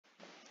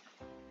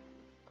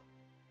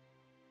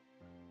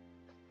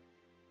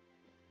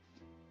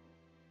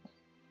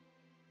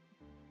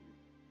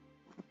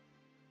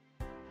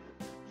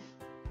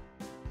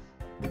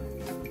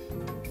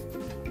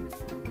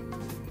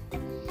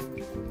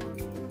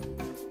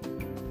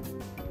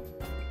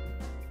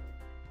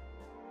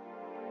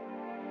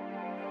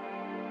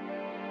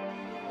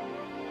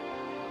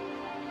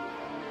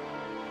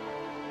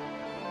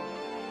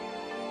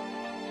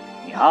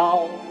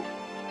好，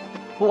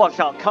我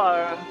想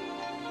看，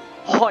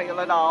欢迎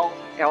来到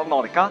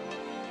Aeronautica.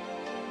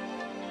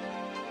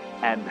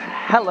 And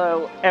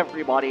hello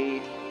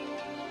everybody,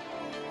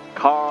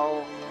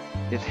 Carl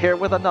is here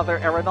with another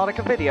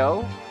Aeronautica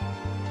video.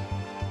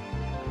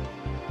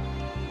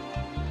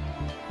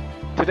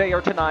 Today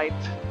or tonight,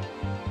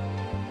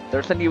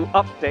 there's a new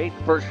update,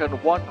 version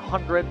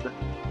 100,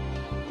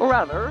 or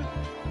rather,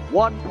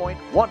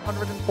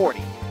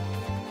 1.140.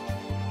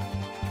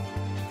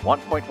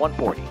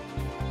 1.140.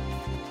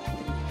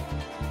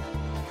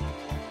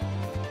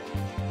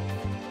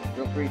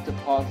 Feel free to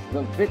pause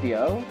the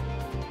video.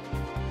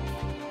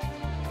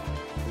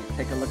 Please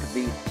take a look at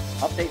these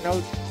update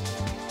notes.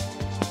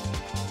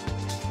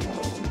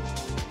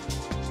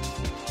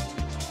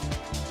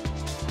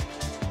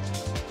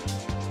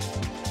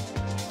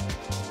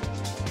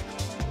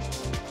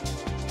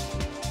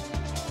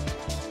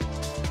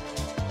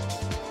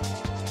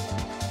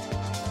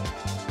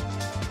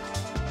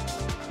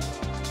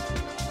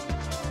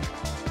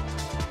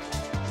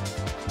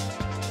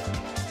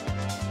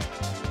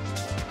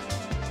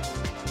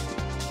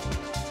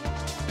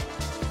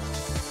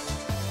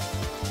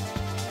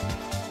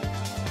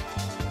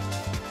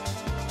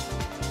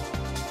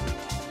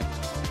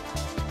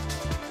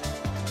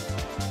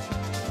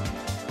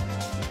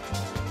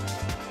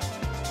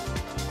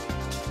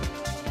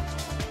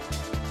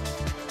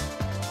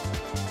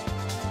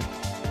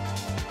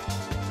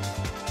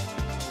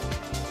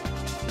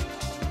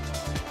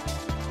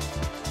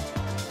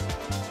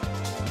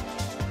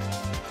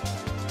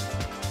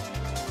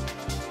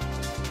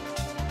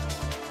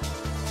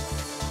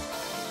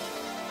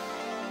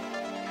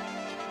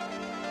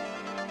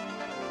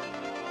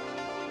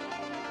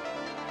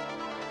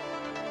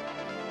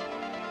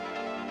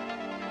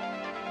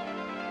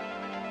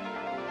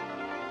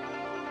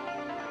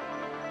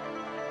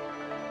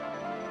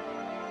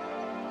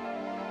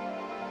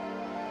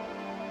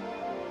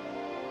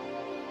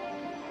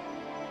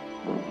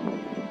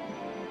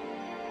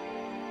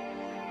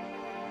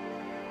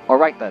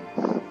 Alright then.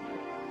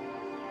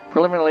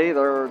 Preliminarily,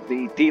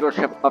 the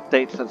dealership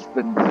updates has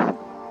been...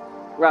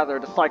 Rather,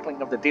 the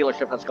cycling of the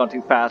dealership has gone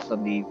too fast,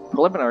 and the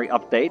preliminary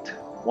update,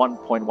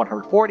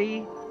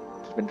 1.140,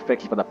 has been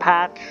fixed with a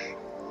patch.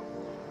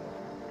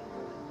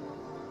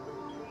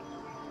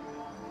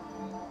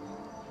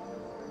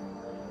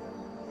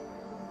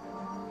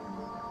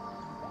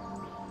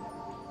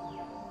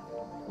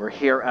 We're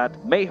here at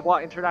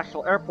Meihua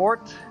International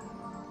Airport.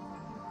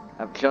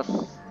 I've just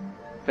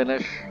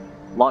finished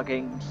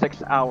logging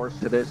 6 hours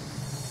to this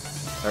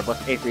Airbus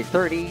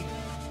A330.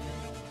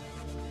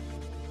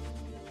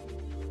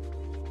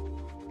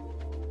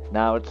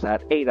 Now it's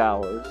at 8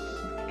 hours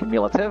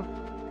cumulative.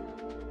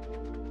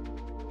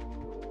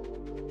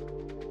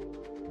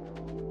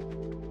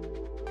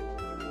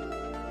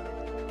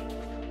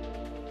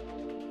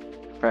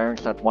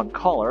 Fairings at one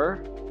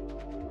color,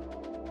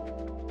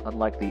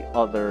 unlike the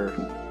other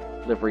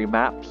livery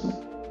maps.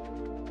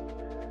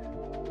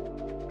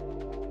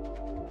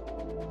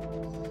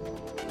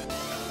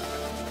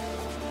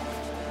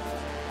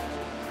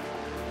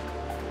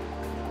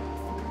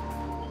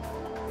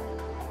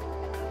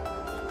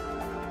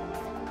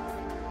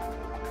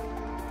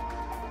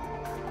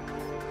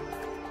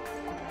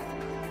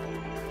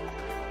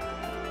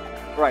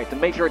 Right, the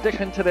major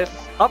addition to this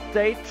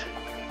update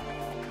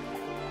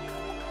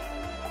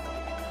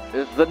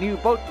is the new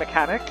boat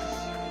mechanics.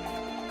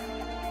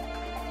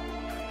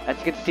 As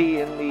you can see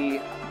in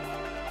the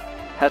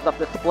heads-up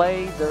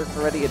display, there's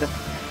already a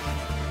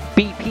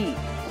BP,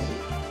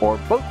 or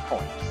boat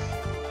points.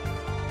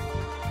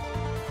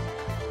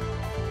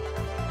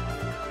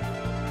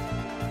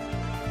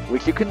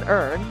 Which you can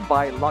earn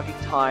by logging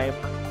time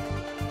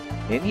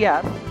in,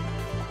 yes,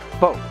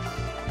 boats.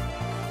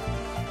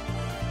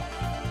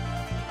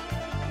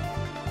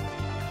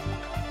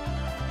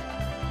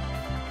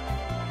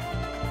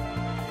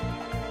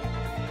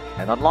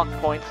 And unlock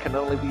points can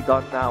only be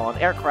done now on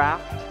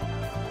aircraft.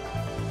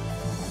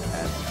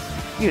 And,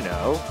 you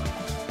know.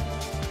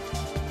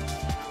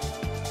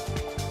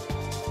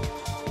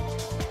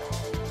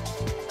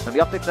 And the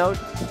update notes,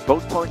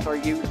 boat points are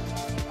used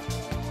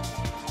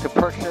to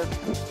purchase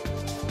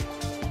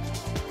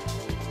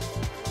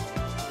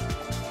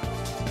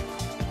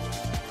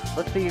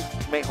let's see if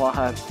Meihua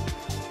has.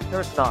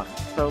 There's none.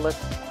 So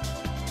let's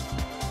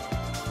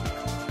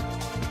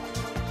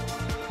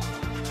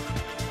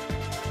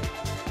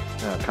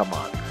oh, come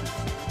on.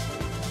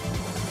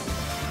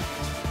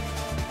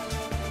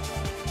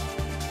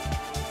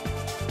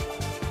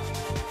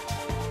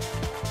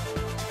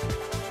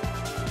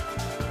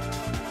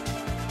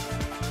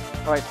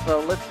 Alright, so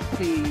let's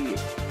see.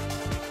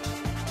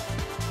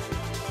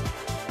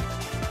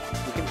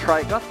 We can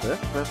try Augustus,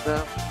 but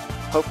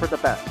hope for the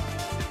best.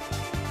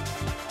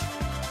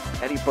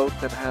 Any boat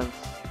that has...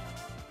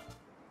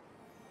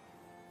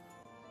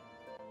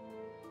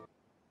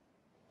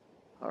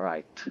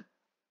 Alright.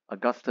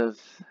 Augustus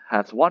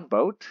has one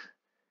boat.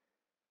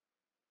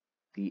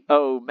 The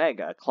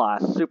Omega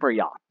class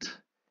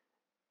Superyacht.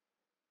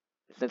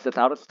 Since it's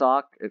out of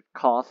stock, it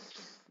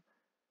costs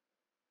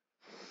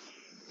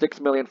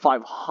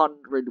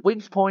 6,500,000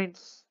 Wingz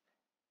points,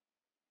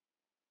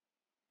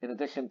 in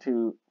addition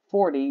to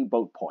 40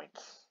 boat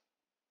points.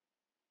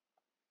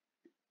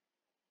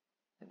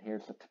 And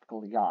here's a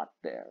typical yacht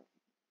there.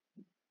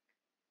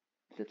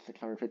 Is it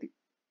 650?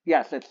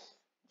 Yes, it's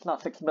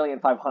not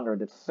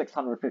 6,500,000, it's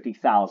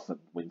 650,000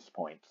 Wingz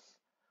points.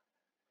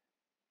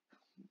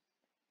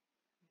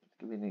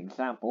 Give you an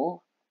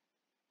example.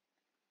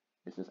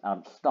 This is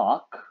out of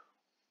stock.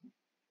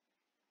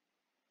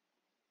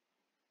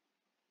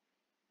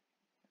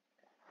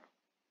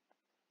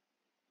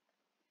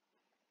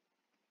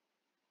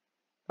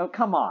 Oh,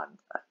 come on.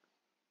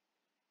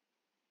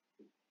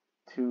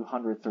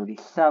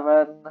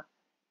 237.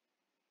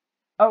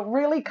 Oh,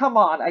 really? Come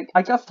on.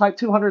 I just typed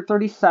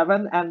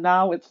 237 and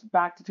now it's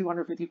back to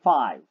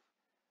 255.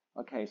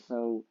 Okay,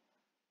 so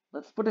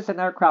let's put this in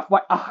aircraft.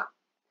 What?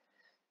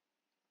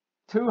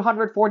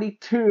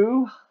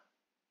 242.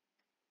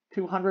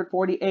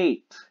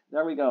 248.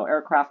 There we go.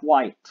 Aircraft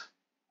white.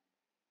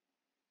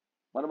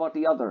 What about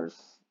the others?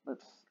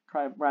 Let's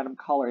try a random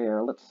color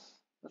here. Let's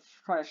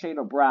try a shade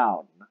of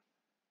brown.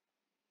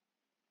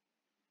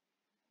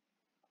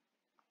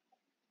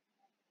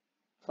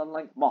 Something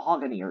like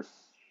mahogany or...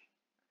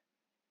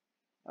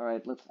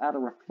 Alright, let's add a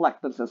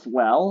reflectance as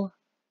well.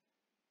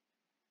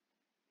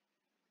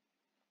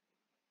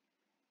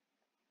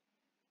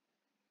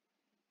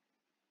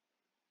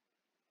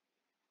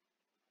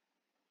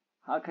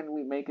 How can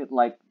we make it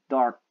like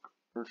dark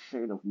or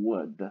shade of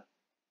wood?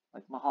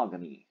 Like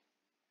mahogany.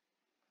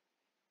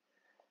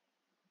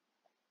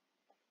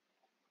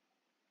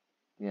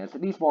 Yes,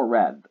 it needs more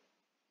red.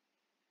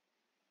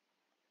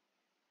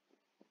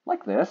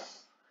 Like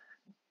this.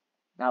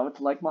 Now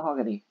it's like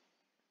mahogany.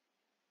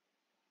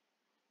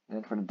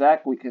 And for the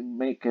deck, we can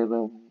make it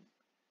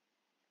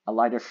a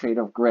lighter shade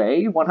of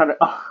gray. 100.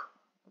 Oh,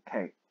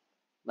 okay.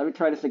 Let me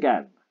try this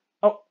again.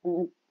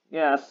 Oh,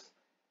 yes.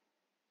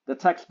 The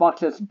text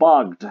box is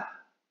bugged.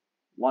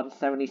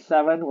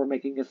 177. We're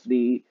making this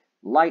the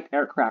light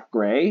aircraft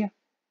gray.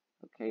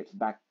 Okay, it's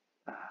back.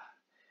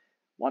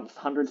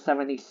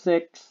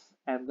 176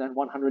 and then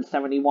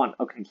 171.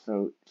 Okay,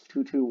 so it's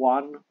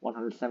 221,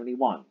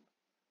 171.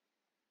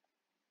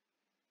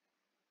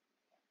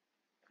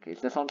 Okay,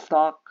 is this on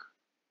stock?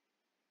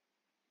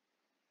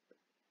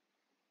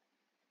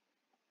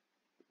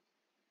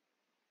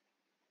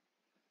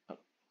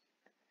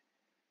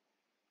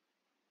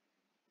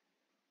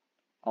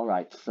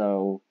 Alright,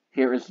 so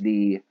here is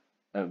the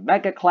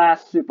Mega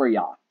Class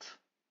Superyacht.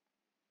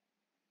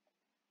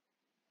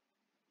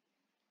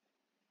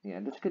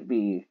 Yeah, this could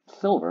be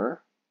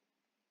silver.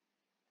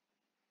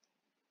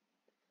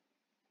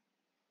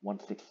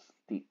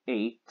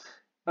 168.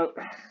 Oh,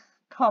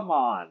 come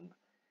on.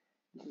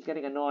 This is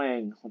getting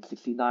annoying.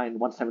 169,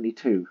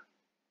 172.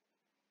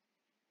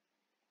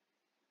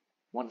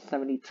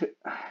 172.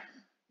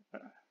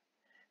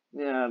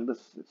 Yeah, this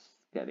is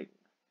getting...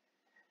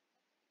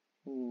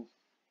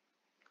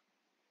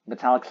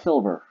 Metallic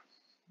silver.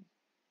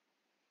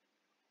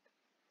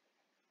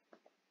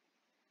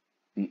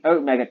 The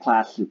Omega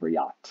Class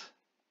Superyacht.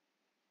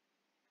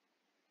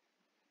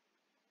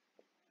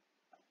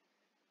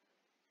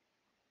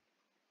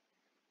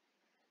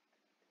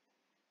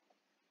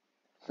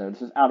 So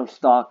this is out of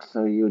stock,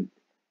 so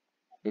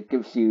it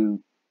gives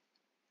you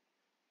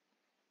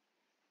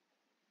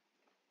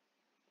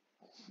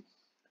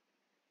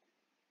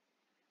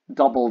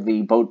double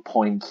the boat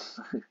points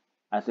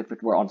as if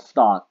it were on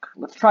stock.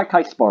 Let's try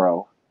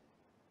Kitesboro.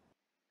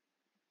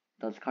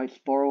 Does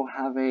Kitesboro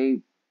have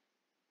a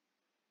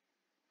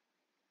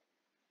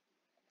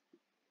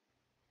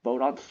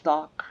boat on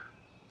stock?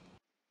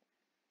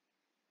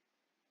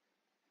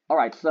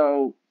 Alright,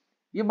 so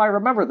you might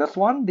remember this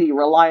one, the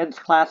Reliance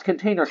class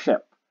container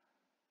ship.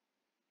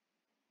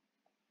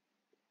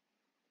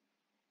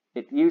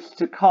 It used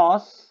to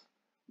cost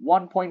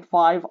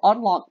 1.5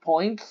 unlock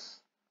points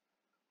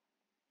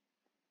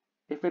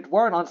if it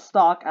weren't on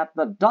stock at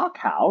the dock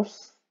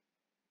house.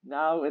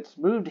 Now it's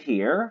moved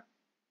here.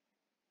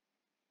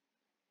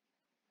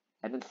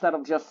 And instead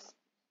of just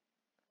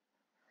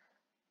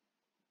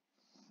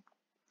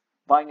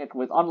buying it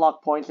with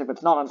unlock points if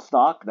it's not on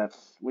stock,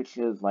 which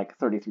is like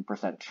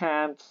 33%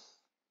 chance,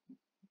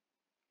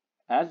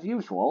 as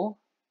usual,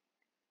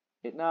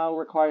 it now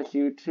requires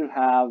you to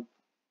have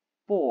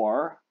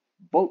 4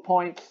 boat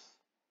points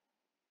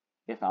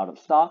if out of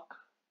stock.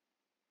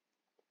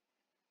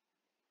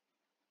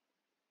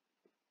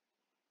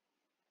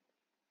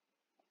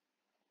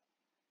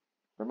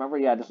 Remember,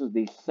 yeah, this is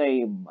the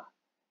same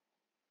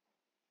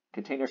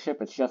container ship,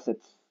 it's just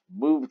it's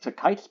moved to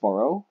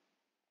Kitesboro.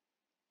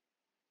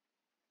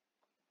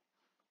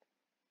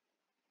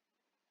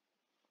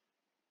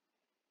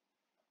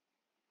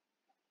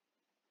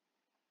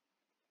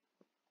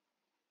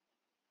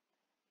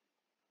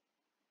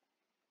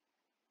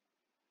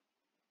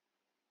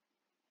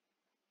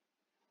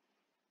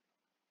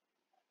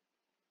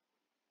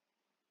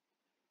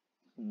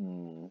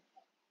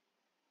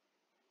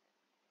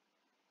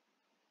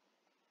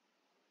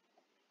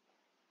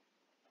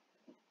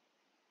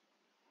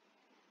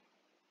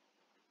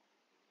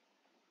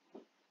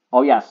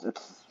 Oh yes,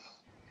 it's...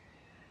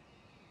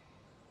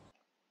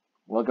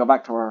 We'll go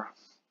back to our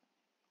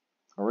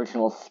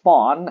original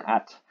spawn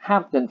at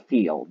Hampton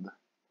Field.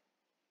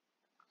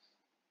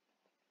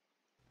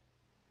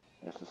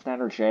 There's the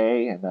standard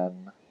J, and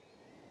then...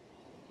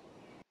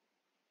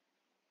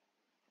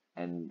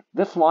 And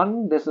this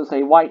one, this is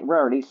a white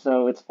rarity,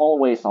 so it's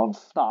always on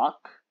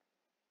stock.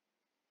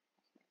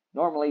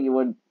 Normally you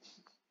would...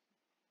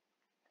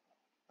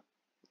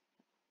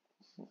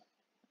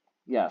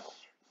 Yes,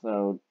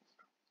 so...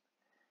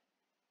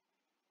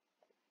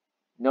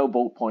 No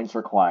boat points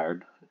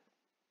required.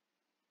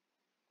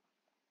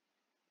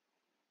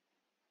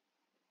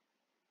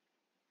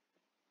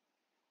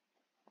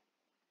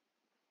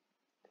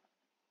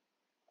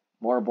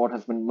 Motorboat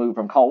has been moved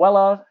from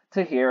Colwella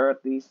to here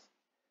at the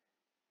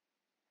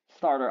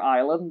starter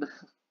island,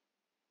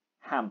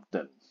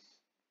 Hampton.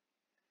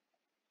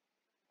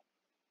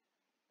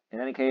 In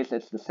any case,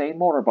 it's the same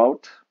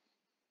motorboat.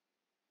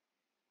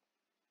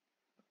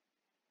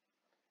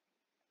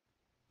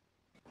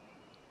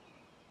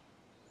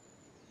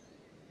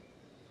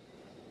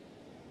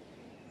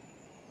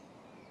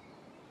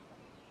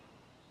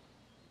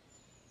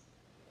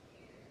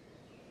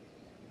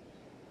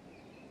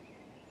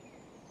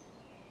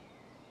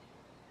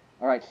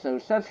 Alright, so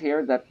it says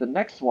here that the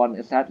next one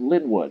is at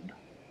Linwood.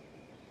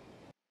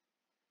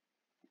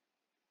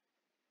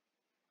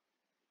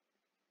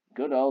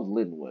 Good old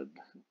Linwood.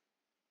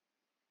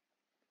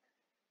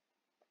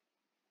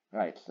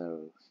 Alright,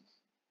 so...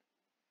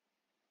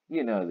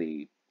 You know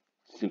the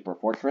Super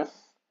Fortress.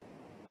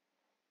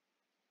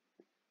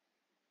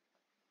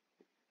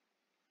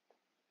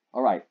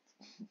 Alright.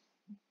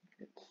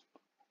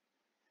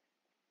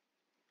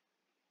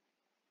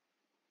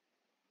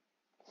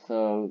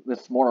 So,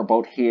 this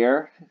motorboat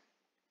here,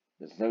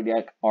 the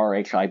Zodiac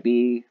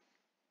RHIB,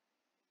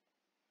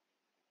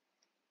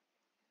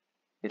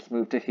 it's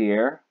moved to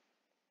here,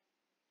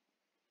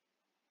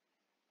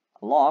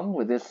 along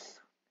with this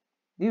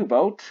new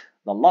boat,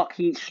 the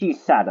Lockheed Sea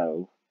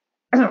Shadow.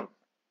 Sorry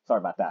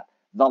about that.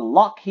 The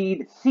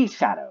Lockheed Sea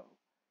Shadow.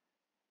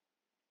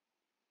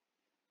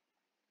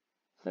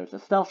 So it's a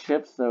stealth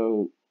ship,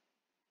 so...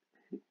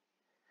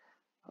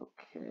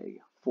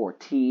 Okay,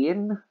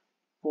 14.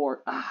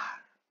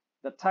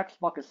 The text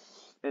box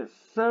is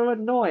so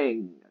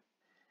annoying.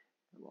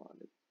 Come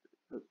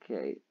on.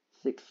 Okay,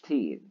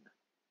 16.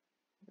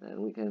 And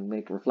we can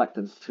make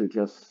reflectance to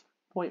just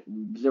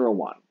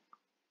 0.01.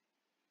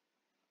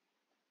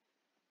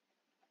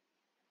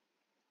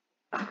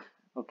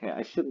 Okay,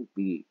 I shouldn't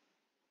be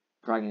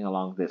dragging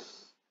along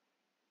this.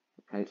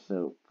 Okay,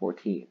 so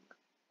 14.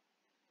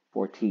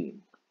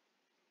 14.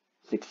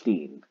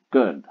 16.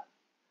 Good.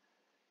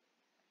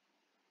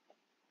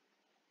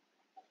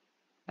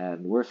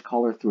 And where's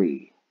caller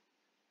 3?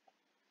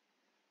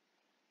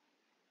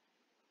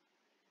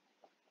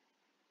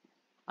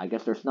 I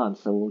guess there's none,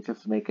 so we'll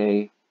just make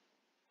a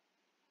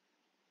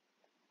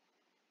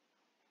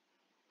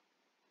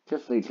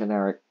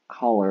generic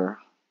caller.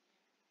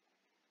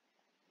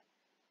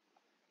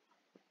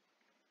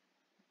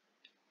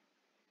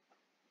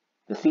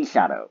 The Sea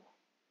Shadow.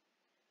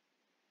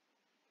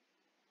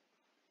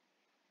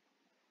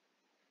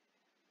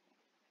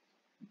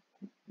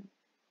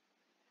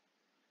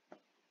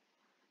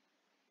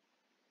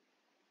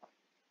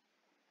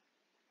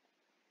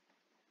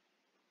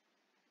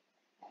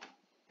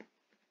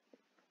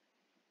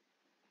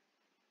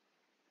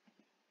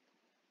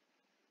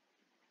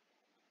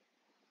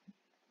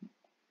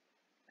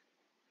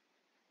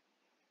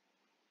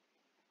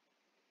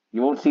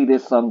 You won't see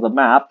this on the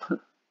map.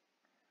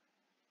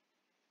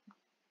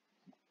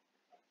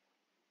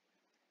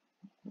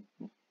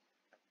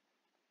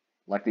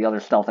 Like the other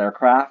stealth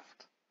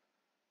aircraft.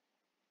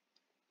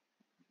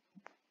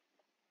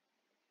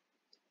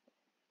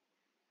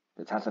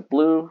 This has a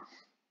blue.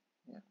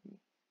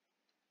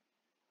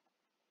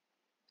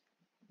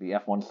 The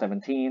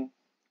F-117.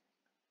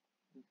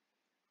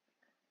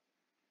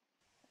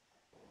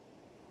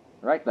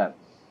 Right then.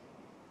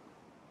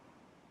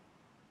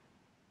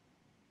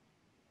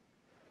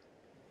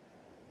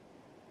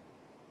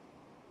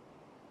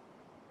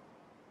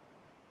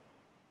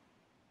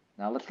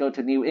 Now let's go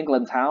to New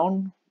England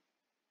Town.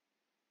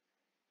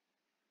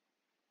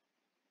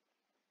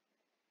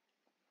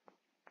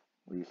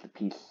 We'll use the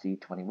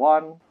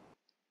PC-21.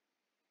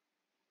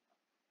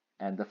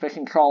 And the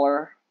fishing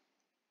trawler.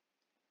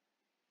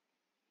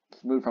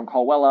 Let's move from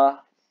Colwella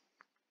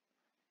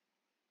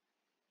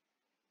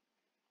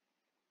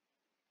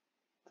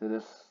to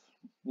this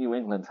New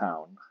England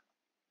town.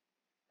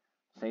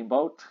 Same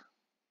boat.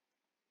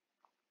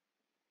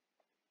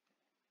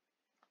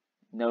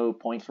 No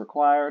points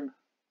required.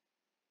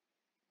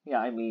 Yeah,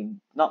 I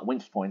mean, not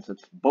Wingz points,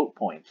 it's boat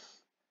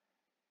points.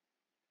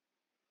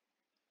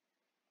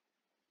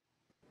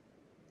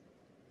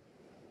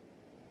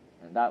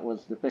 And that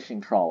was the fishing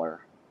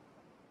trawler.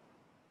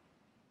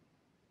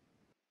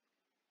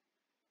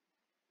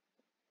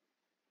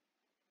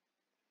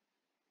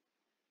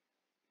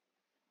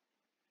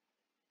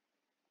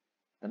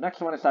 The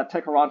next one is at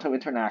Toronto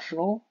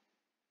International.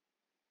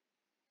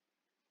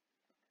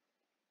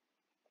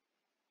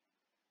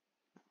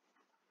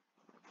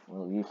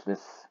 We'll use this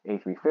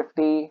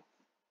A350.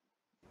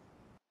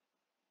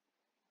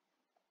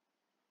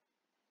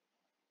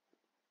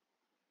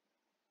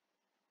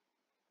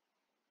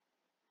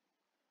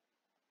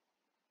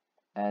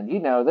 And you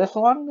know this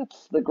one,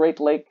 it's the Great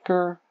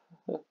Laker,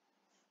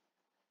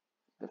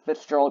 the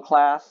Fitzgerald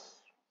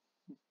class.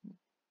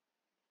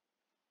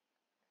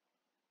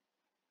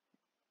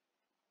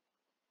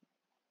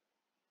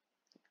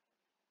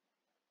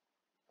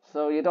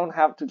 So you don't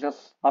have to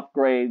just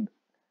upgrade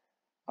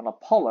an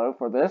Apollo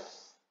for this.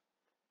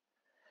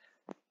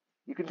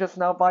 You can just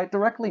now buy it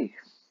directly.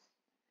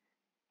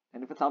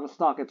 And if it's out of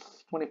stock, it's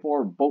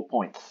 24 boat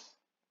points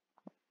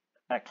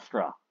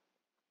extra.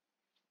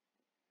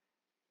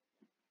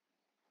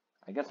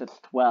 I guess it's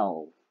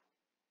 12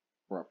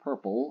 for a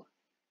purple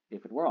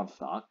if it were on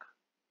stock.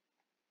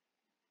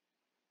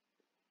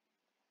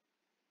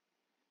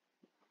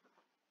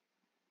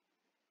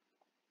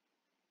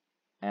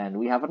 And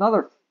we have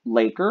another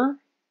Laker,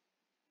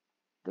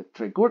 the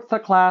Trawler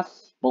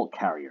class bulk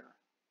carrier.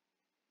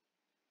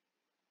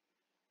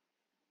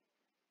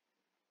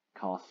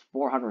 Costs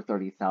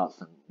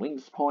 430,000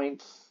 Wingz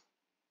points.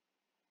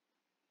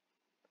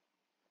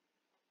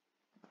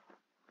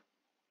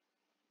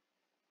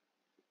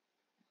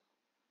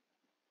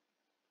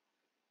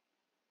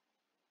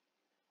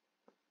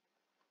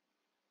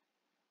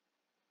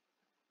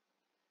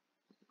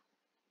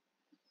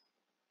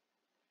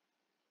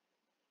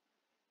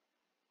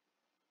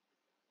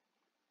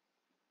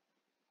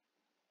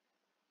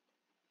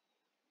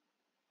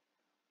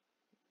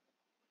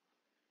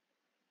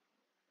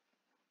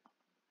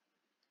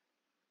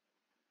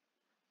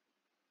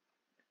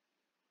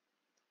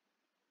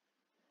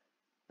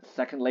 The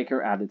second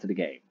Laker added to the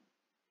game.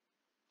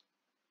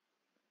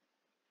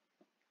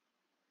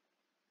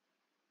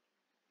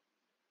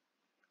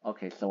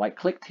 Okay, so I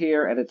clicked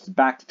here and it's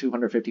back to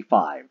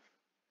 255.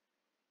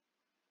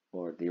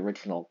 Or the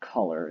original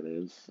color it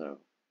is, so.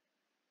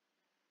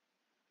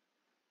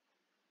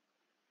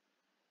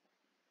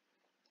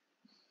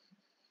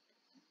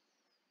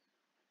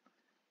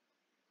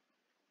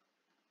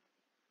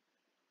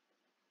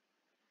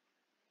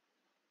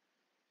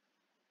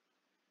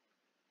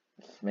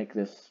 Let's make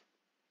this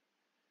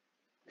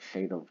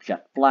shade of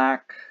jet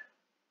black.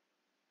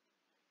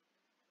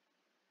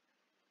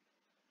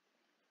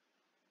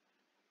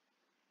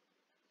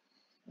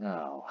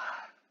 Oh.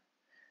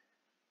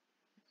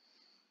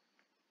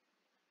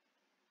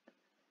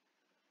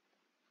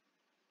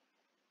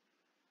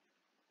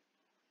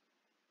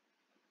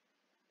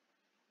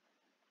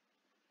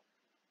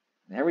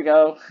 There we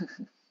go.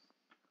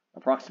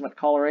 Approximate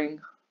coloring.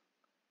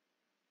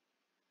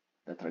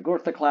 The Trawler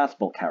class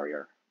bulk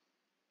carrier.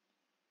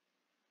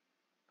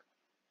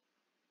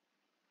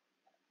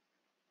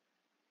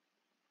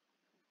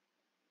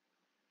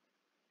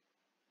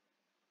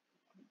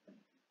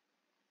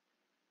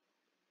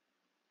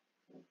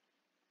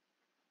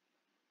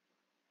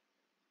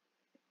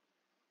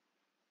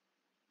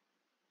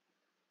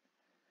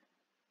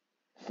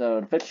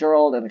 So the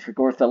Fitzgerald and the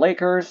Trawler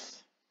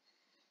Lakers.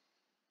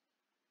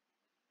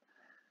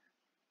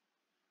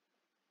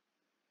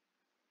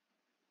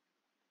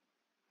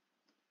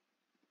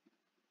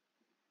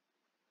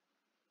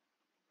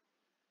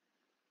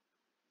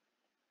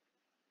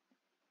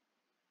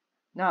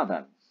 Now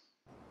then,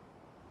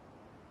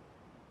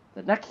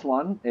 the next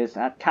one is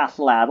at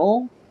Castle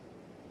Adel.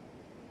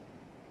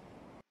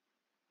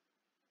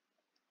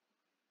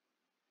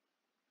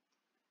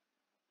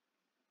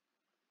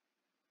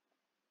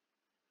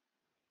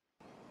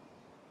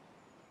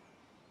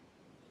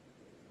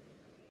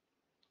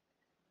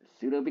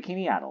 Pseudo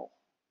Bikini Adel.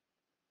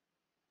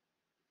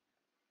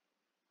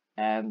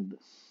 And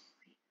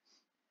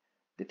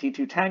the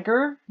T2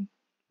 tanker.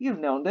 You've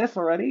known this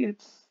already.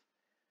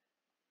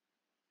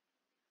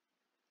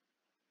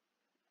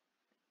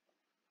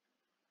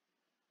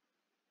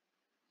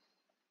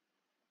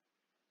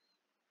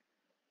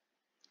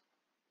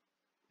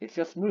 It's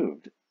just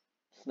moved.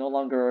 It's no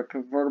longer a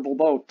convertible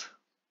boat.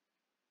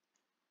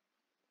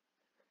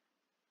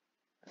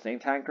 Same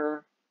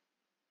tanker.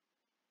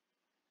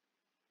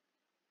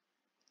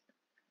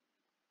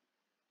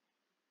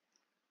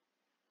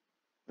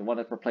 The one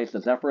that replaced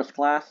the Zephyrus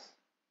class.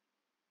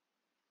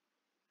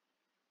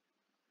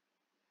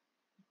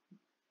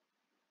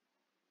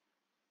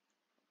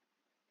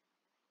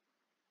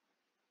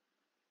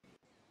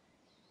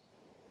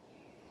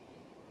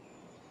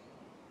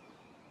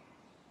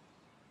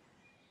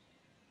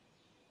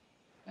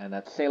 And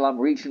at Salem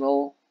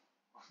Regional,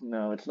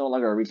 no, it's no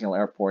longer a regional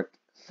airport.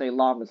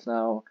 Salem is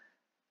now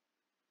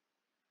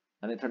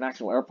an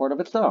international airport of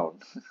its own.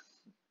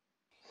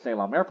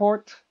 Salem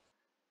Airport.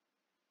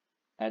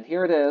 And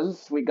here it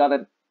is. We got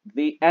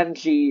the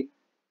NG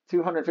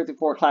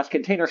 254 class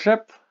container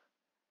ship.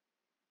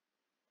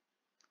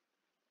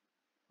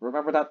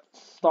 Remember that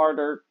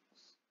starter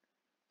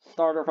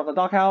from the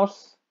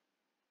dockhouse?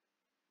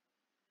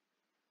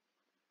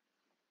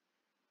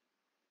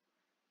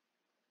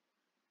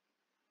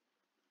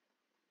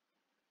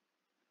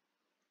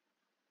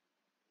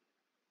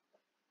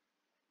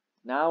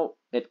 Now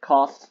it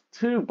costs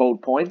 2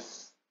 boat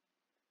points,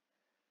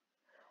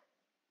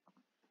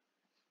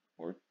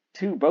 or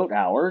 2 boat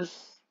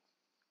hours,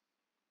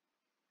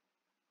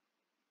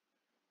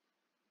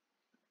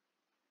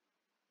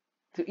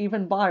 to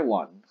even buy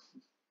one.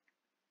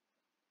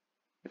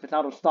 If it's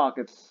out of stock,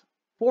 it's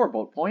 4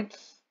 boat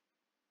points.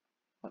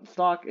 But in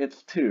stock,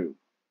 it's 2.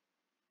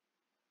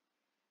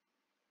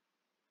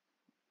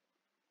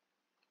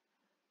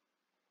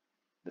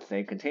 The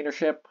same container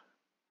ship.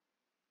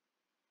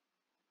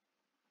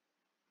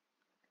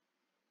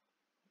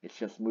 It's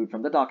just moved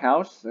from the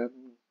dockhouse and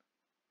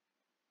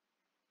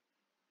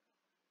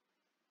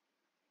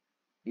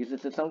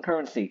uses its own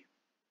currency.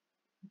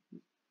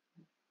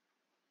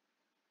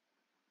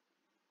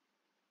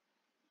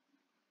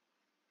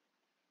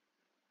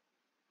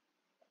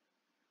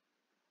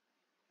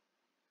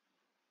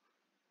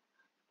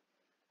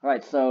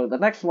 Alright, so the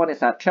next one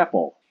is at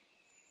Chapel.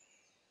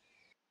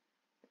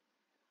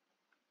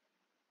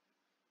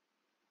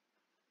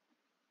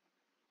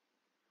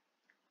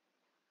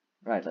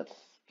 Right, let's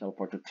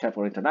teleport to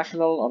Chapel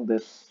International on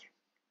this,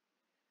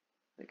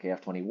 the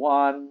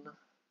KF-21.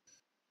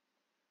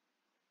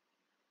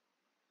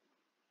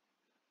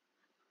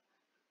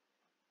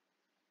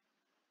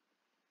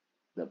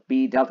 The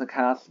B Delta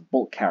class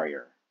bulk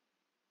carrier.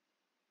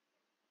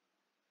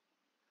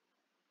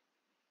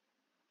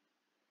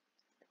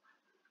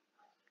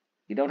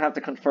 You don't have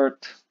to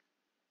convert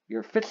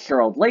your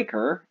Fitzgerald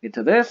Laker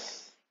into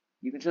this.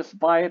 You can just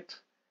buy it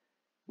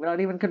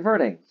without even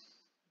converting.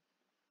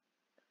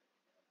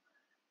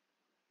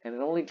 And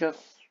it only just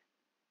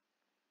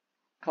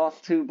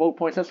costs 2 boat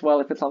points as well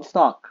if it's on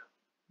stock.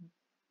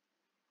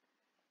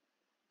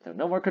 So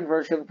no more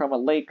conversion from a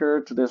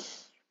Laker to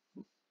this.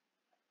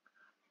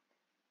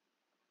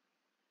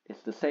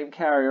 It's the same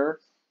carrier.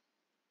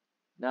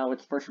 Now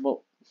it's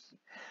purchasable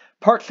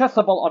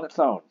on its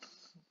own.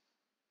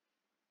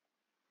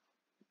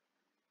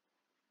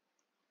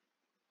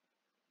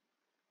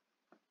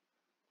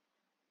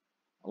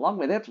 Along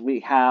with it,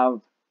 we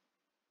have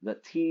the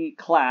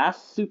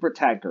T-class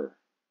supertanker.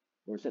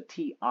 Or is it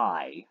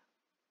TI?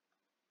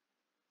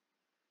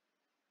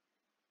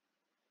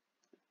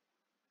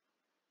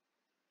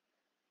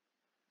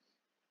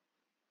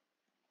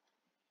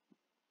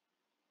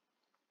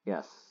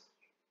 Yes.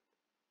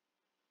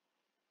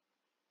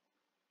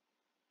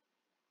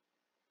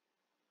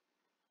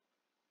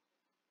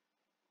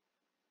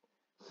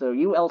 So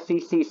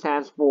ULCC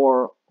stands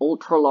for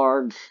Ultra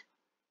Large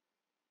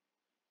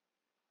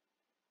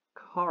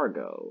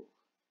Cargo.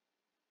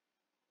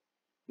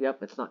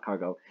 Yep, it's not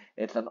cargo.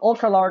 It's an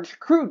ultra-large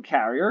crude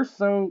carrier,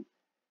 so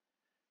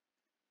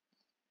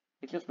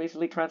it just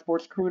basically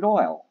transports crude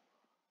oil.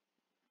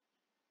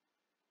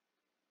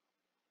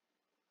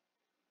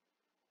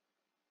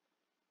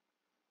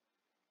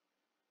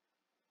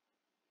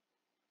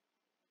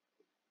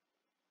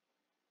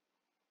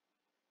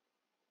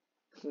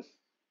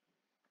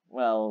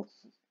 Well,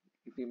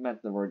 if you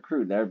meant the word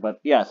crude there, but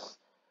yes,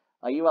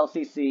 a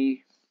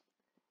ULCC,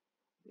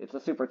 it's a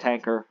super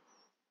tanker.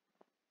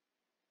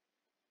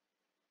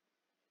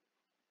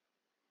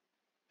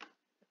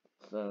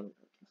 So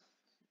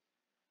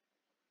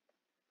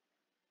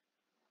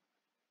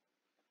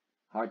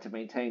hard to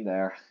maintain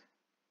there.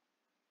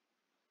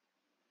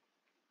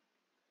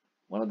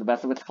 One of the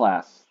best of its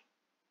class.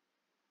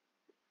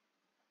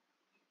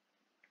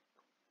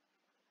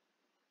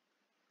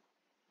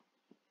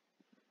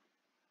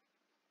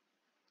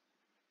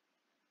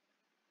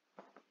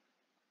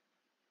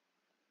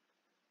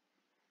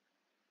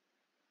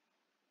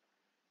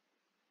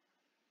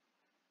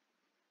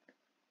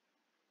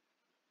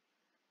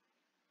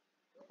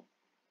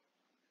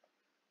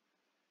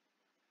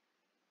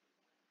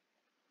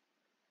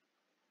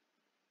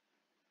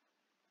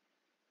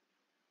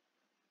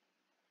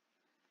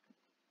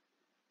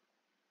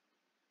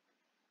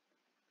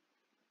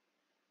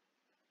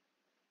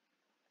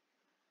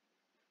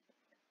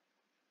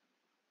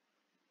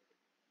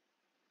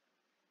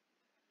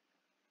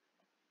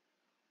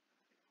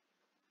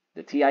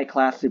 The TI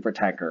class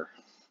supertanker.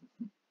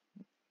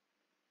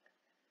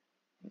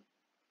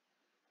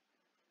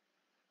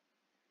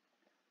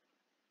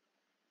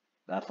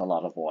 That's a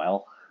lot of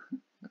oil.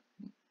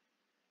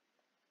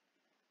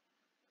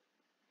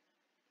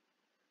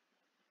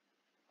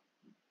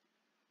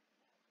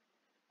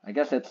 I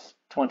guess it's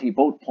 20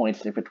 boat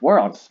points if it were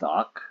on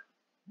stock.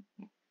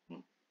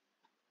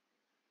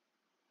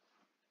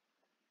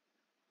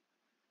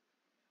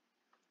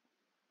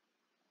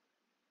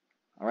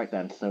 Alright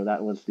then, so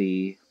that was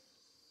the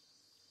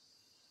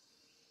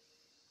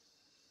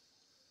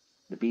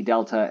B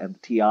Delta and the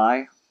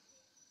TI.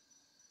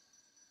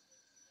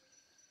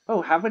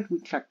 Oh, haven't we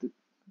checked it?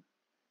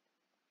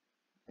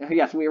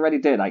 Yes, we already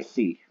did, I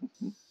see.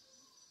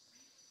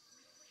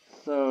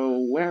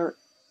 So, where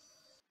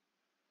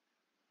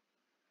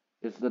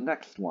is the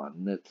next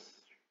one? It's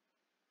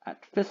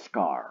at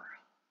Fiskar.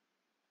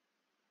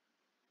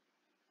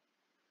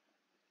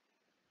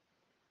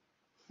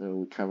 So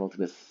we travel to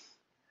this.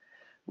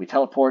 We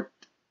teleport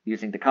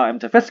using the KM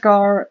to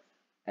Fiskar,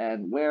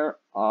 and where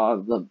are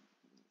the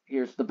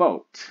here's the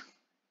boat.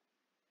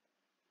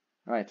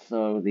 Alright,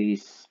 so the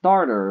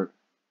starter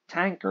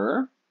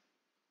tanker,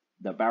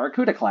 the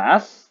Barracuda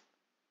class,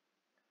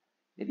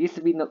 it used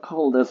to be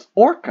called as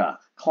Orca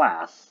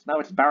class. Now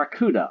it's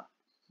Barracuda.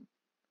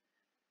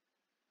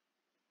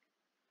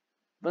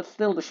 But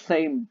still the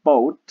same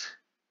boat,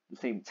 the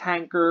same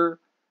tanker,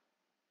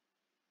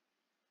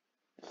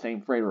 the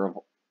same freighter of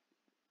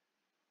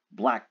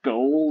black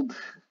gold.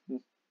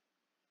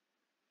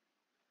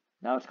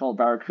 Now it's called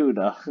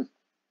Barracuda.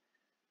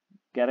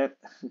 Get it?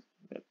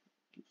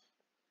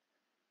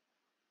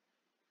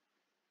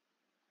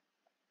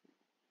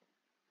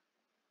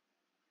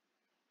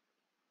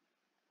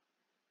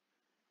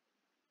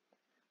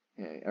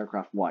 Okay,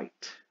 aircraft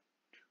white.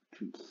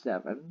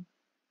 227,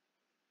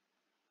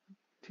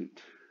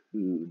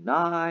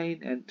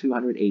 229, and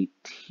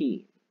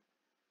 218.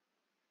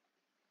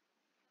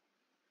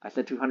 I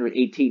said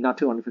 218, not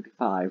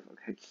 255.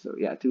 Okay, so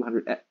yeah,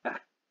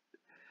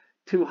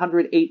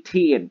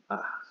 218.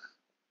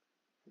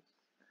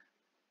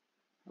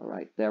 All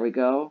right, there we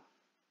go.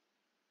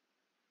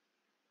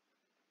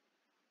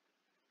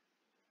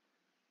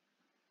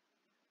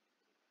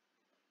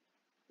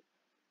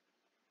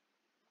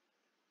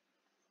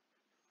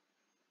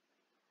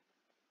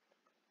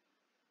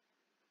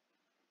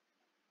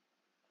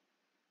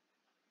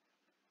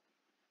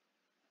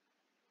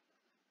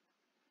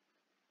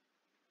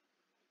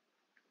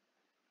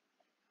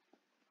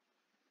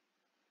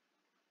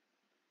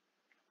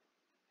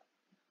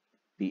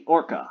 The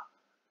Orca,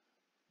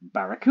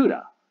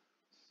 Barracuda.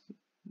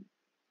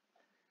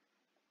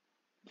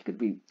 It could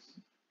be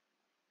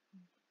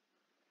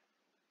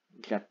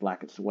jet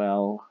black as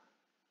well.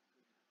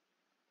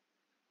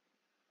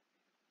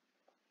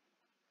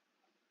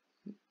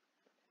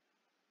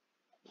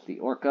 It's the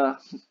Orca,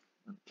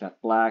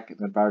 jet black, and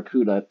then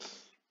Barracuda.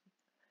 It's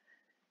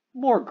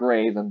more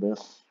gray than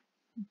this.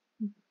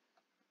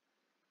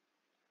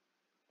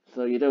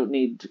 So you don't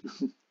need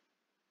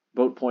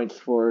boat points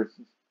for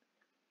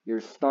your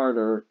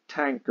starter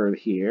tanker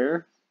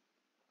here.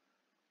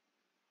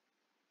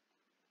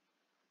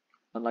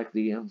 Unlike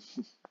the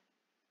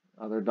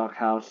other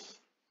dockhouse,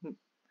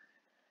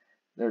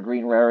 their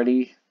green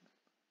rarity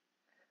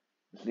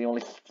is the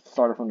only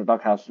starter from the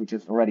dockhouse which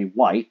is already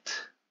white.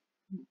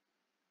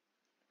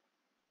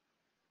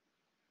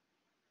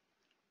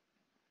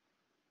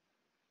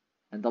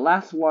 And the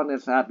last one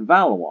is at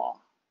Valois.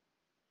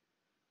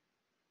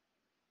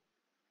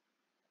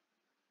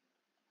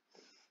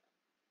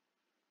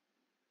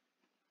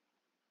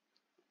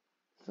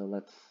 So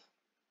let's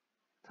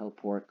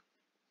teleport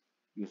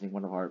using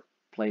one of our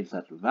planes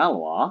at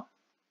Valois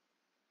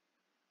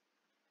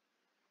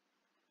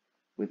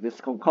with this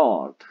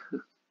Concorde.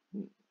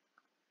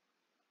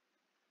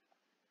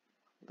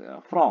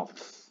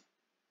 France.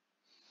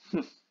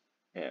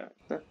 Yeah.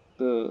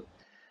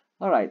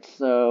 Alright,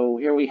 so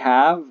here we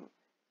have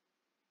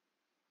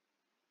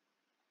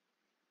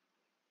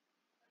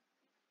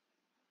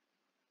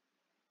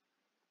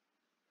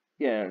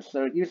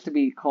so it used to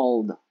be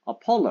called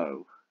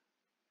Apollo.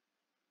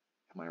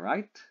 Am I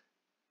right?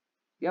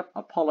 Yep,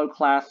 Apollo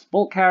class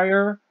bulk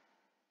carrier.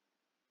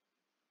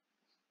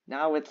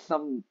 Now it's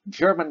some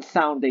German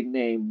sounding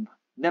name,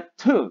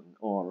 Neptune,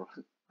 or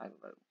I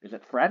don't know, is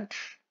it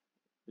French?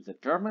 Is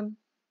it German?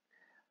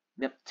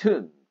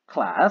 Neptune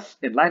class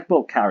inland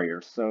bulk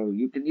carrier. So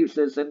you can use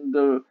this in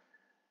the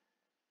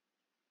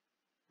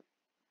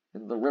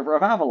river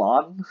of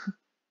Avalon.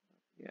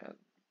 Yeah,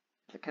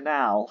 the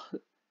canal.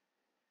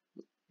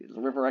 The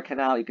river or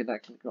canal, you can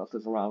actually cross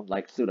this around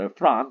like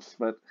pseudo-France,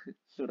 but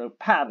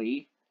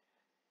pseudo-Paris.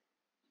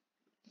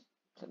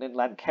 It's an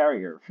inland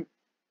carrier.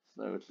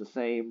 So it's the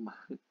same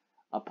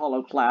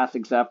Apollo class,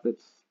 except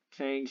it's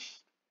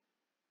changed.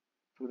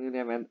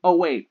 And oh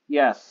wait,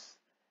 yes,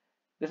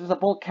 this is a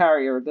bulk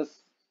carrier. This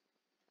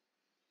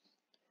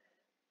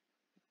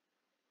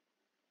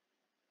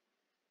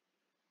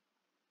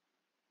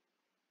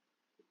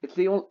it's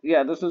the old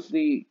This is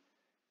the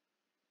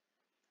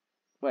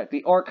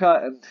the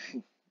Orca and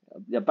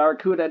the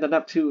Barracuda and the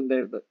Neptune.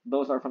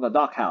 Those are from the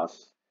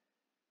dockhouse.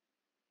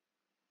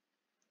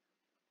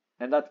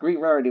 And that green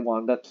rarity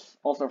one, that's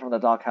also from the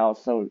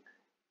dockhouse. So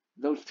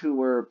those two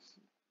were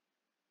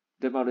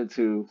demoted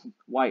to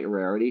white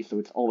rarity, so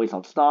it's always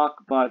on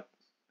stock, but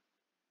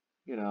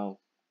you know,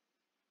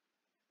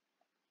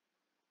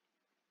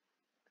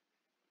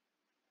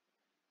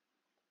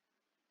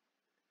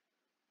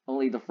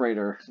 only the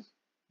freighter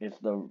is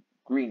the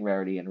green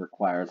rarity and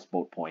requires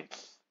boat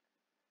points,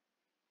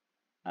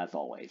 as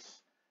always.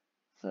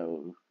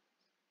 So,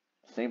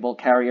 same bulk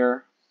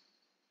carrier.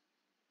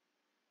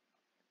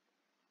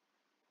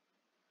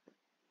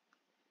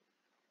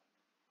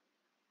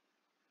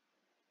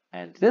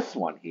 And this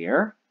one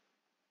here,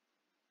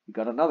 you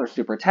got another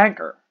super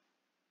tanker,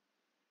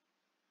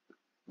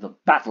 the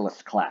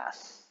Battleless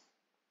class.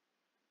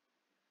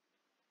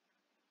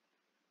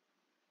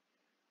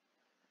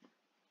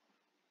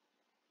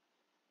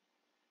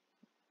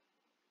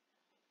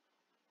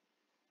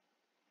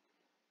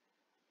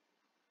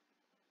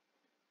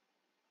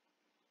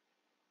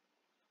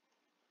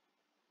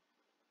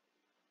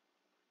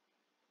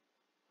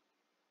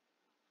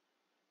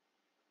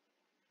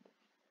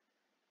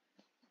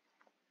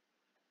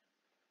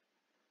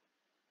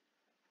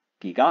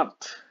 Gigant.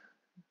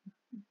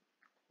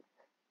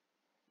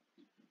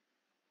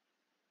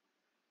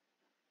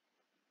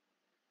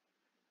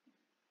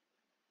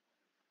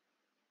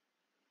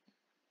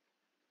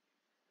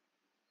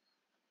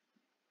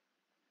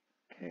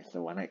 Okay,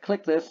 so when I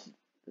click this,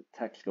 the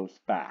text goes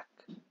back.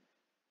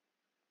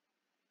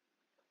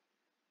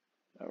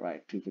 All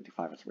right,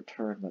 255 is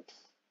returned.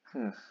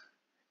 That's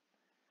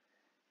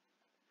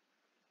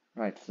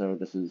right. So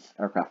this is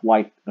aircraft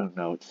white. Oh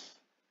no, it's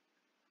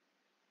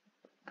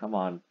come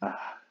on. Okay.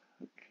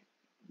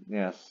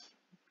 Yes.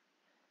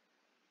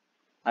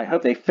 I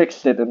hope they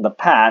fixed it in the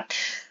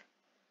patch.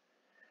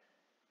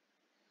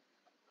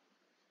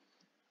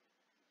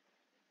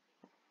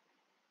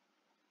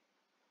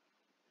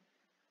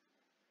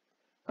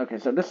 Okay,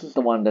 so this is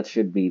the one that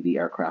should be the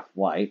aircraft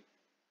white.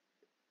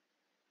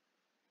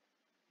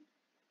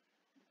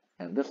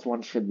 And this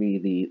one should be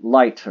the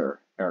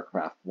lighter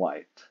aircraft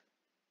white.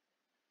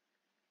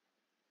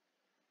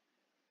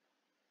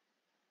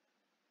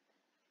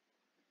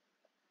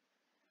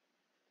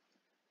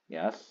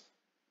 Yes,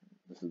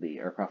 this is the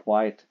aircraft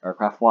white,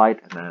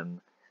 and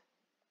then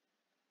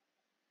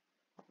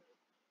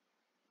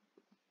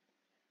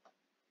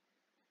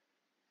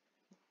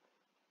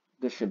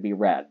this should be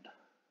red,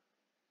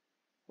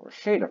 or a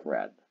shade of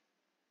red.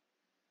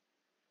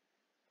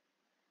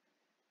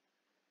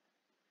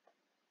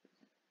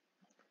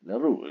 Le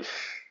Rouge.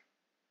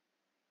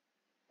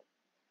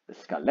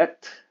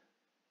 Escalette.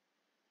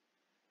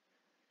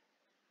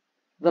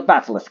 The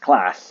Battleless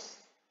class.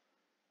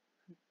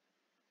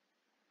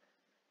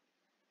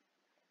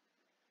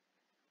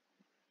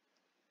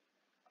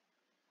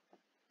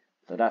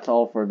 So that's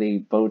all for the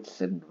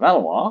boats in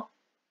Valois.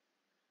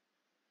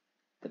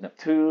 The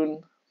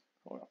Neptune,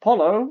 or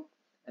Apollo,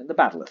 and the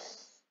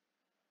Battleless.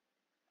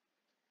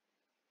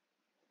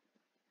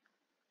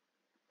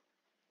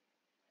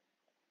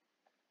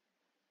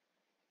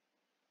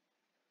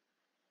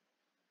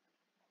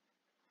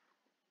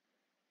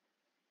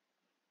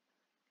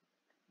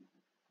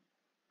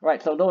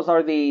 Right, so those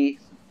are the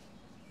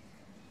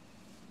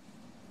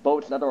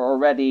boats that are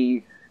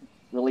already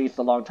released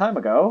a long time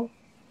ago.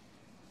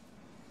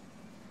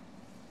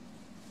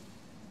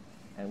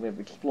 And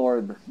we've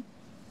explored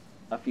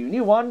a few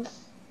new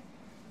ones.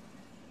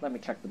 Let me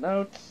check the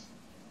notes.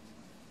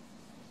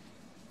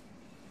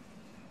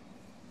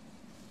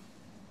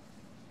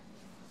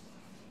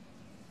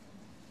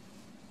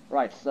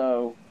 Right,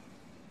 so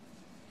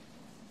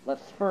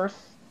let's first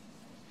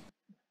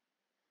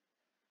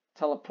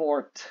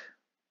teleport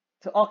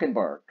to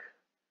Aukenburg,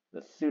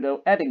 the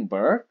pseudo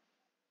Edinburgh.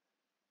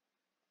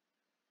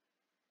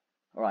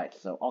 Alright,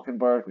 so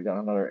Aukenburg, we got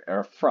another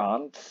Air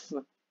France,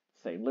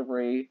 same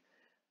livery.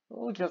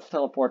 We'll just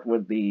teleport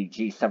with the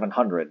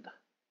G700.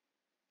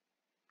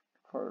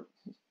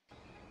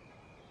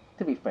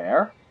 To be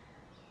fair.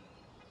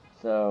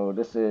 So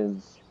this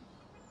is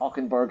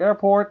Aukenburg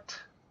Airport.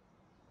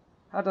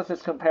 How does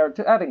this compare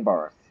to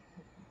Edinburgh?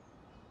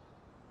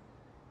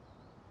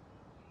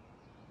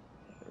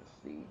 There's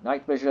the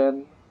night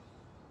vision.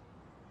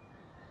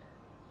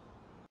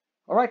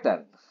 Alright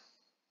then.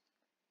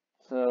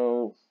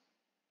 So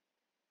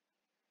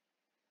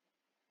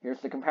here's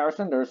the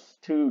comparison. There's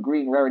two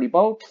green rarity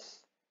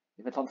boats.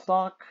 If it's on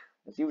stock,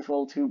 as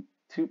usual, two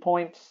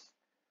points.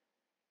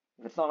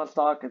 If it's not on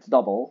stock, it's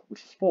double,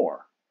 which is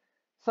 4.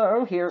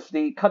 So here's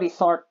the Cutty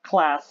Sark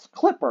class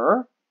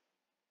Clipper.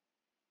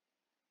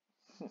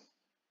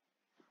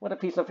 What a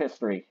piece of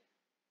history.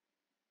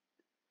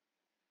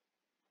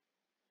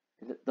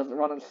 Does it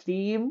run on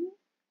Steam?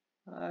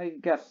 I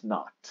guess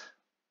not.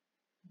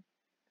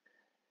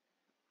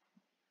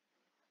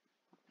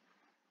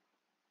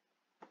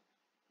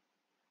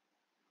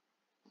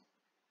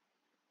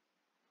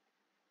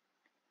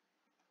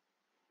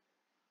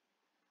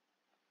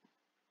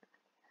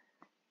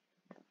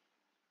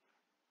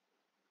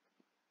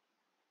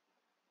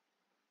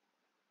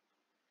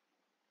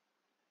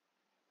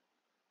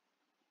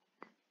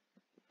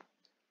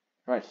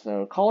 Right,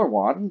 so color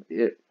one,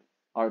 the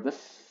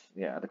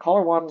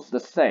color one's the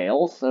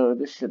sail, so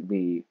this should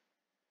be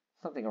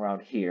something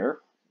around here.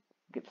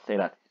 You could say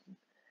that.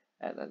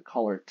 And then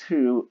color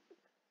two,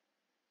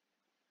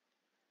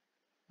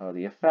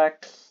 the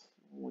effects,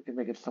 we can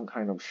make it some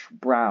kind of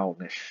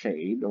brownish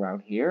shade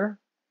around here.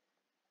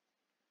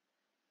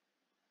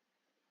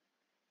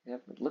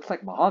 Yep, it looks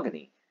like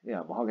mahogany.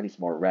 Yeah, mahogany's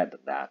more red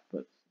than that,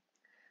 but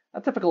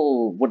a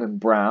typical wooden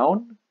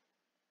brown.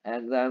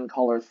 And then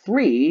color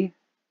 3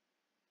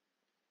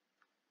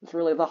 is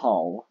really the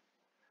hull,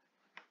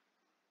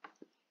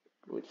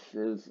 which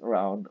is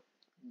around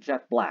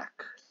jet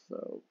black,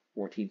 so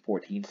 14,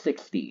 14,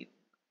 16.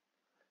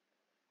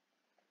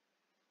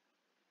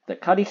 The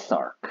Cutty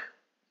Sark.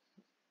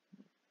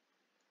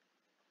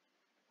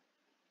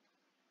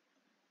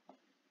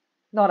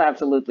 Not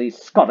absolutely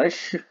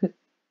Scottish. It's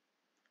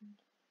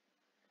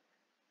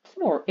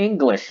more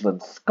English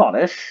than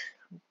Scottish.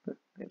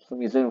 It's a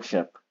museum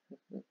ship.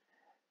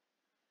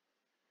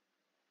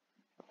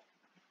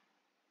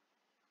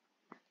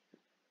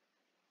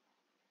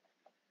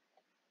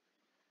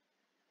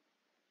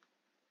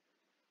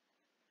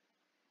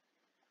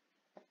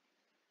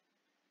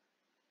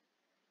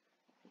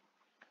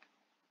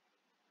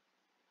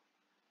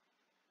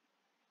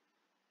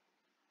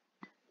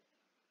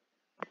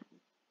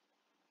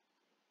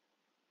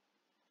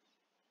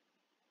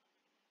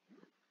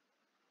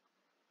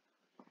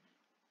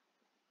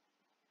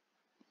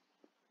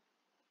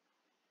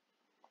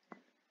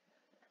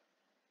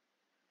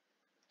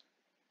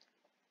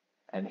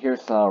 And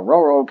here's a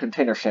Ro-Ro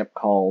container ship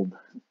called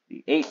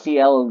the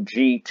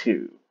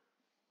ACLG-2.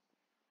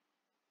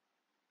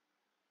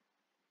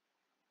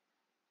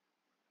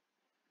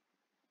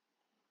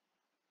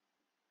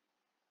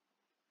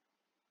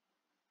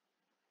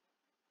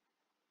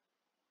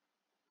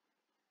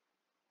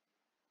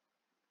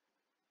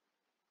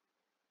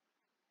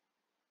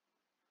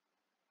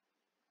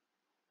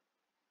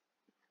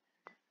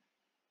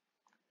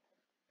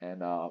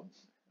 And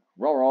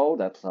Ro-Ro,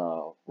 that's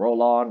roll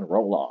on,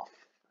 roll off.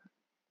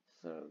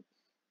 So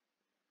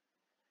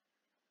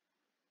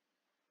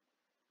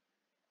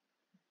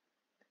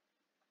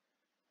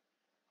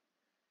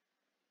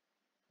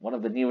one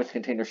of the newest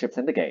container ships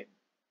in the game.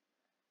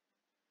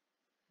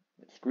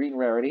 It's green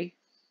rarity,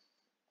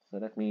 so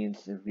that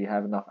means if you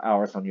have enough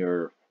hours on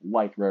your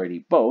white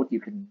rarity boat,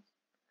 you can,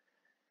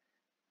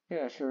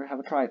 yeah, sure, have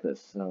a try at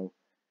this. So,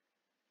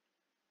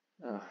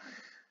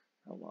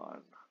 come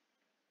on.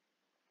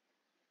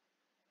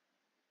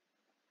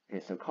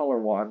 Okay, so color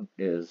one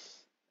is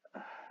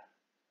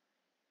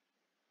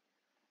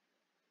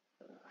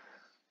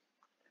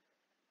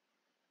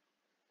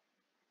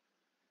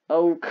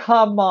oh,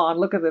 come on,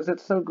 look at this,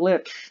 it's so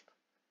glitched.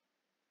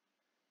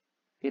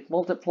 It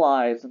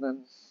multiplies and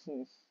then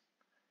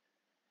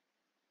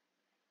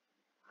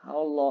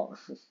how long?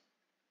 I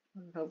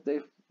don't know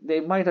if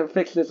they might have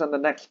fixed this on the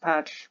next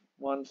patch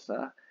once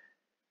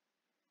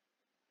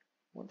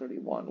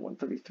 131,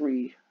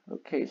 133.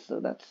 Okay, so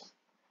that's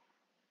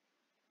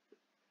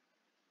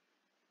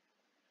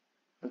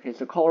okay,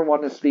 so color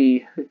one is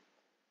the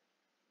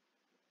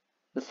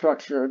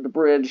structure, the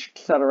bridge,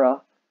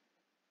 etc.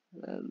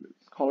 And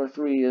color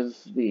three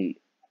is the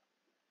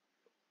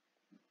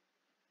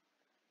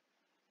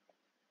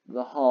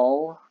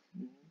hull.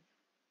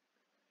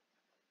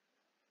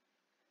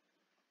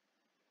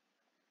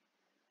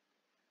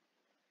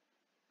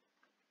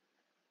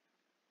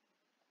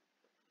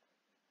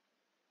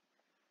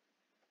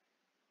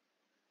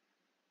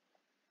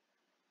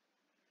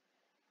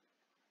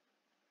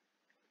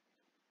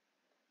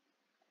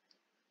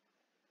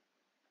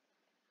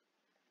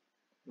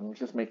 Let's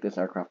just make this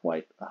aircraft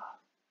white.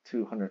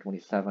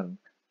 227,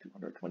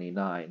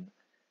 229,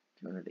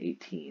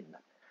 218.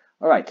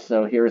 All right,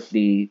 so here's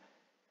the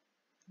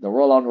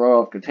roll-on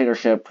row of container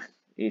ship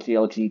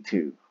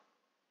ACLG-2.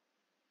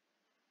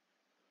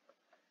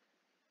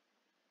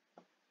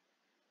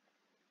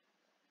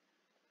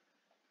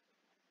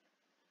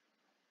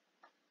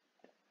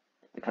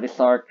 The Cutty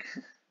Sark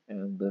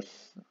and this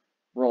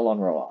roll-on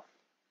roll-off.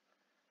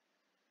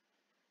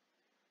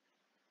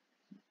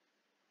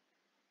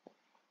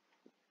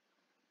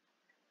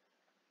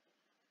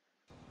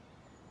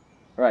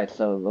 All right,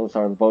 so those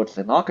are the boats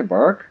in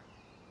Ockenberg.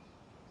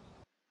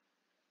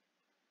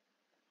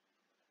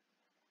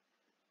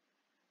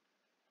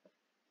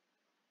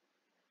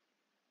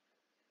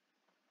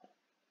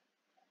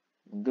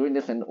 I'm doing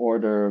this in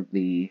order of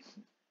the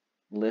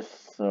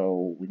list,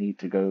 so we need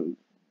to go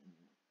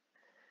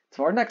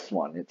to our next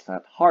one. It's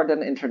at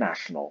Hardin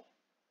International.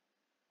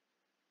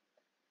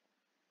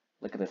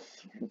 Look at this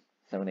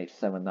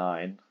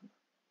 7879.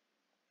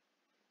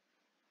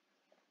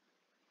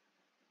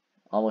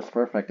 Almost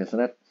perfect, isn't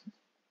it?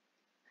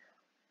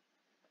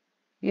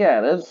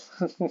 Yeah, it is.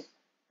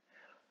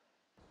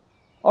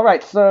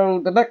 Alright, so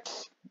the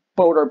next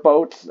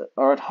boats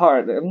are at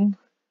Hardin.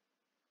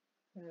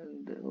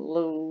 And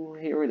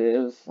here it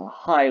is, a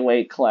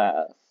highway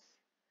class.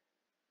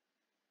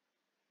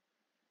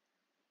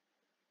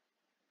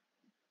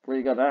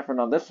 Pretty good effort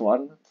on this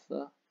one. It's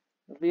the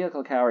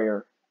vehicle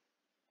carrier.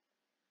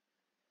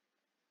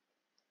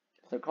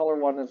 So color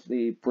one is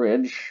the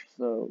bridge,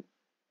 so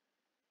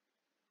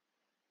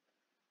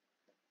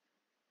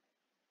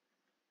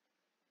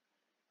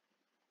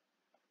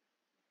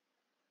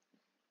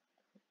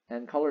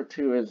and color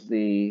two is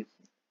the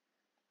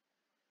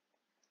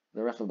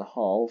rest of the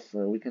hull,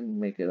 so we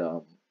can make it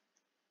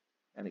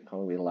any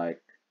color we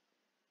like.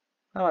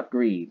 How about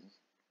green?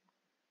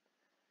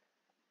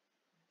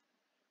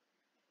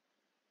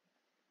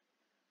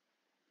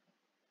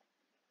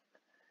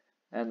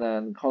 And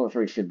then color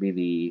three should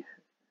be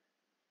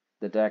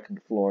the deck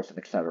and floors and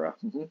etc.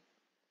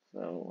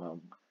 So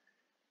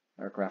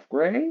aircraft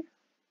gray.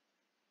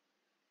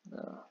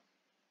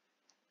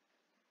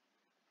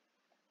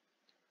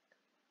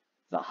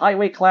 The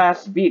highway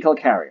class vehicle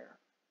carrier.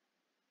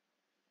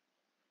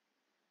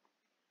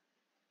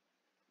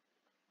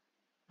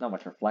 Not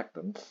much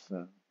reflectance,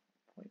 0.06.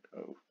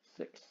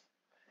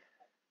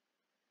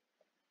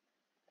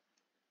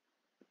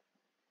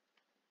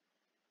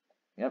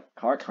 Yep,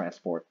 car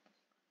transport.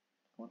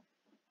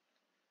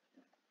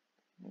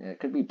 Yeah, it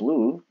could be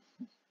blue.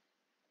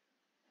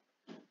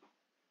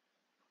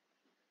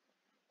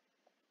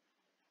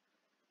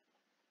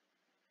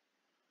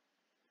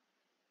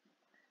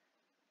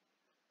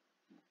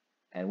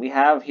 And we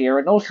have here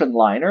an ocean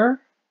liner,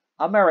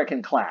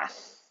 American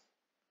class.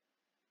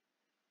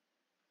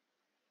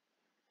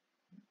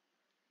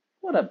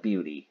 What a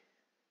beauty.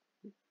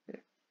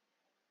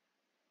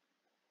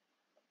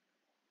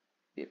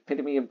 The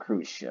epitome of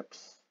cruise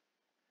ships.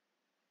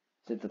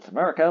 Since it's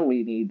America,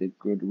 we need a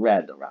good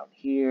red around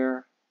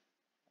here.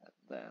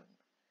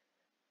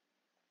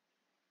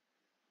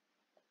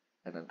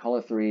 And then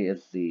color 3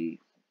 is the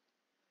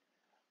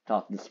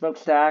top of the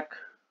smokestack.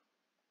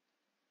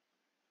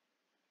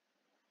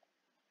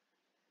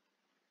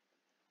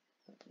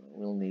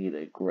 We'll need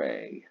a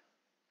gray.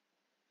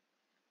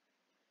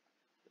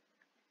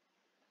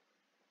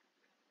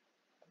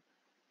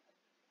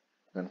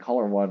 Then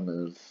color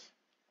 1 is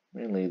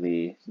mainly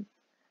the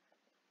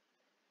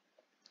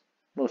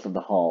most of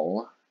the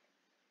hull.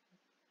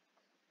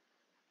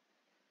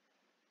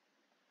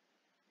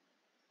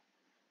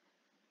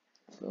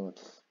 So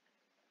it's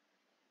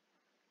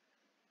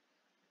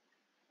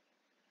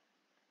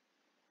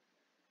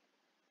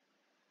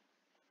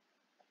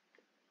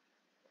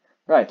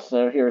right,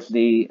 so here's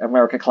the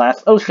America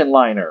class ocean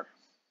liner.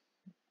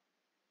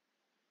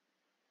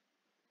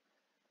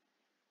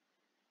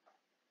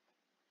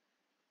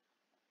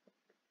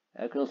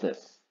 How cool is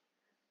this?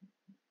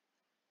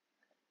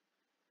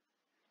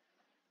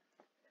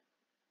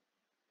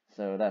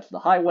 So that's the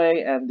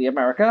Highway and the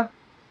America.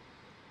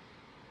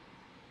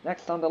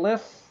 Next on the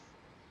list,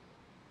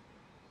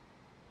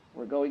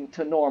 we're going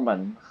to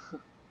Norman.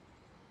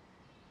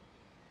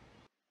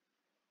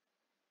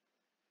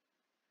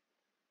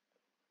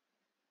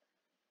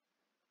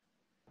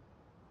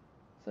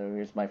 So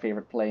here's my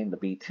favorite plane, the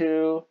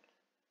B-2.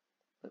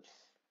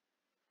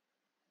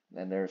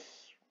 Then there's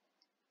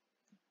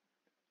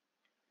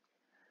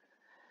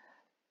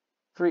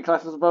 3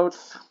 classes of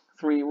boats,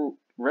 3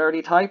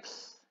 rarity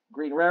types.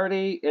 Green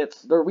rarity,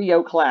 it's the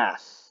Rio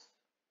class.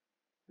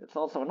 It's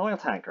also an oil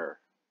tanker.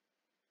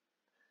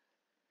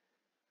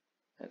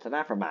 It's an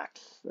Aframax,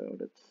 so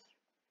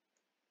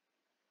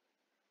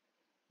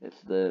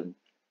it's the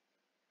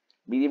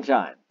medium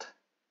giant.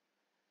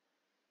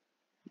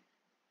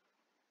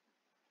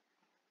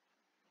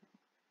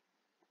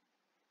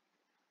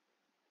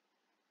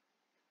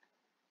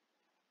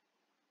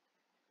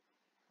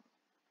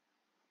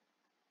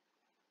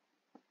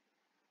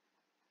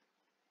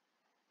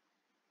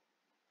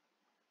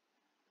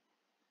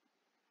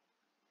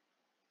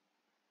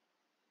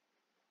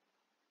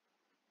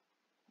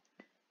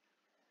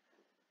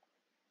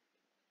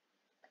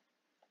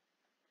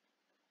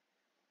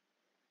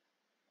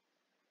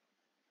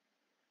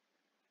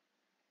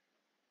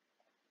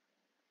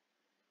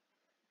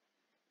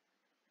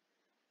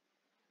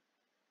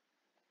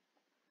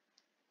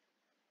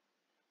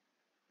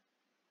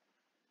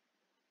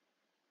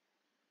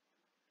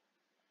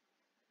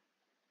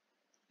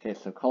 Okay,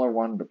 so color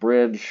 1, the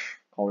bridge.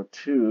 Color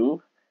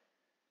 2,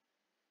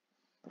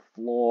 the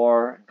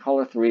floor. And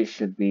color 3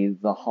 should be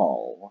the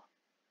hull.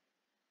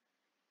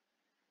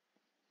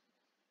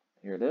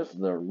 Here it is,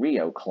 the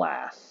Rio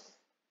class.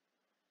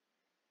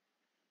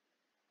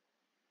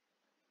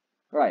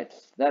 Right,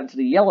 then to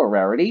the yellow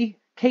rarity,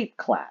 Cape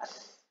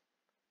class.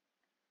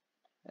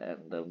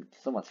 And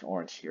so much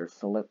orange here,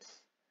 so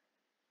let's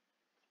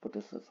put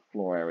this as a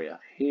floor area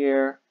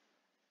here.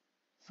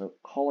 So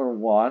color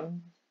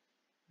 1,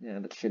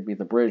 and it should be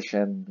the bridge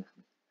and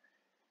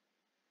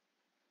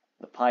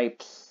the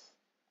pipes,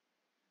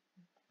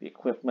 the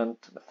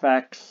equipment, the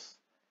effects.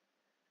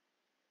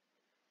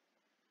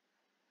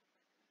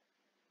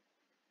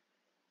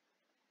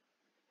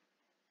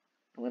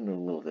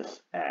 When will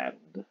this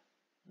end?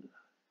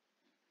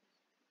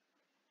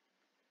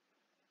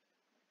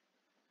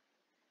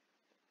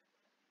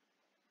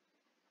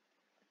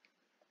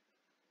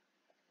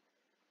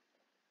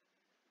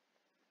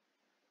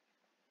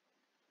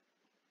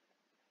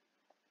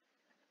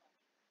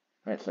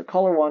 All right, so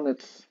color 1,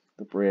 it's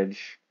the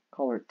bridge.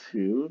 Color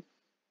 2.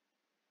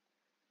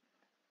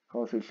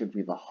 Color 3 should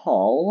be the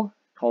hull.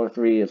 Color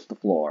 3 is the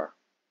floor.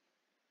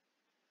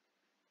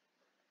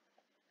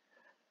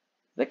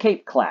 The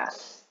Cape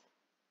class.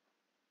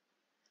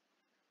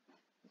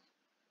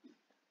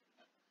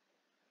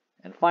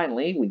 And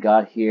finally, we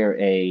got here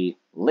a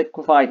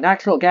liquefied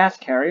natural gas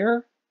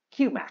carrier,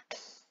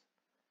 QMAX.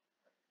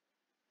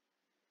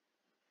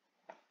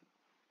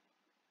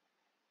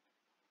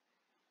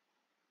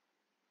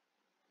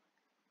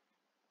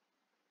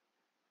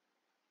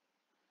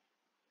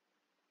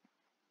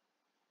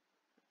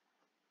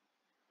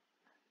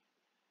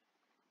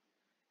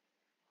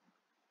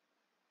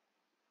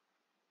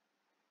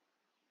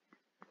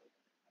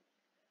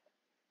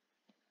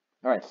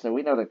 All right, so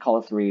we know that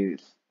color 3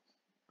 is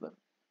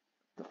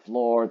the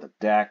floor, the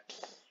decks.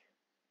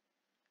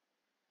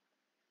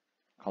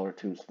 Color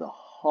 2 is the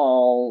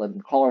hull,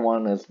 and color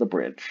 1 is the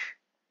bridge.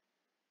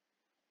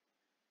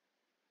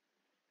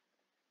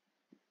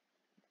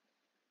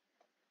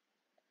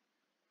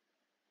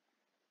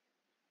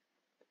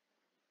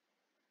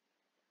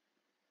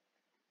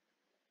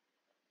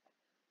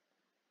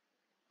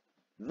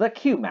 The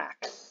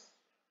QMAX.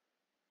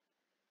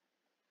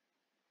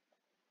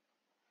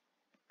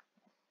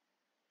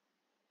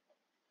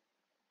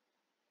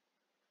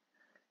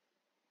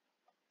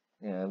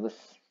 Yeah, this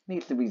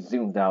needs to be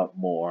zoomed out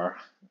more.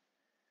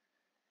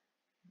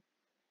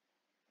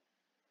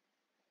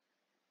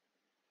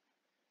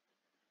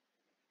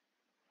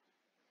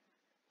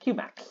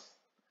 QMAX.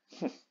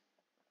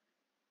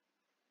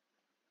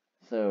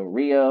 So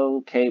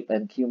Rio, Cape,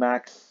 and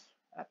QMax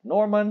at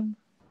Norman.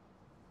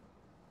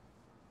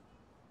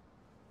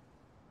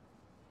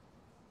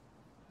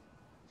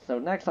 So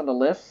next on the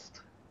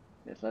list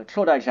is a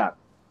Zodiac.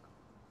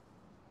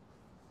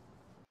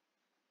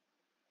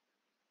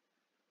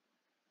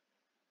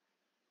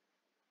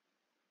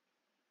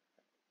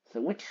 So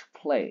which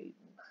plane?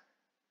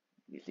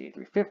 You see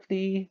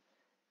A350,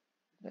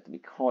 that to be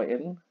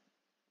coin,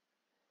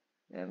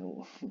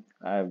 and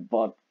I've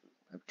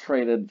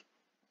traded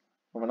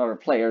from another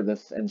player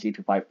this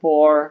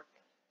NG254.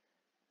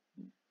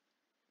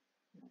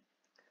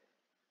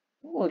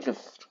 We'll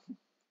just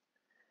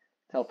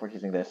teleport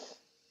using this.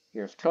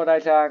 Here's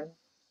Zodiac.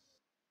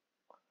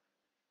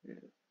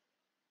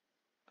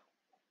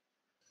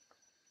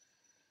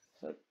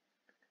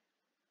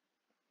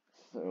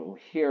 So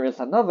here is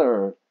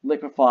another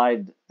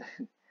liquefied,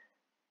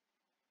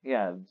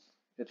 yeah,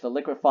 it's a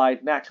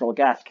liquefied natural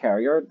gas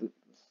carrier.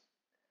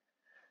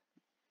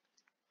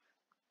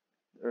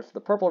 There's the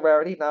purple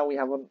rarity. Now we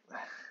have a,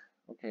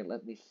 okay,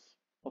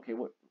 okay,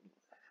 what?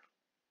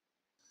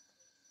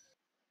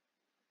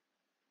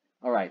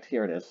 All right,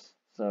 here it is.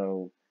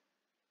 So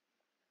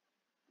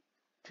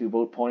 2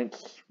 boat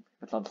points.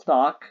 It's on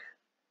stock.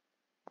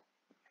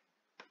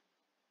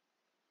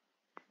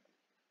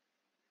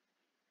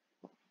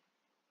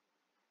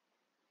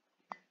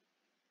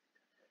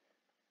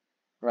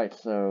 Right,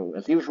 so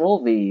as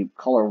usual, the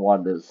color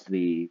one is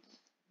the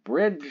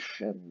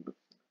bridge, and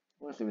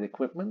what's the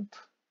equipment?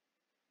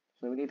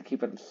 So we need to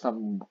keep it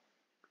some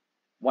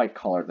white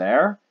color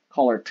there.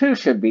 Color 2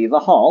 should be the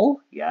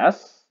hull.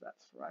 Yes,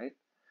 that's right.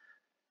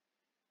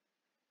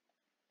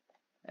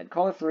 And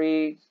color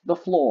 3, the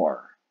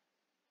floor.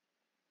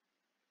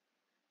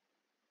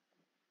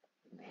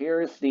 And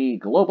here is the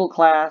global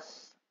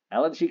class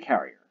LNG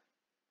carrier.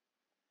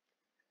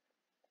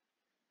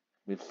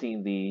 We've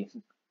seen the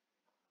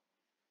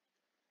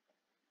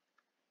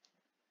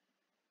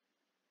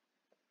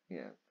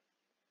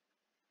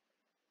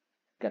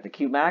got the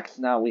QMax.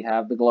 Now we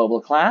have the global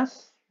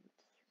class.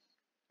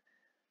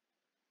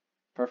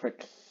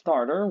 Perfect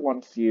starter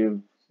once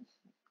you're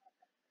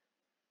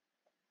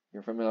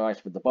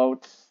familiarized with the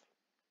boats.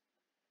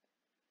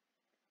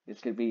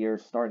 This could be your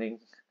starting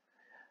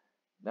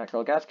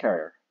natural gas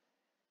carrier.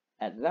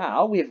 And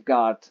now we've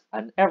got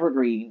an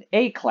evergreen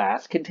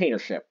A-class container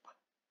ship.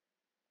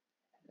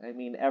 I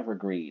mean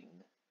evergreen.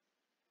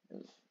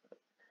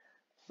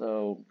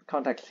 So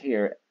context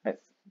here,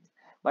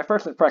 my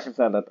first impression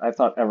said that I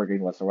thought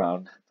evergreen was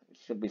around. It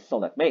should be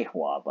sold at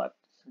Meihua, but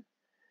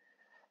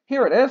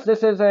here it is.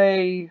 This is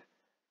a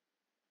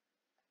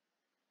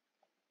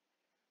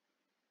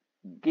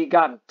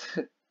Gigant,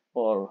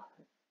 or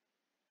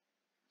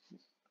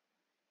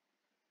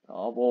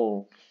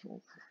well,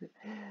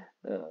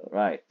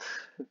 right.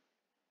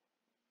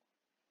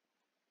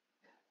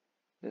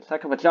 This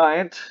heck of a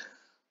giant,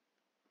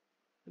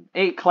 an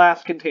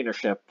A-class container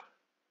ship,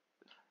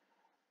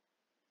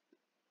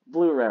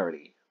 blue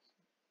rarity.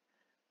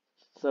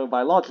 So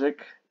by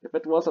logic, if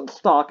it wasn't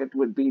stock, it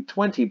would be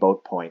 20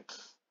 boat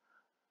points.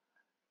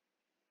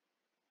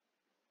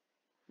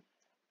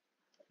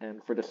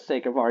 And for the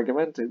sake of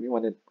argument, if you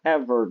want it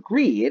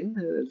evergreen,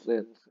 as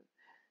in,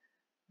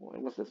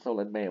 what was it sold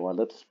in Meihua?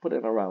 Let's put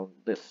it around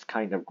this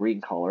kind of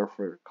green color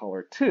for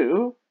color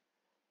 2.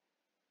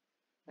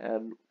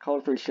 And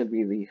color 3 should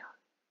be the,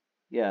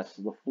 yes,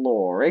 the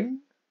flooring.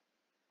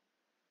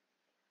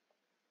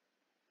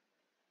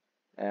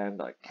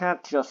 And I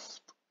can't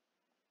just,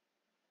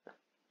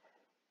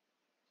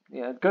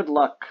 yeah, good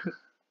luck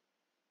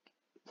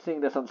seeing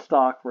this on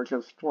stock for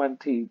just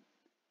 20,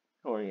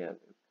 or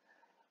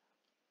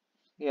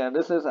yeah,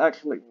 this is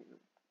actually,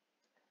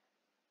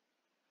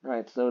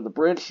 right, so the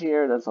bridge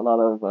here, there's a lot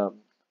of,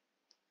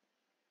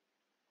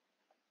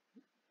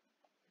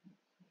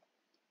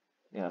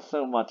 yeah,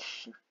 so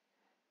much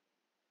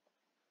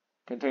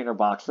container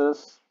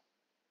boxes.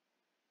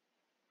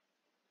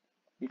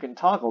 You can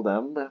toggle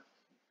them.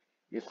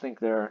 You think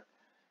you're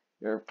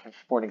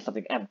transporting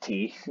something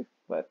empty,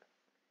 but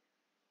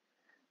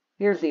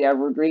here's the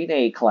evergreen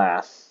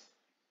A-class.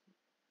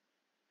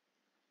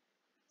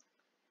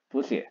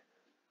 Pussy.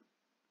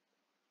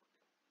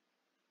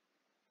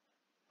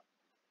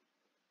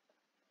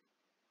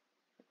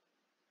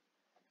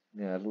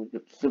 Yeah,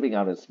 zooming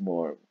out is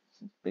more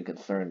big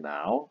concern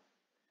now.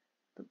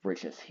 The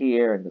bridge is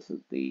here, and this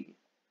is the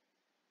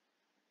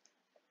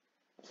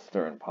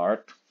stern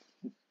part.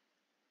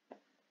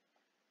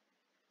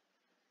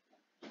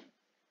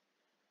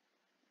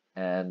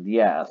 And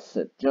yes,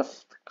 it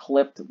just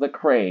clipped the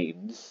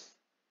cranes.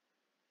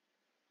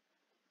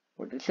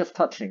 Or it's just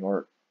touching,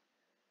 or...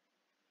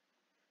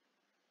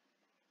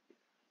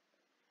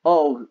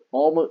 Oh,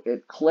 almost,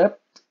 it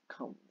clipped?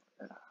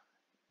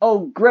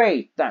 Oh,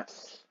 great!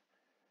 That's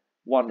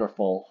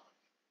wonderful.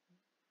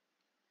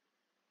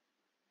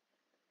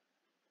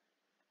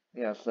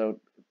 Yeah, so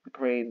the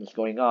crane is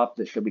going up.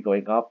 This should be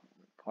going up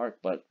part,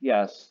 but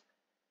yes,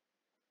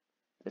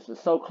 this is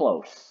so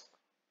close.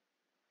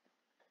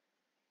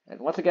 And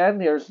once again,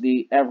 here's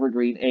the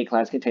evergreen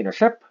A-class container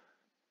ship.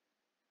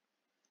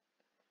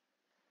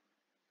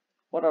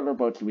 What other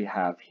boats do we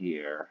have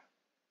here?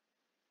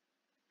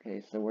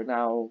 Okay, so we're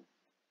now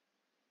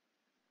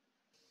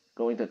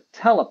going to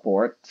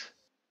teleport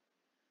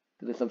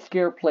to this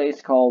obscure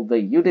place called the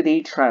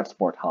Unity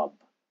Transport Hub.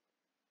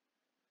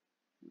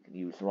 You can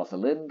use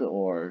Rosalind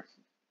or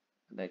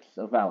next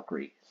a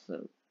Valkyrie.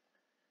 So,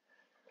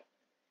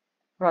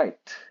 right.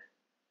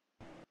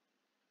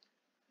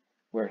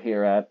 We're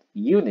here at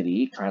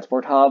Unity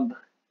Transport Hub.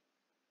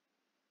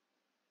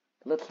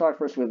 Let's start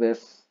first with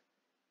this.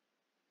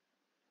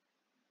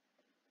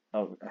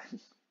 Oh,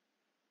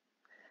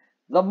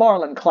 the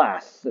Marlin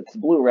class. It's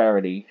blue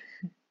rarity.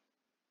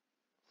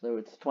 So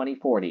it's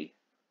 2040.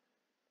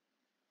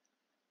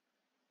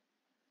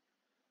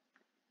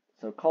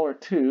 So color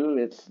 2,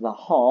 it's the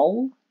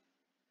hull.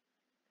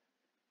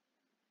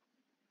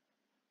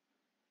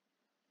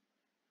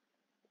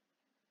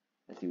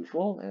 As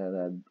usual. And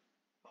then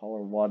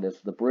color 1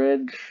 is the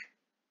bridge.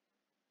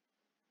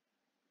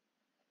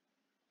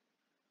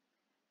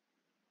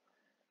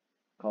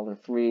 Color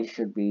 3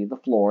 should be the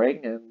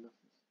flooring and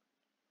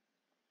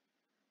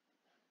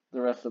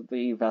the rest of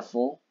the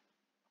vessel.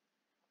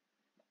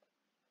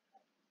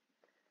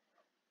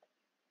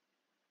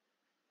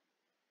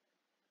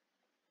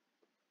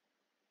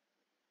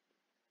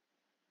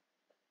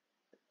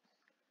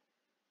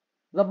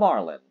 The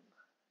Marlin.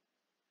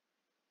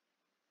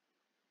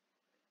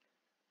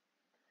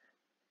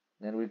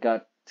 And we've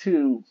got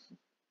 2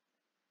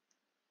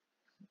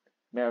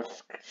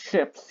 Maersk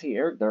ships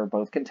here. They're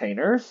both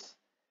containers.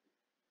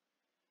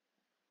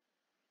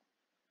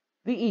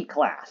 The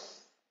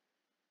E-Class.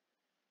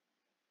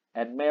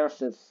 And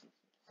Maersk is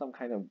some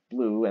kind of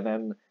blue, and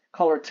then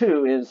color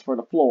 2 is for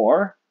the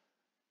floor.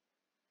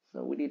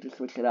 So we need to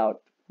switch it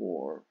out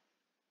for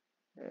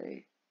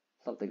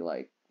something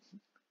like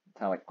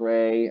metallic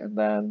gray, and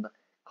then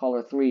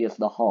color 3 is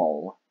the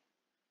hull.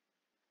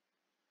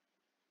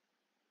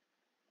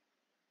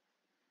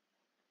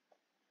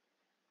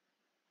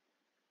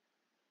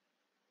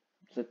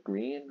 Is it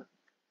green?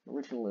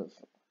 Original is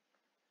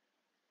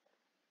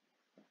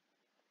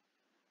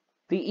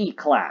the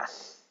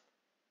E-Class.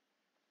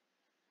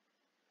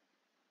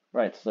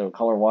 Right, so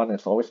color 1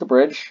 is always the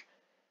bridge,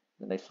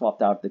 and they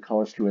swapped out the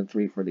colors 2 and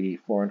 3 for the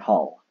floor and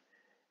hull.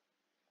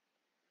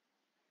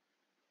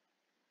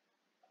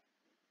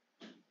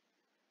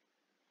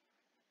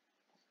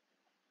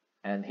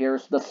 And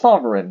here's the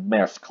Sovereign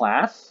Maersk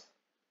class.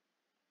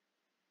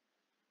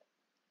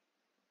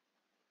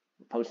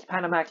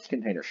 Post-Panamax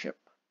container ship.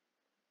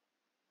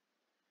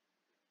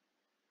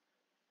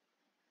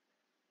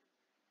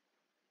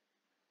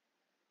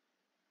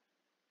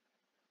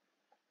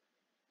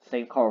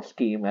 Same color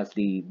scheme as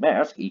the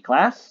Maersk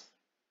E-Class.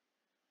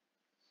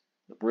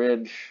 The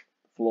bridge,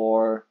 the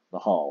floor, the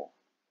hull.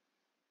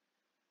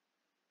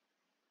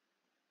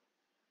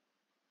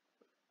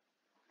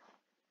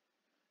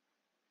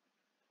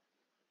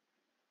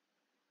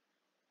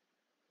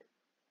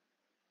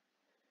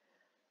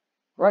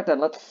 Right then,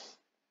 let's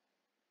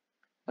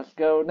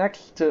go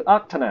next to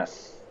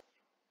Octonus,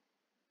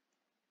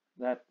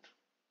 that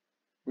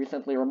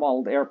recently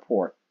remodeled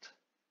airport.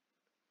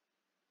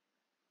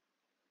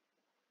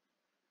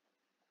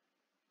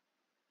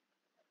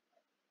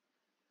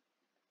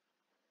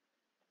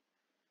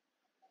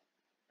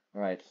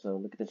 Alright, so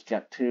look at this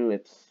Jet 2,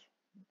 it's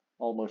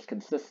almost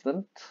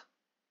consistent.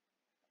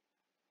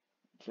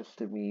 Just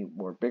to be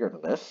more bigger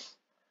than this.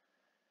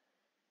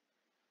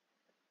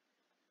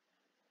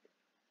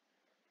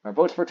 Our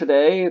boats for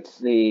today, it's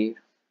the...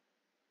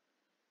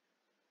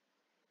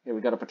 Here we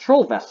got a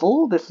patrol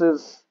vessel. This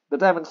is the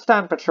Devon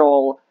Stand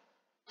Patrol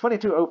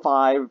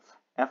 2205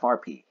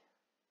 FRP.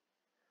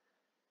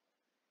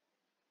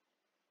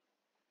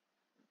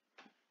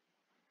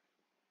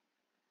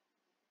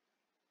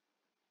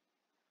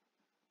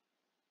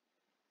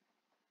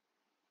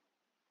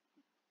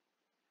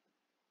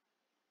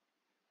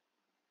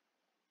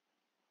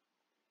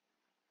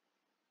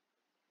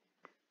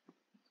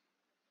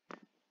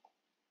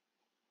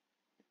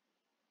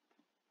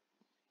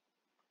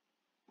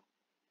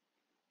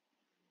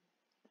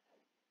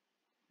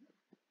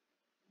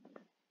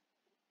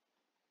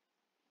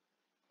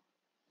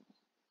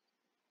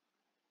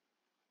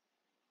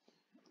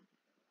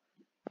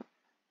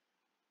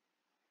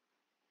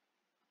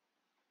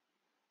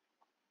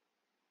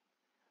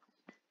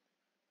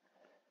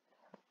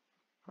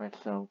 Right,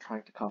 so I'm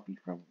trying to copy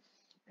from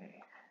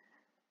A.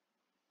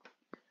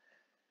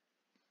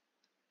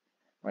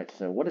 Right,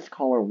 so what is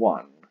color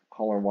 1?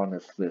 Color 1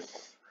 is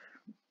this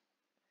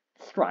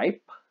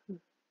stripe. And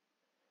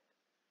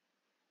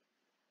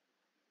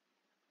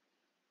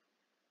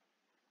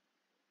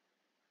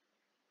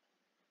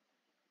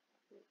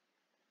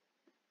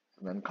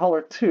then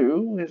color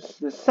 2 is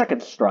the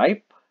second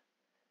stripe.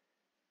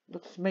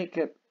 Let's make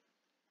it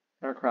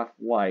aircraft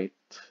white.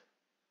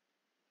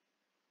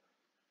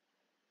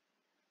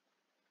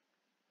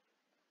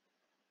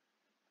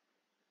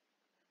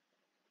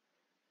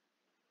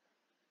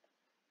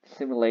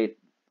 Simulate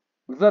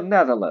the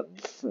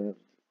Netherlands.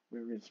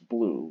 Where is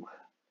blue?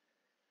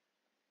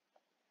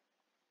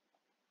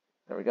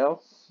 There we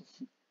go.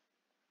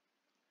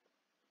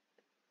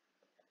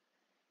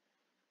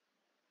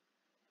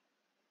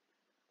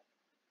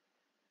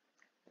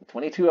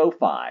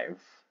 2205.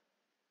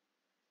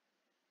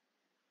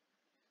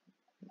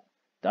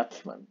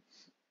 Dutchman.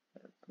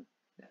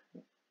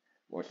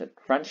 Or is it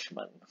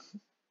Frenchman?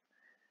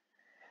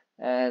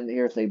 And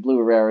here's a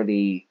blue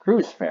rarity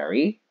cruise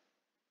ferry.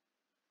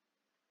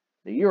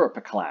 The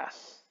Europa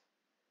class.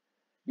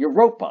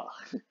 Europa.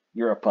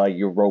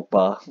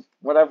 Europa,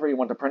 whatever you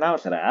want to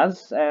pronounce it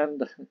as.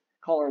 And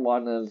color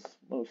 1 is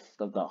most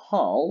of the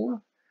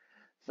hull.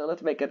 So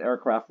let's make it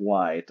aircraft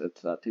white.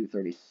 It's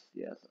 230.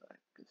 Yes,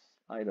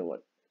 I know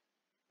what.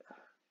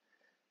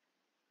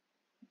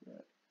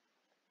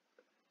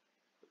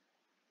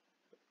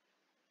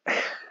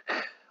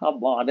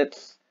 Come on,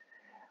 it's.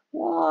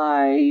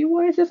 Why?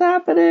 Why is this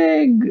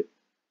happening?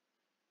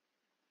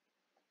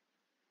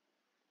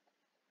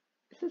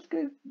 Is this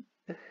good?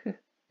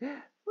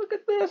 Look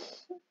at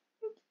this.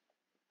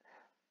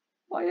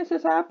 Why is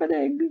this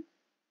happening?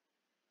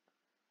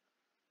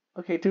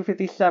 Okay,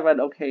 257.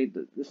 Okay,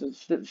 this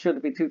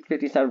shouldn't be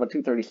 257, but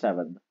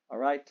 237. All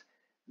right.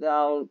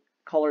 Now,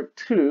 color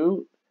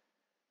 2,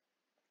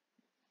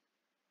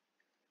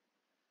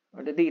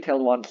 or the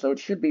detailed one, so it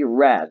should be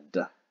red.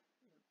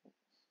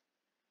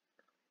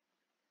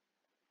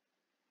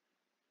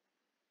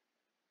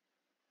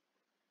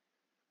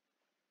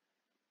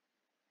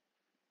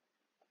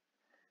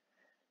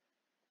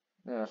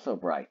 So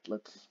bright.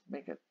 Let's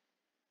make it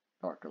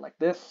darker like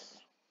this.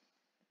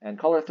 And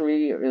color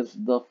 3 is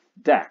the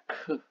deck.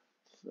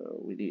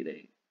 So we need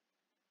a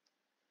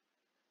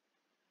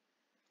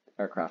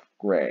aircraft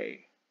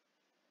gray.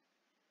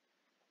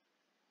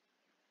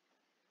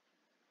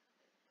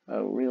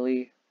 Oh,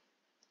 really?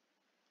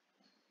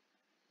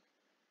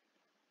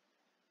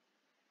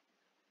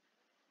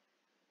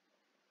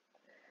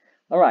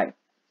 All right.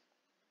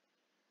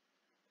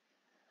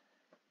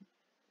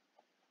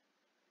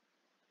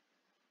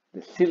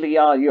 The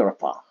Cilia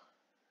Europa.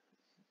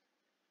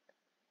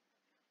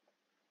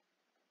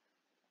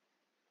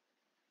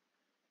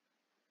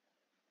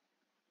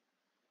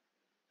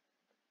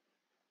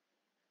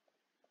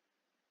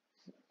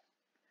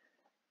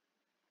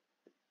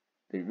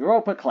 The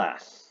Europa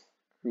class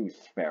cruise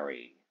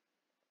ferry.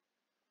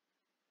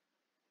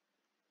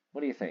 What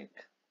do you think?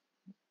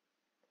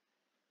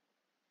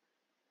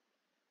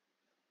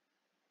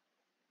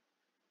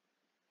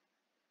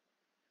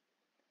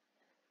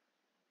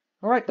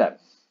 All right then.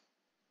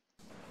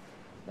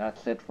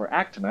 That's it for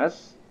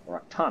Actinus, or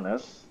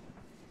Actanus.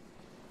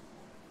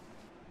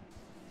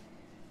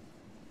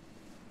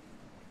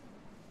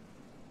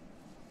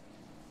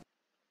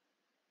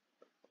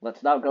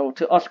 Let's now go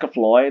to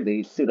Oskafloy,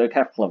 the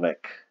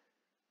pseudo-Keflavik.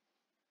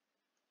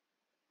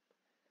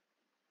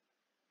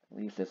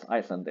 Leaves this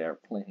Iceland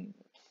airplane.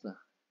 It's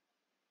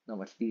not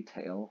much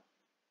detail.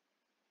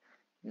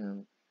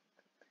 Yeah.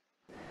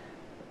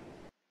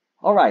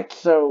 All right,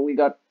 so we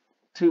got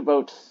 2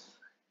 boats.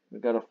 We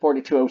got a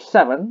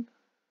 4207.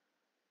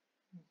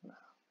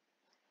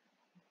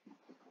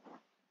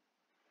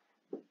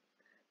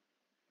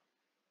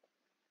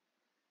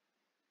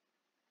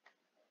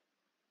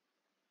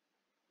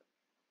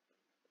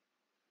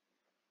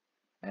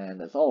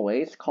 And as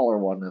always, color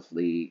 1 is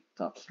the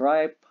top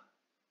stripe.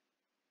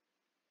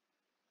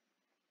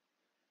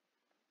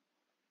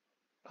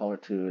 Color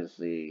 2 is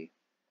the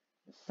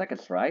second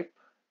stripe.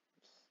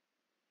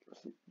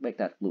 Let's make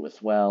that blue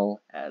as well.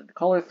 And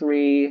color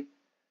 3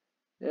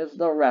 is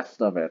the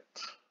rest of it.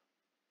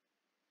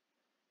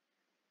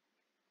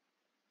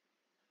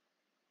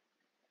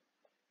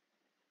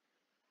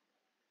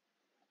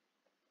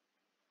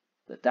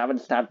 The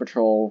Davenstead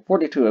Patrol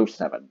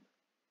 4207.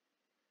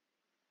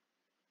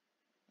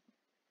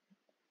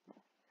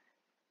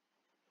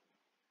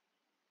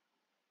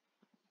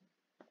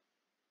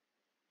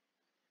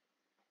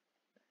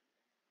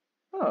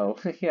 Oh,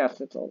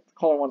 yes, it's all.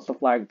 Color 1's the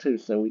flag too,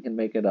 so we can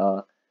make it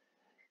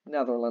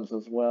Netherlands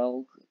as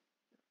well.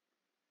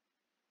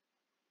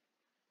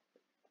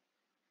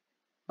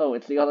 Oh,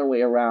 it's the other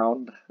way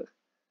around.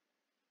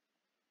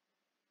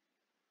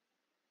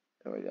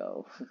 There we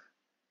go.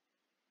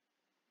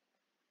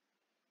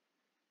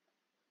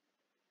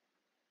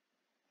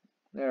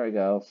 There we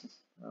go.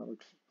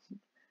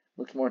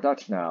 Looks more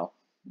Dutch now.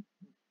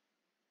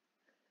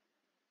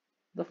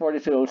 The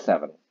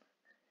 4207.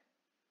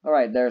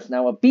 Alright, there's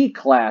now a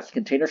B-class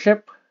container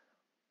ship,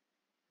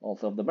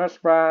 also of the Maersk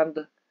brand.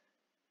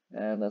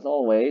 And as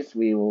always,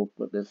 we will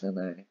put this in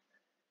a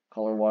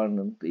color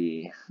 1,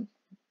 the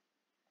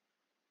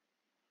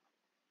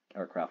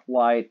aircraft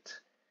white.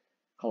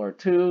 Color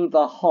 2,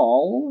 the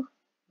hull.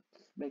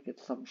 Let's make it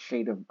some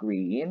shade of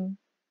green.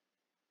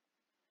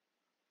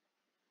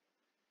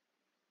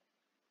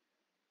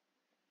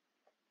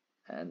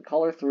 And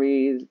color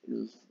 3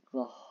 is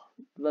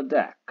the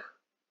deck.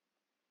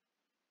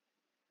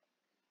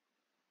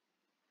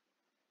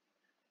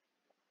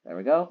 There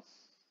we go.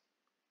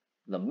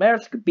 The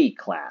Maersk B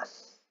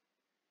class.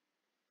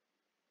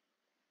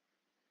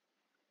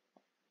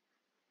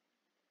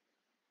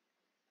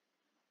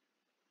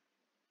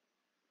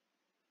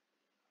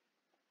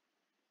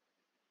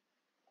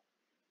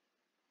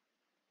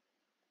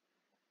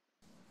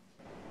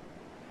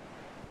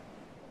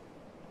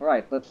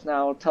 Alright, let's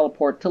now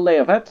teleport to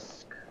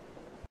Leovetsk,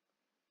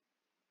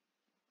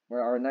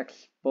 where our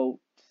next boats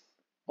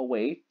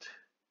await.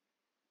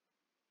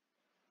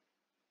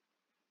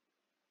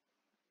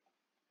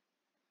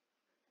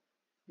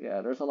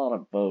 Yeah, there's a lot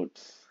of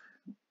boats.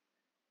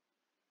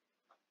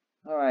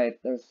 Alright,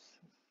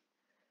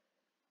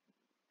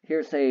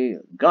 here's a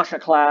Gasha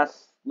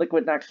class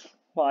liquid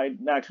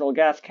natural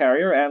gas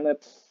carrier, and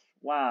it's,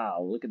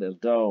 wow, look at this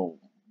dome.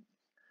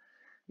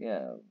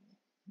 Yeah,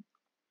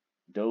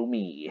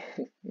 domey.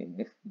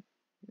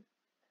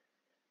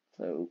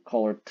 So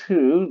color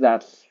 2,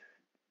 that's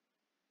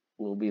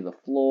will be the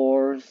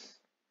floors,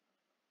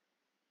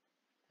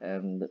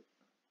 and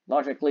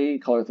logically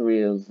color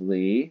 3 is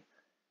the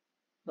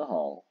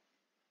hull.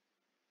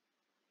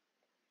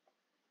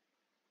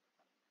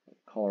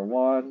 Color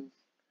 1,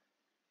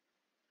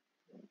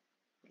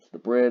 it's the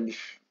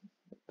bridge,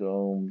 the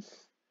domes,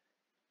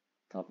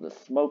 top of the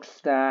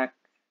smokestack.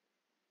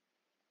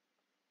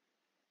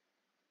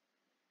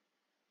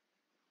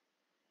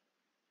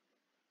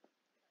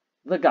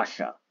 The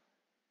Gasha.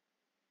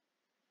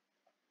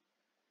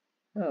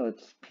 Oh,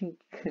 it's pink.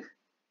 A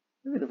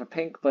bit of a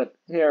pink, but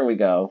here we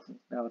go.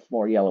 Now it's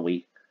more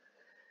yellowy.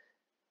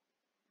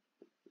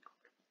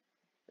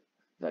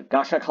 The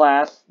Gasha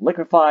class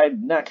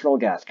liquefied natural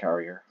gas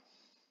carrier.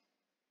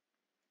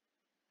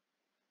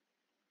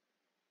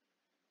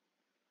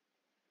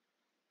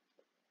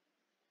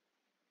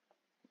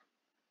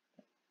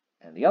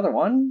 And the other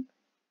one,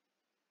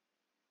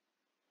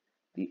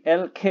 the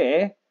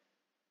LK.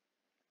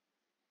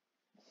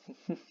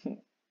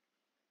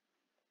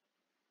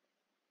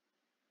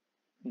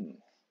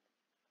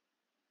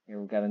 Here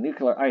we've got a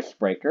nuclear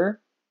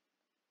icebreaker.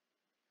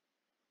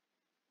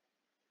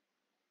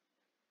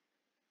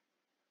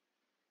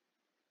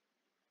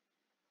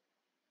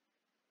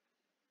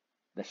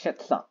 The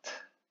Shetsat.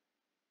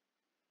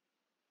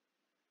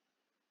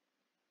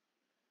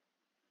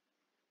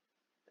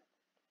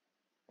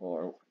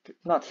 Or,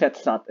 not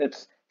Shetsat,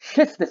 it's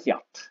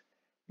Shestisyat.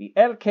 The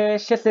LK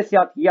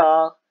Shestisyat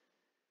Ya.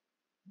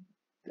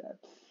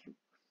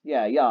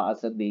 Yeah, Ya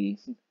as in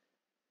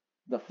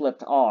the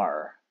flipped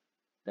R.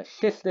 The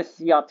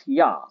Shestisyat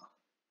Ya.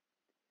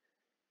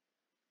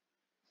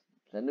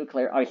 The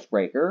nuclear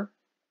icebreaker.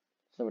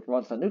 So it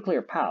runs on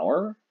nuclear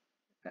power,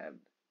 and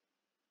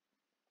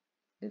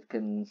it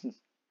can,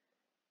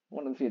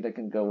 one of you that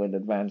can go in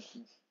advance.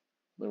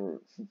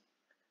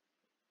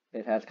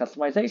 It has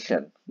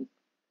customization.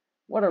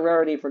 What a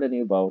rarity for the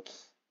new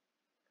boats.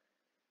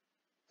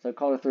 So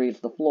color 3 is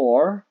the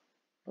floor.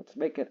 Let's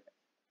make it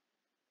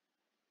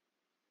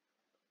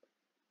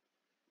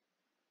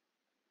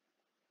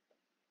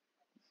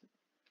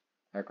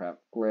aircraft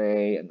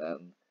gray, and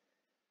then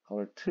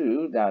color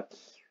 2, that's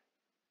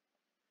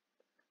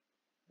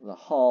the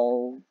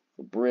hull,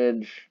 the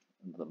bridge,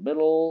 the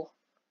middle.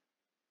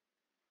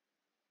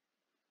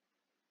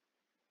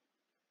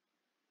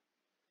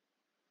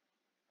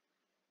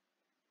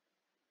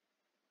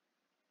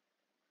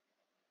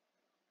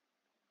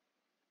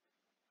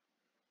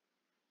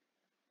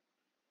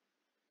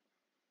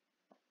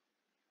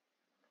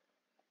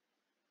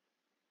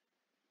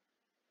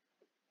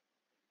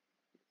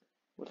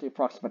 What's the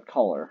approximate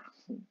color?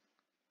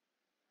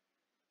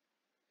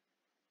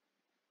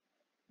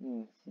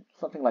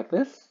 Something like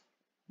this.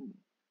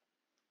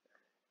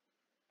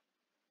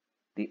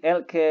 The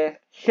Elke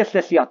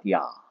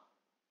Shestesyatya.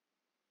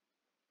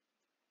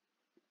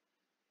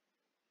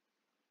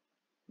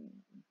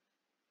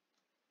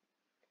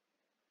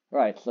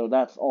 Right, so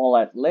that's all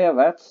at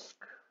Leovetsk.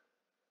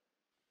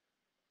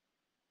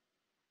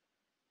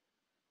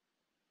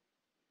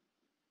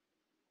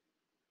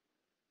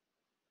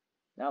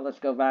 Now let's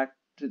go back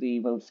to the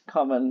most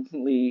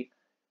commonly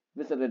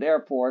visited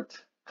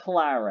airport,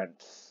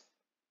 Clarence.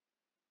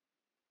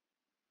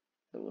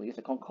 So we'll use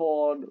the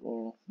Concorde,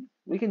 or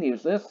we can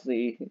use this,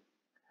 the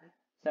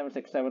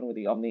 767 with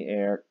the Omni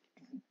Air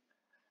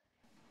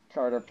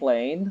charter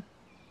plane.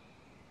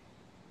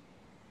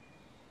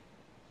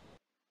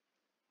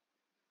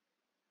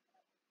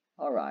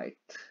 Alright,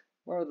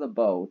 where are the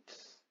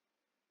boats?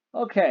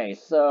 Okay,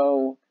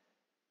 so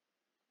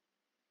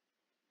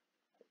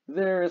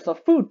there's a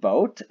food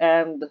boat,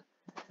 and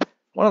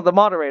one of the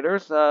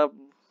moderators, the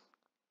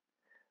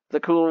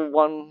cool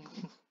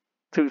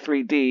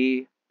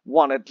 123D,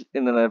 won it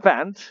in an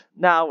event.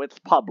 Now it's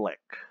public.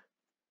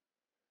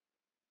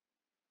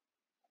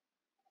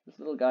 This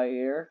little guy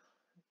here.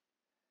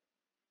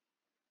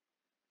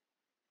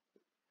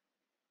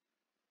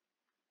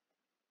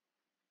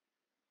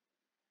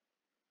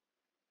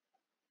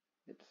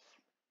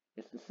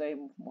 It's the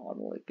same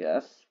model, I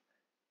guess.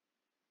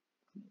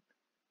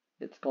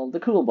 It's called the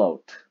Cool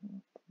Boat.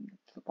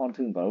 It's a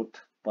pontoon boat,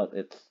 but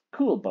it's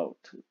Cool Boat.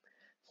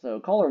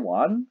 So color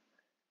 1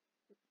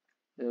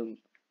 is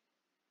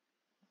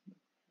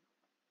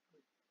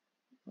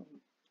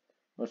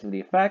most of the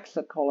effects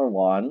at color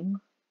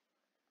 1.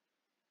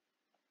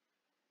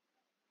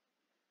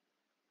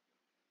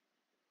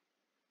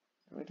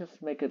 Let me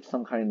just make it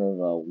some kind of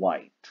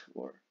white,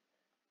 or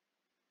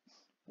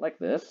like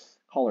this.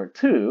 Color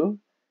 2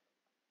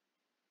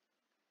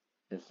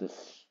 is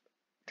this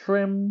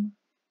trim.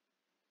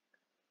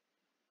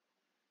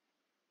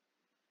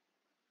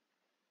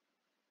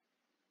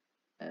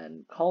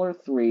 And color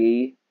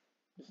 3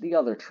 is the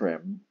other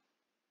trim.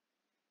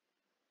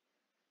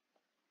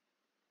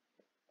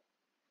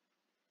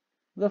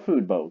 The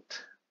food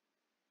boat.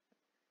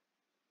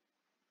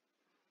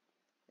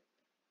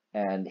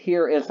 And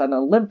here is an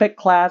Olympic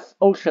class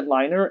ocean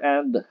liner,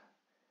 and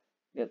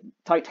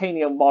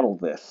Titanium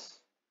modeled this,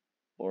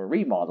 or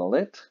remodeled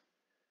it.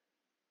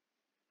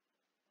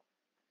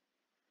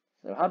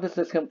 So how does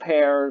this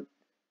compare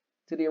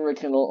to the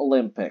original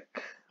Olympic?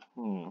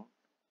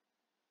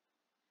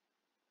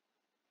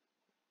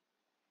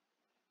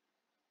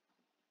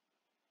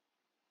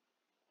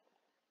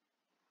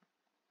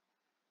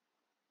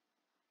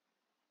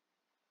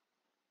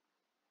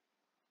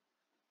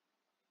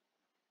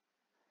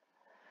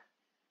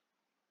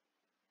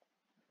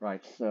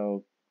 Right,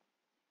 so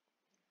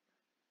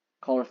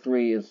color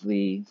 3 is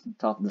the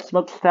top of the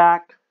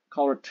smokestack,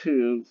 color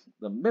 2 is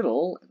the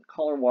middle, and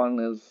color 1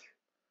 is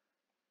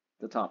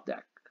the top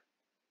deck.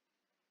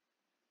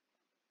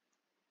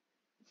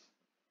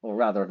 Or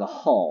rather, the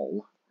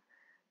hull.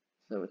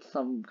 So it's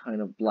some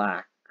kind of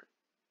black.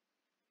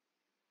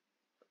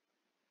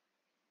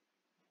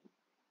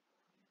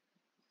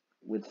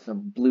 With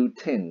some blue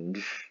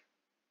tinge.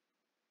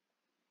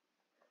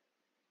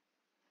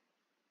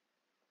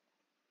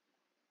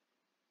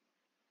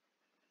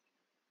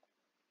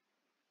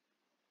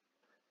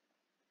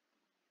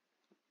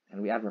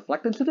 And we add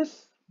reflectance to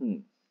this?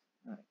 Right.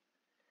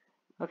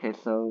 Okay,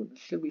 so it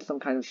should be some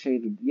kind of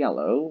shaded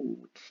yellow,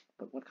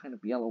 but what kind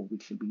of yellow we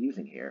should be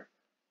using here?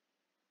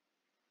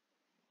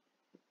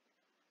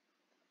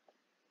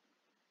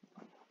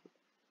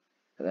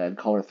 And then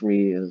color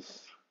 3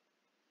 is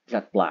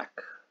jet black.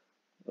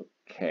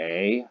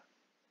 Okay.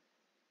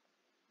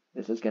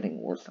 This is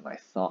getting worse than I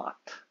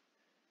thought.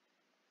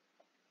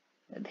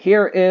 And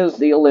here is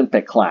the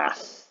Olympic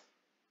class.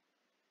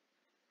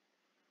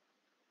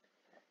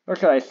 Or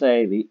should I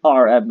say the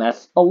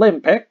RMS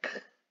Olympic?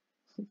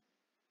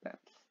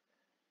 That's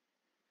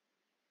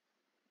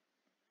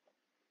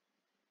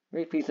a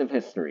great piece of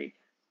history.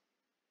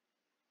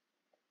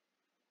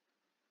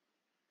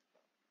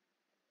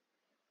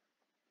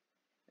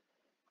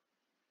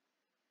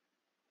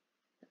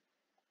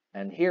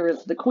 And here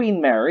is the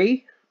Queen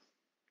Mary.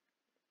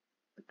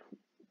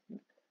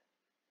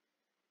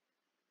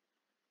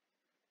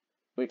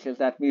 Which is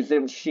that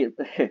museum ship.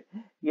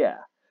 Yeah,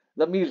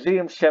 the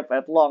museum ship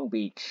at Long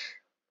Beach.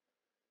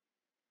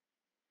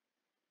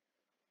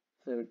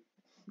 So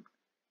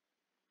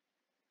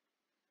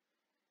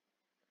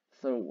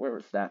where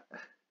was that?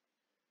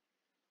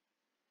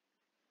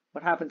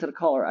 What happened to the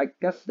color? I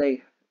guess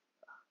they...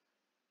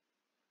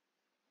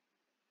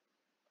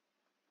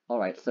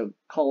 Alright, so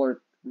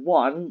color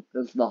 1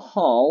 is the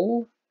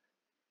hull.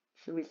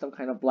 Should be some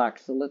kind of black,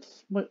 so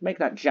let's make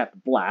that jet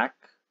black.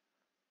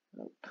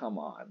 Oh, come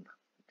on.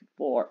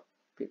 54,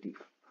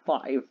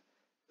 55,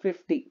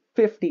 50,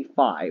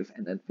 55,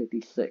 and then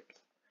 56.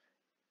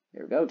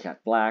 There we go, jet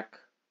black.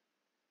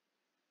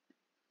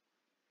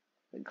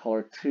 And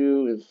color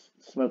 2 is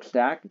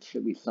smokestack. It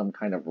should be some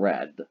kind of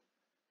red.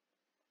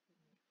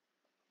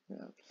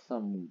 Yeah,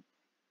 some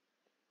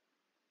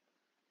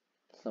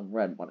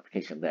red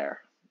modification there.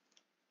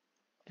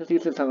 Just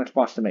use this as an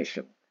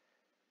approximation.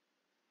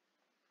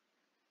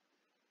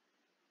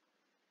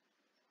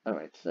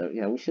 Alright, so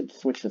yeah, we should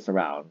switch this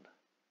around.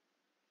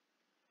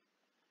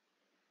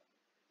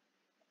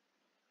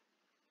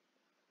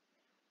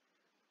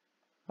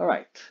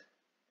 Alright.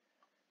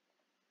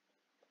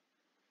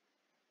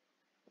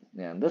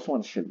 And this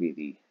one should be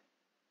the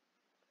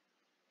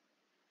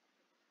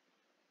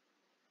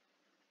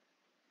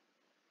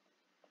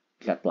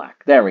jet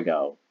black. There we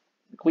go.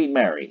 Queen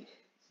Mary.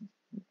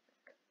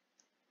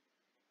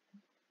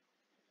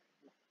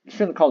 You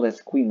shouldn't call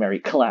this Queen Mary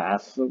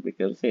class,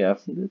 because, yeah,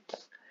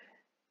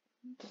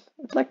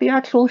 it's like the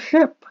actual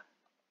ship.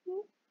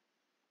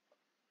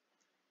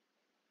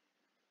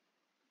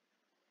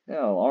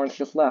 Oh, Orange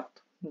just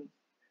left.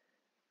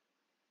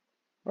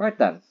 Alright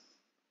then.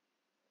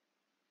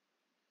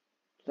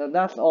 So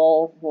that's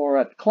all for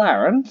at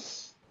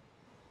Clarence.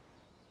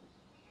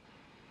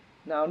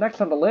 Now,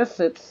 next on the list,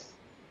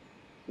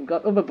 we've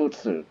got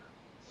Umabutsu.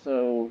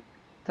 So,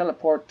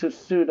 teleport to the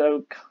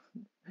Pseudo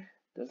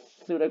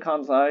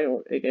Kansai,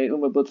 or aka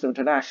Umabutsu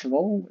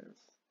International.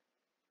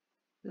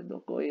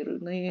 Okay,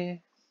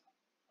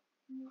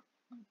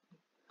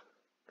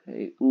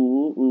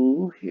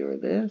 here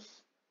it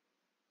is.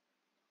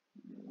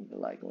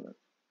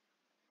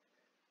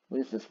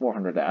 This is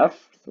 400F,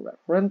 the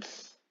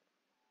reference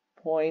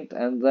point,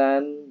 and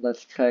then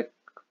let's check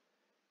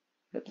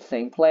at the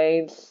same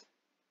planes.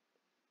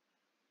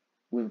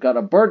 We've got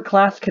a bird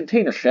class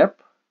container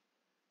ship.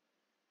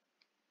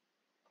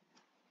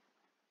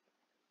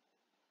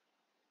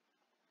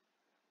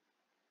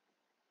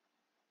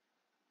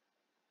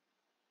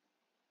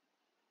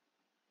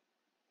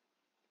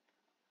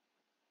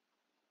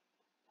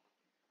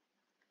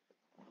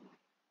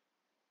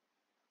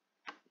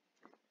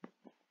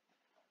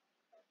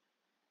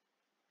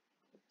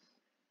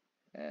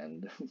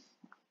 and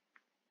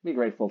be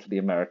grateful to the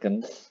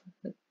Americans.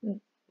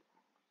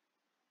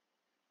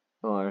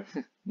 Or,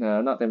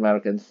 no, not the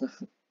Americans.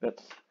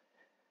 That's,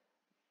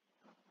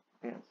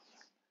 yeah.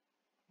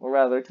 Or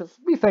rather,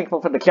 just be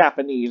thankful for the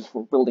Japanese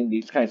for building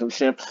these kinds of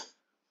ships.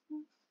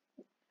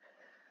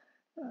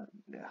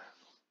 Yeah.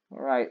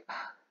 Alright.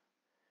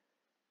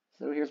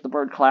 So here's the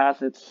bird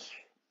class. It's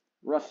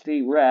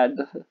rusty red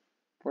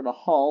for the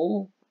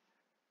hull.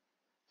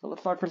 So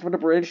let's start first with the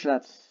bridge.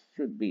 That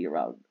should be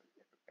around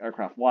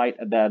aircraft white,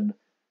 and then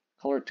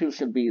color 2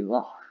 should be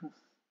the,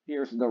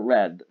 here's the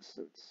red.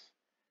 So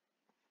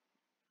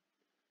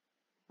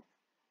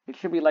it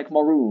should be like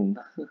maroon.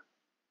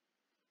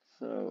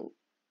 So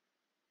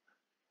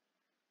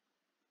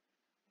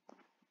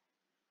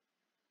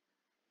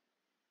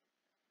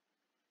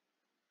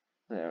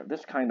there,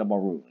 this kind of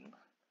maroon.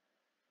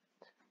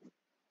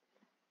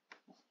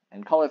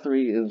 And color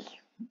 3 is,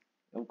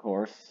 of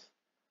course,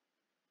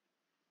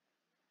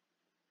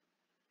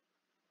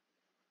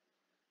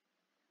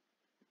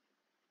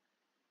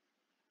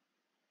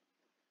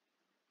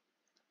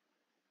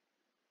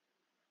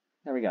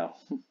 there we go.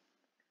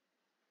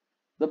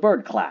 The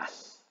bird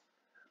class.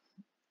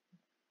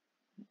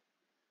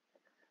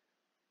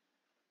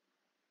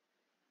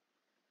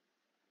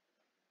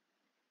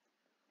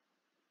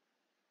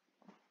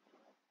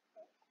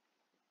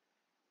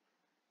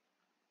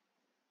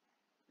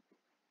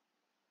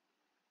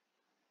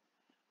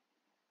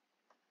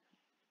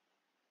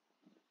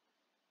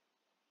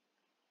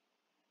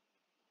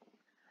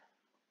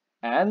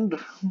 And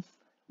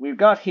we've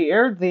got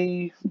here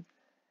the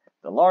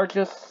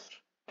largest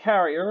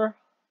carrier,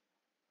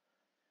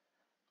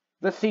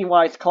 the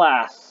Seawise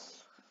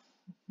class.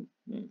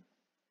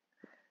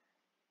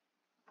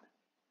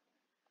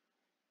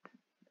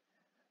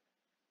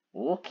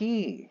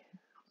 Okay.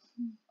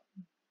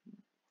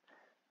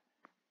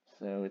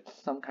 So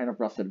it's some kind of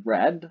rusted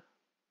red.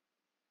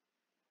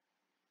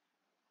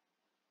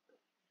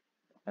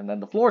 And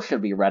then the floor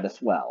should be red as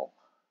well.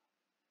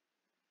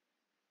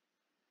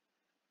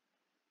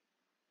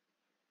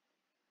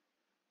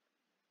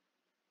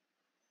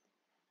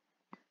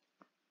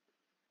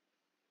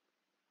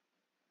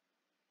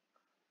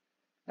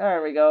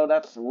 There we go,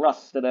 that's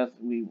rusted as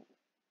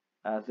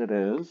it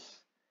is.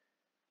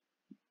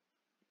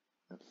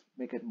 Let's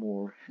make it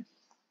more.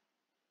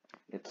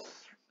 It's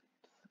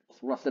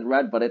rusted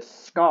red, but it's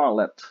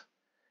scarlet.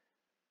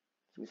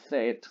 So we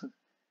say it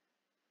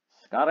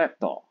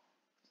scarletto.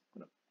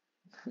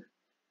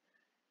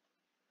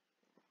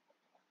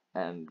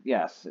 And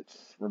yes, it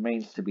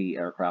remains to be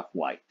aircraft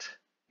white.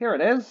 Here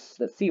it is,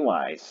 the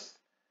Seawise.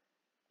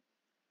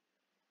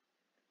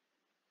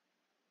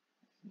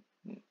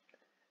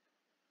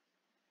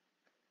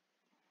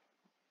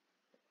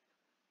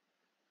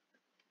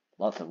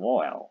 Lots of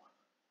oil.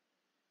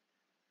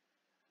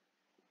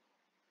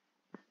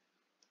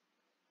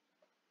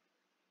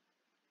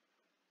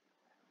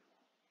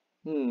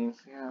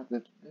 Yeah,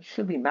 this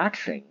should be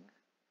matching.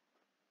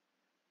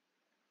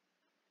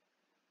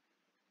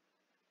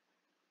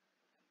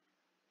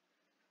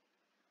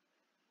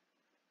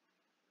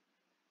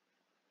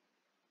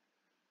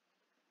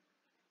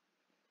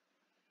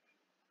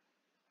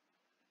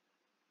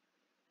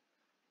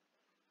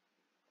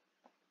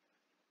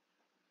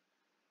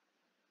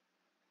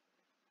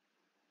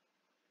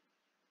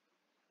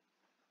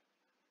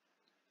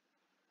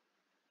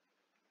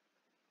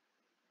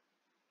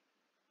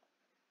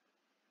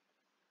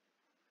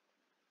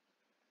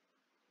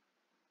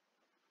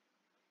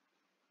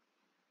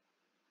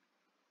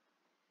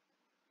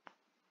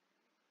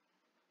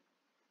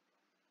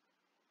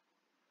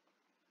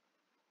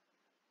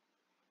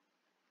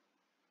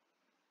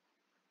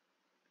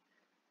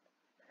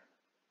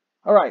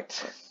 All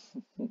right,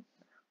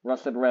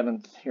 rusted red,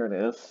 and here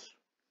it is.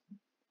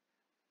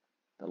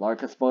 The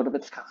largest boat of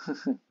its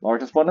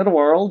largest one in the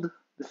world,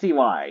 the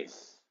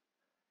Seawise,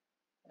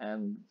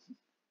 and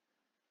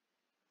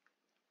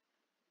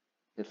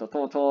it's a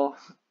total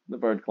the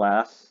bird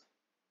class.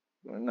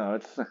 No,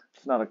 it's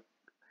not a.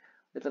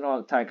 It's an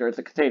oil tanker. It's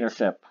a container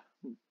ship.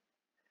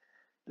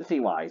 The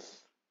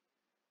Seawise.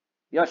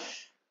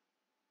 Yosh.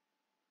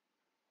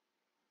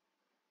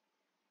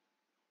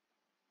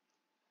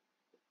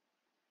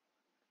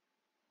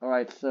 All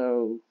right,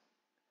 so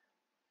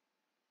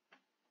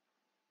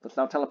let's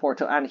now teleport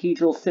to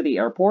Anhedral City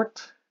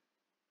Airport.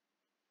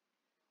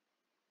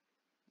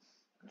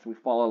 As we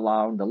follow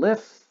along the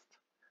list.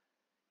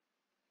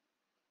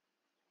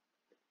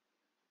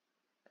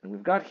 And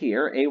we've got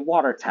here a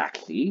water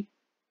taxi,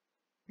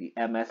 the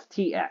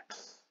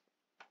MSTX.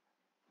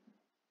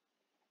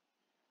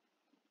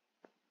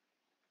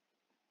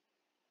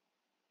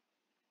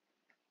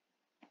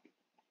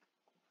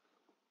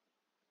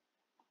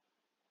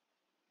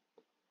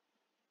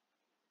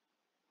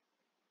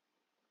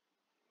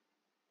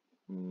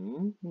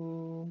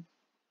 All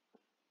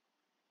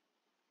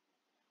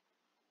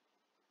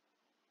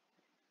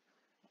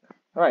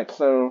right,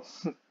 so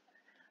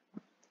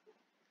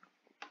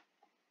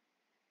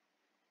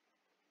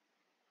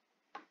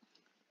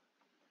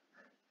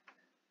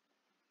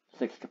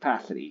six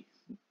capacity.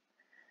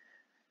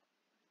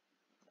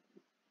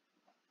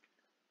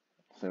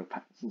 So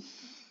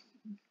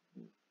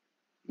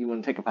you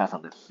wouldn't take a pass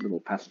on this little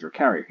passenger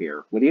carrier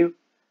here, would you?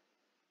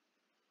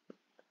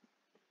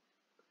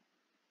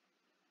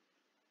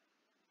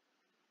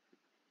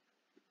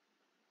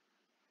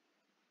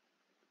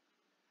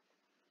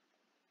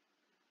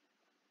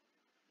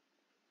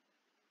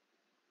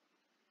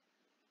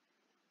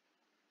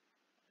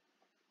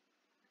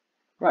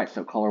 Right,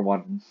 so color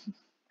 1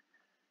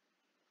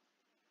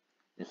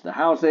 is the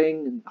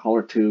housing, and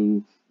color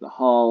 2 the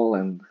hull,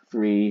 and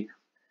 3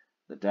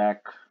 the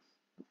deck,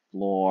 the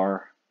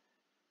floor,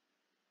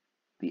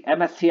 the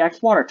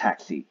MSTX water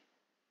taxi.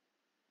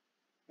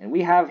 And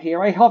we have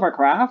here a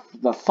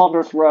hovercraft, the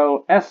Saunders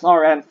Row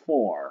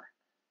SRN4.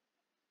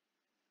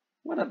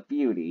 What a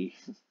beauty.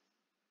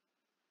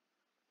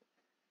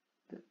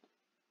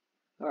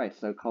 Alright,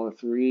 so color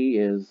 3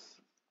 is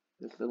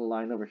this little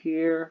line over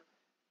here.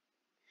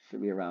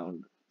 Should be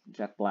around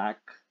jet black.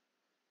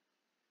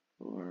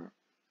 Or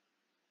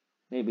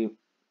maybe...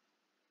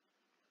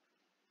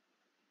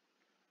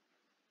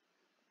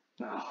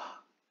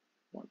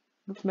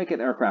 let's make it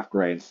aircraft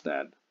gray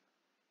instead.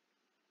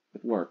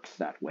 It works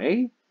that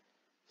way.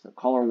 So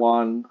color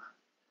 1,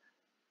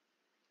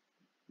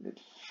 it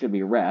should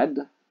be red.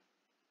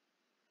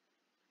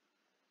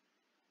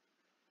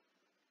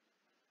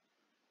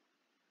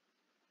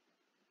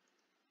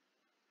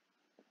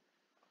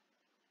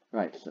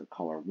 Right, so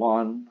color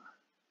 1.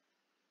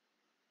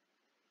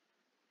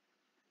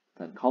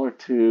 Then color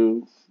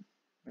 2,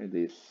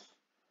 this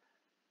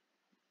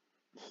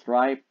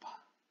stripe.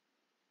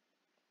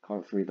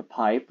 Color 3, the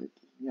pipe.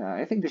 Yeah,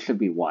 I think this should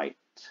be white.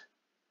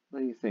 What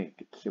do you think?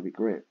 It should be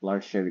gray,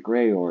 large shade of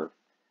gray, or...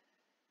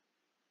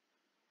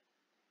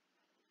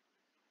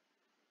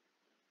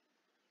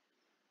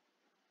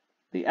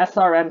 the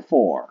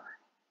SRN4.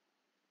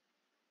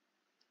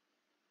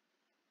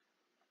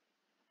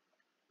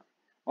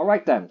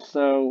 Alright then,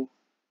 so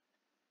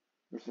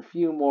there's a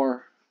few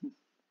more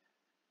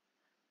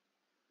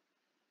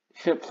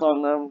ships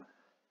on them.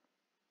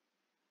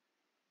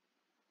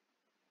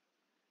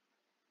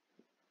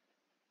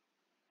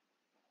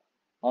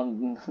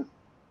 On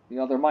the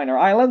other minor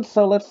islands,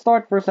 so let's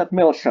start first at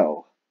Mill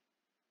Show.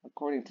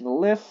 According to the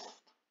list,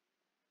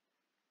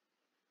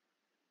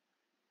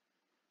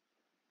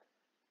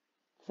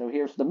 so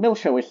here's the Mill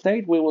Show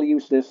estate. We will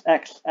use this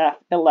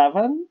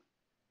XF11.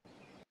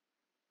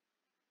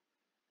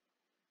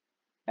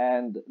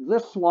 And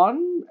this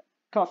one,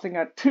 costing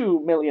at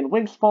 2 million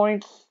Wingz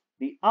points,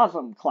 the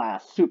Awesome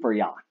class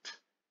Superyacht.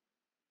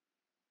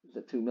 Is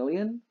it 2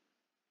 million?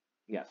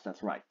 Yes,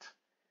 that's right.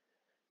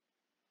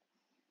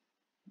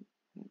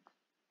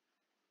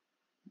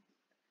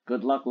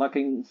 Good luck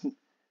locking.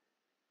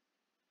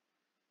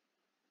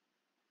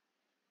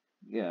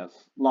 Yes,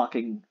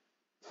 locking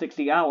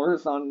 60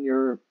 hours on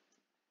your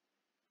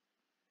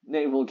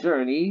naval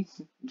journey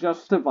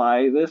just to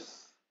buy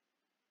this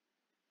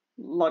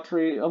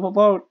luxury of a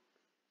boat.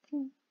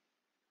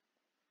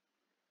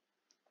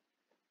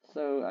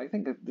 So I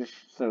think that this.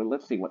 So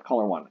let's see what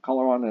color 1.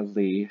 Color 1 is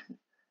the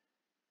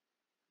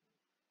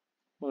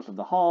most of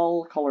the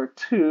hull. Color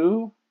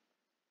 2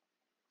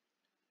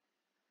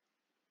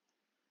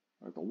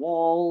 are the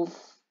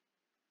walls.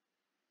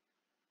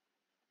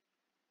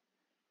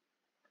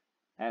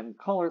 And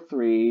color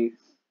 3,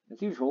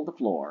 as usual, the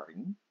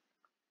flooring.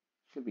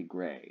 Should be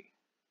gray.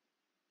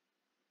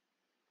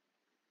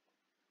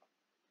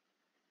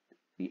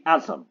 The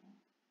Awesome.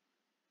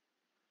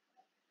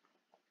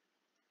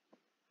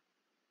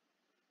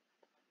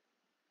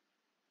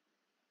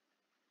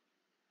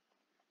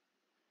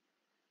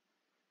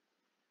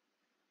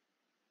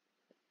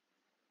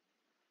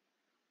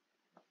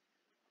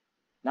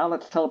 Now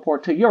let's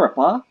teleport to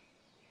Europa.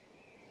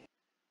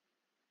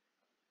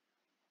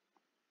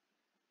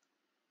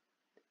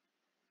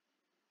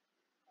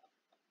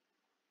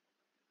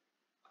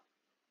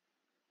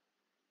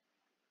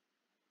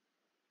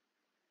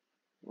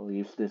 We'll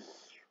use this.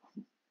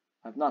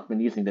 I've not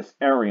been using this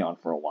Aeron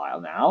for a while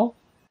now.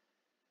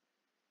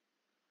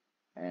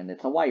 And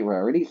it's a white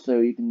rarity, so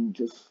you can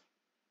just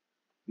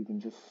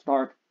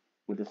start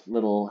with this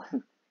little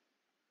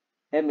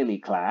Emily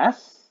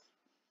class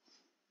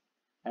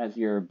as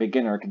your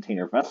beginner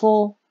container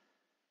vessel,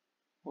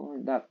 or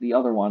that the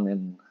other one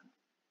in,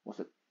 was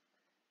it?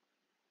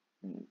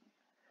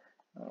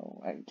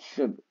 Oh, I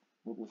should.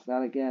 What was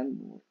that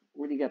again?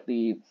 Where do you get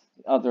the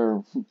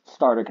other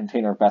starter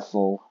container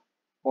vessel?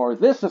 Or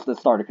this is the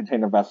starter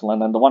container vessel,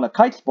 and then the one at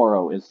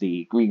Kitesboro is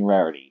the green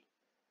rarity.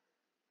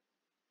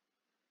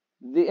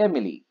 The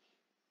Emily.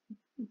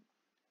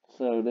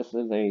 So this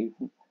is a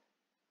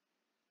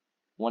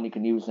one you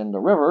can use in the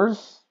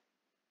rivers.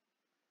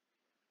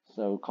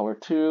 So color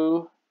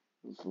 2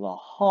 is the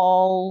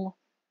hull.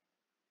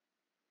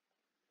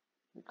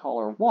 The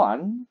color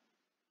 1,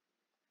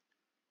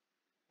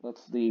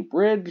 that's the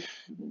bridge,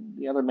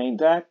 the other main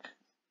deck.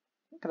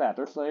 Look at that,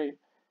 there's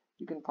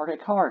you can park a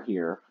car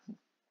here.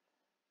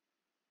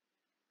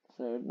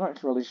 So it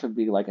naturally should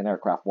be like an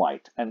aircraft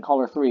white. And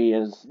color 3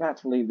 is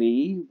naturally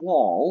the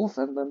walls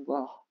and then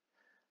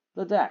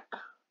the deck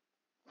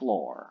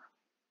floor.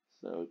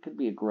 So it could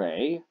be a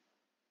gray.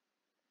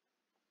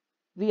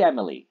 The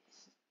Emily.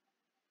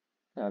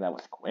 Oh, that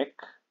was quick.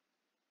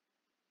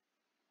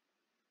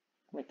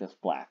 Make this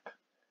black.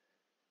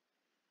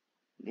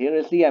 Here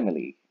is the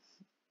Emily.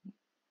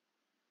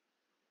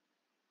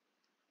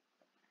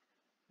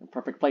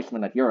 Perfect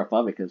placement at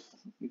Europa because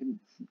you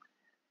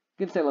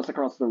can sail us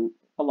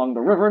along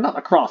the river, not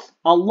across,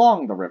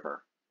 along the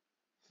river.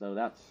 So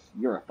that's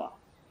Europa.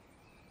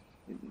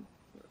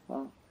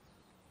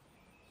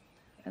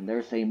 And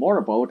there's a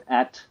motorboat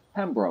at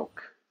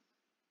Pembroke.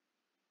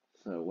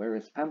 So where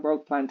is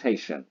Pembroke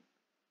Plantation?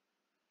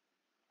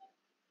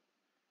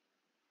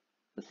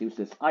 Let's use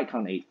this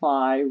Icon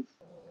 85.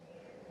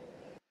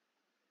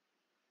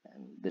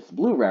 And this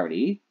blue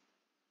rarity,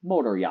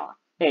 Motor Yacht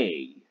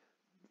A.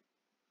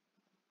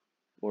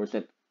 Or is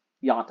it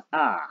Yacht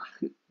A?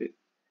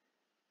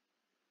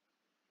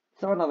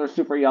 So another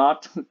super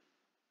yacht.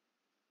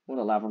 What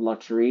a level of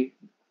luxury.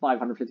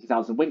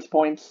 550,000 Wingz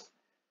points.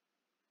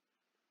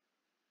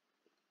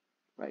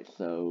 Right,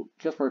 so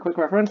just for a quick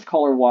reference,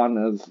 color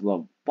 1 is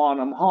the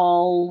bottom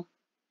hull.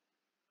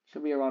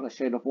 Should be around a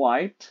shade of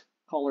white.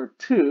 Color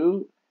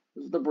 2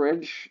 is the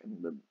bridge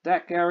and the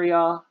deck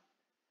area.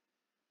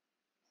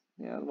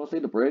 Yeah, mostly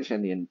the bridge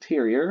and the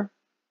interior.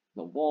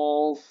 The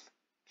walls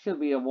should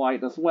be a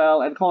white as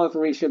well. And color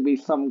 3 should be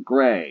some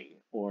gray,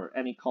 or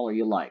any color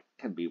you like.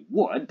 Can be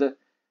wood,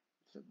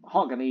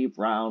 mahogany,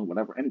 brown,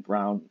 whatever, any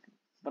brown,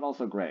 but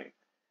also gray.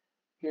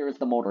 Here is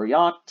the motor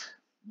yacht.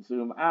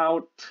 Zoom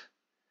out.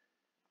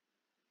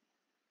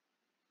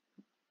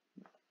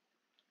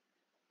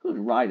 Who'd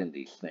ride in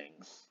these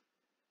things?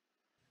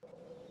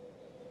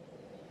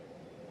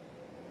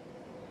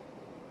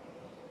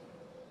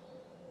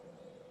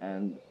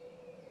 And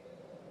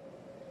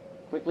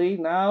quickly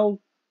now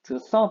to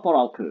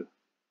Saint-Boralcu.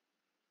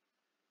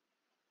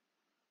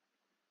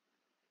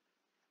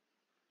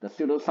 The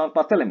pseudo Saint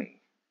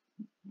Barthélemy.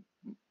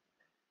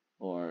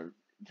 Or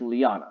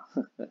Juliana.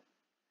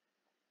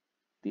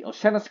 The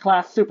Oceanus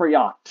class super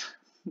yacht.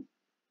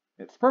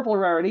 It's purple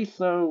rarity,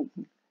 so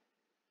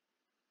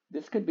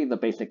this could be the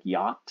basic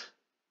yacht.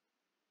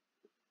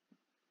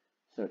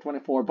 So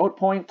 24 boat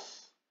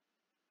points.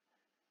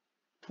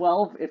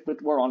 12 if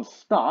it were on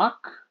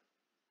stock.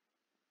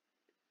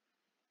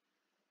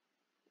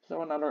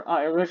 So another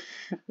Irish.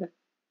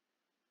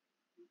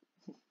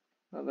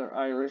 Another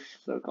Irish.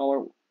 So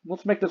color.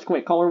 Let's make this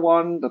quick. Color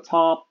 1, the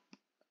top.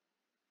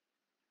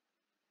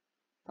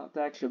 Top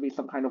deck should be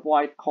some kind of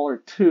white.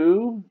 Color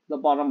 2, the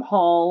bottom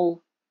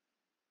hull.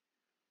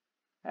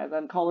 And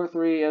then color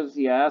 3 is,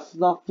 yes,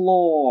 the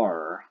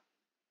floor.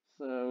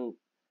 So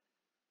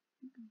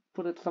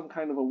put it some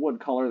kind of a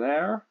wood color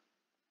there.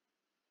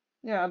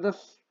 Yeah, this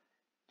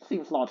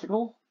seems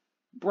logical.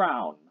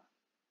 Brown.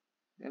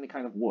 Any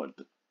kind of wood.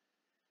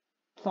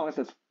 As long as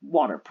it's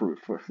waterproof.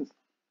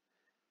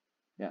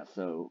 Yeah,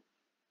 so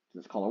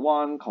this color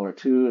 1, color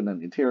 2, and then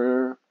the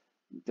interior,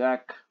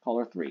 deck,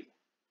 color 3.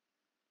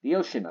 The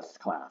Oceanus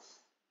class.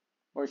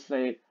 Or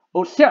say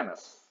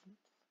Oceanus.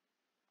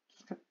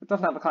 It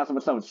doesn't have a class of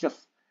its own, it's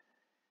just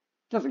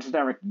a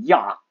generic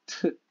yacht.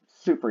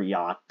 Super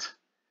yacht.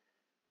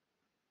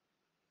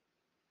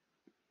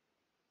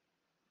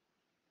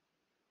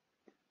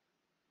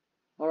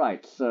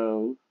 Alright,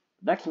 so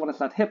next one is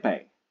at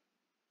Hippe.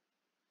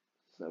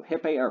 So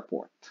Hippe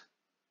Airport.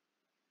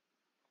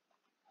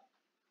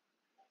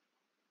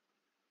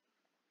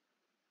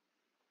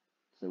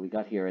 So we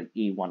got here an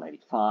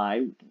E195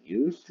 we can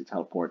use to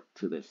teleport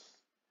to this.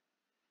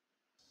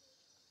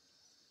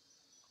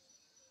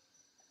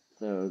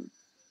 So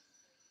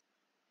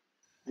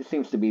this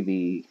seems to be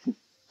the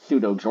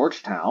pseudo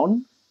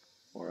Georgetown,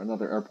 or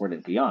another airport in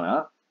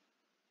Guyana.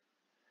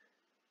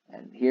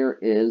 And here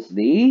is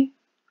the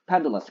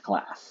Pendulous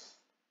class.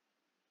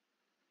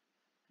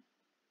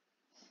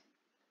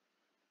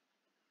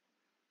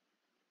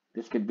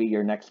 This could be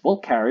your next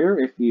bulk carrier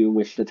if you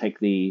wish to take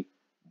the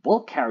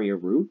bulk carrier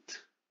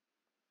route.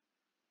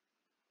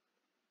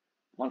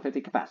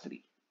 150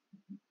 capacity.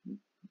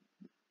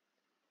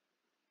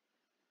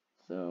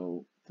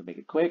 So to make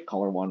it quick,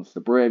 color 1's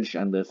the bridge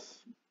and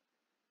this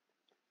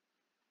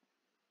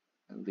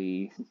and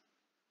the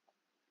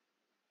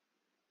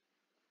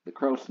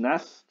crow's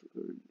nest,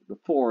 the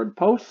forward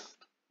post,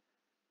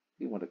 if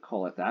you want to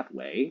call it that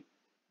way.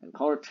 And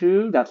color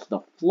 2, that's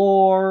the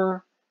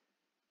floor.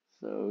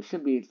 So it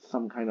should be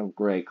some kind of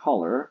gray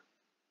color.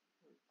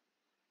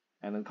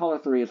 And then color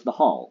 3 is the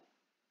hull.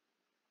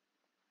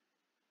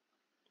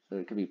 So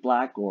it could be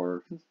black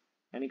or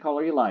any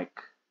color you like.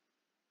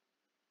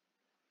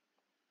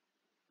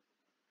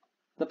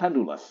 The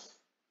Pendulous.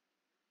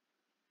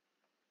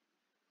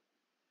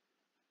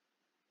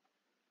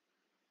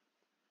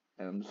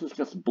 And this is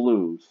just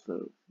blue,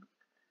 so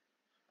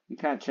you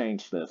can't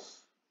change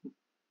this.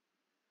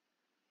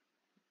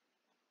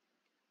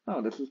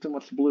 Oh, this is too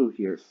much blue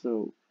here,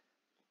 so...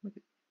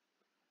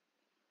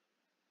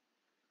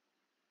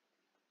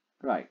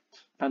 Right,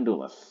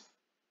 Pendulous.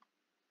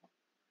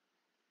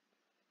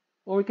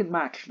 Or we can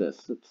match this.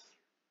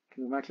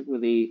 Can we match it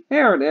with the...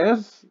 There it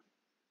is!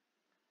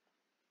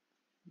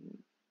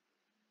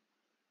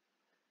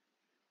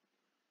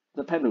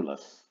 the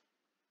pendulous.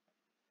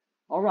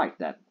 Alright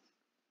then.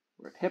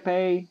 We're at Hip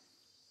A.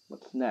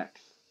 What's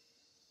next?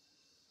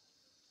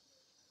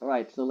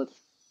 Alright, so let's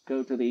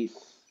go to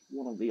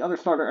one of the other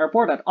starter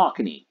airport at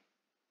Auckney.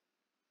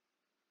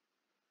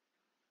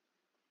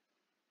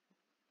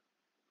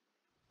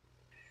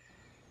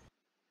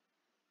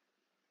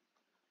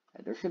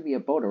 And there should be a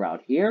boat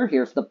around here.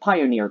 Here's the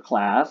Pioneer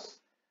class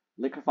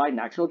liquefied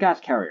natural gas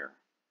carrier.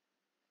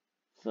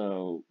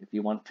 So if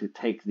you want to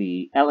take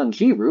the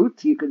LNG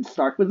route, you can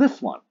start with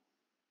this one.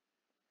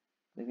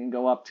 You can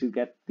go up to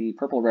get the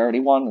purple rarity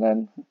one, and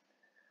then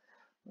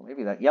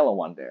maybe that yellow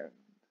one there.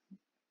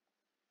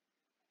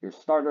 Your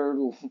starter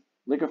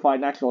liquefied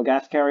natural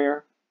gas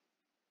carrier.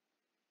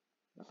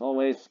 As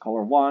always,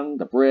 color 1,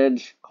 the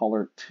bridge,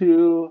 color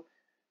 2,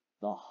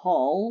 the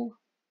hull,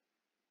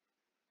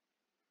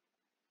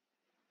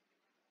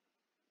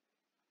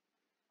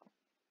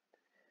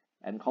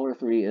 and color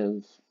 3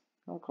 is,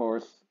 of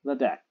course, the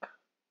deck.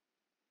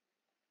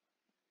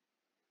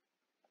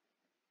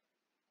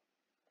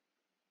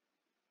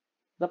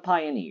 The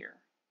Pioneer.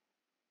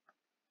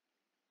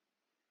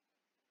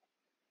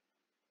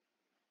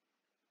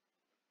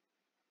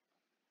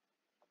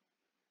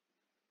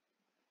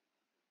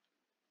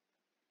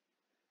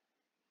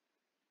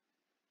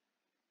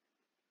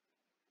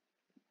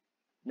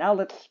 Now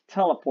let's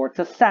teleport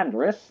to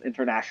Sandris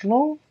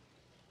International.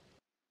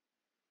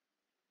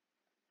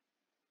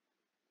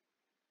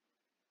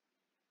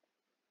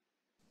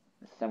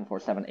 The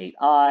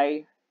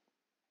 7478I.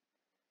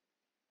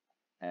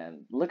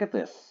 And look at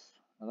this.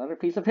 Another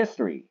piece of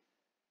history.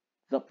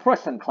 The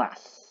Prussian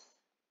class.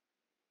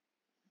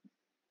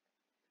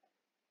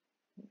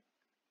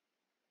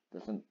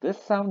 Doesn't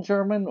this sound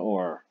German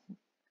or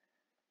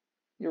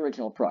the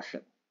original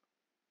Prussian?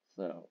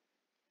 So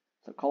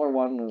color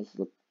 1 is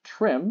the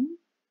trim. You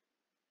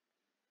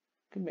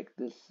can make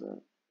this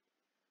you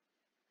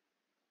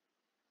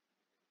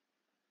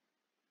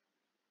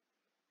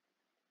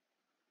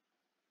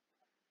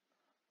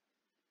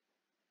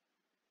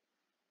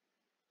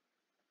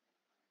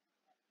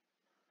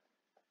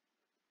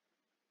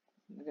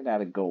can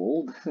add a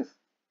gold.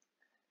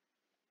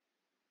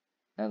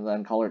 And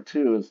then color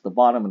 2 is the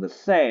bottom of the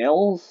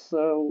sails,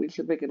 so we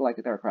should make it like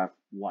an aircraft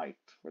white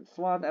for this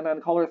one. And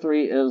then color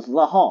 3 is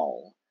the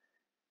hull.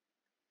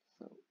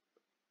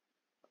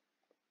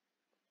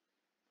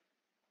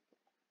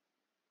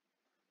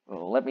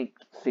 Well, let me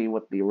see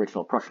what the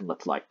original Prussian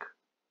looks like.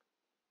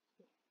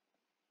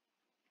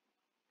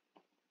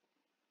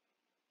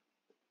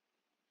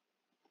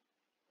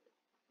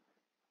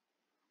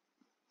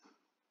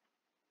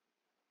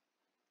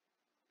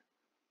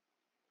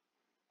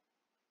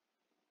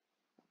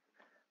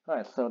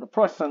 Alright, so the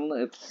Prussian,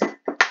 it's...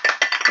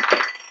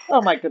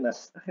 Oh my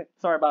goodness.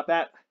 Sorry about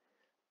that.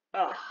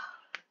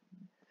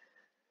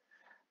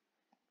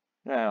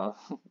 Now,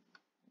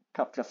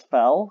 cup just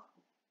fell.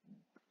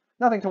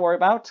 Nothing to worry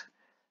about.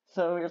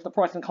 So here's the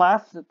Prussian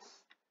class.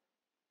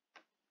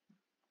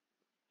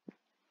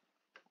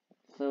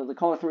 So the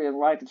color 3 on the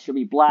right, it should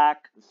be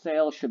black. The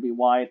sail should be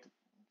white.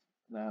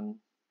 Then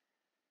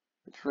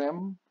the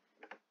trim.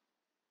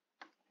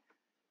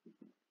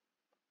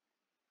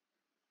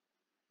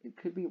 It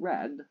could be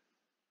red.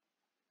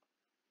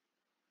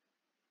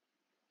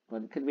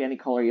 But it could be any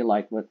color you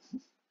like, but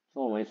it's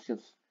always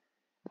just...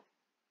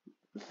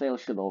 The sail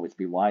should always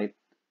be white.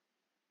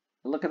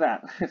 But look at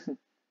that.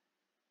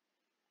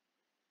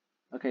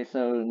 Okay,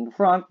 so in the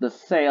front, the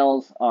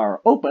sails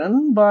are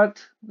open,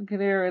 but look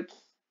at here,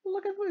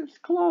 look at it's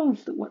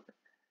closed. What?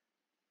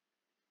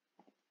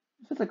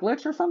 Is this a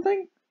glitch or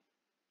something?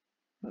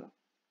 No.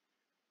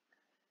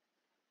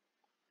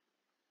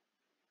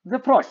 The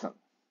Preußen.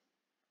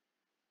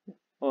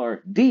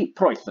 Or die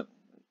Preußen.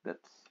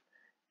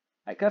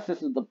 I guess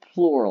this is the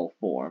plural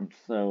form,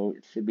 so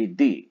it should be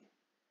die.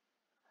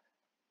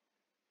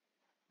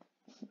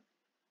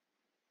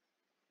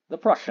 The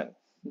Prussian.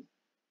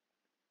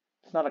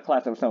 It's not a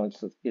class of its own,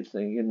 it's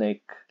a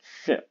unique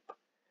ship.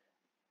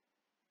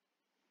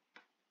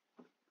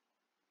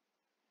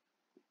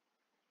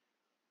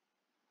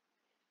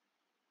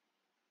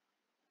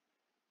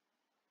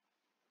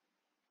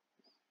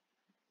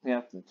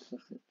 Yeah,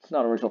 it's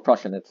not original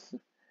Prussian, it's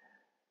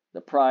the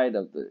pride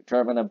of the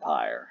German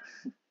Empire.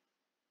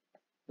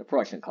 The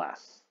Prussian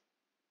class.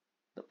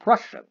 The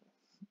Prussian.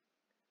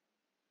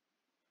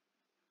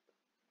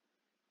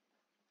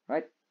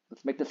 Right,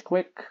 let's make this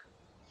quick.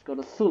 Let's go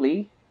to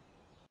Sully.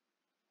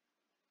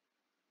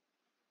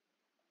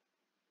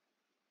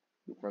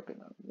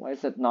 Why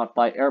is it not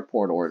by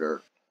airport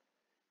order?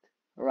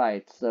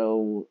 Right,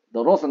 so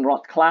the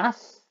Rosenrot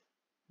class,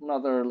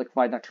 another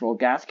liquefied natural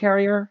gas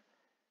carrier.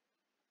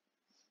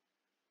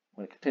 I'm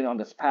going to continue on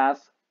this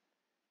path.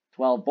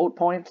 12 boat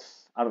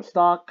points, out of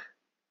stock.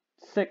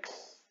 6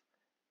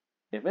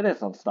 if it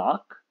is on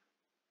stock.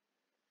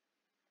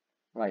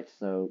 Right,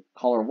 so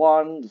color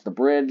 1 is the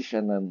bridge,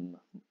 and then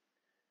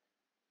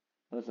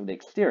this is the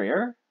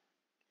exterior.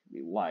 It'll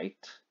be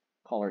white.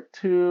 Color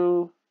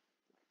 2,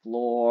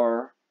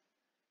 floor.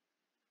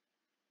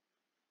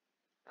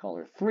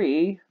 Color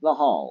 3, the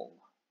hull.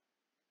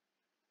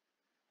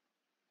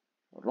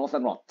 Rosa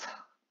not.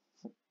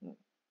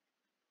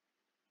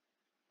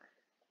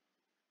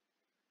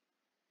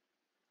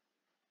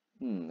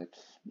 It's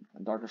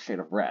a darker shade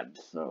of red,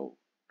 so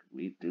could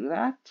we do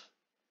that?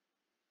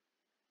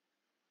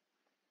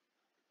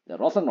 The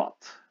Rosa not.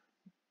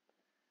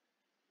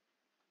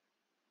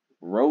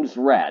 Rose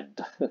red.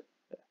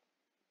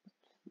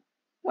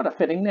 What a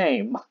fitting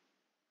name.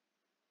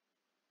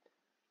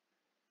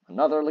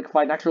 Another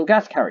liquefied natural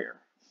gas carrier.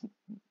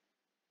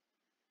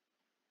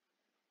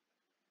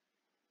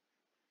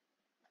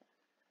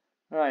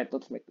 Alright,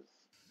 let's make this.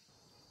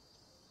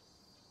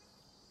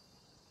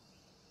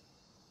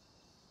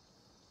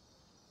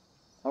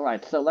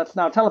 Alright, so let's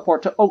now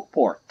teleport to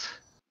Oakport.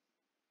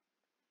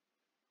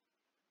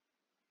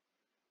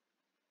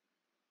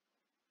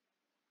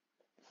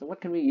 So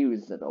what can we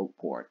use at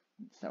Oakport?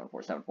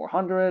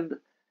 747-400,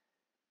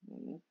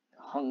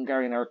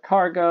 Hungarian Air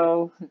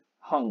Cargo,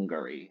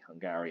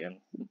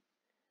 Hungarian.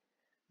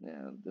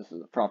 Yeah, this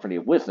is the property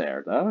of Wizz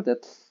Air, though.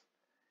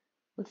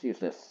 Let's use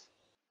this.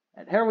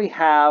 And here we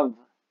have...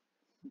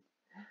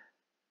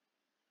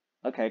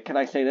 Okay, can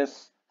I say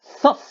this?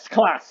 Sus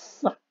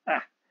class!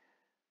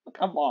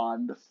 Come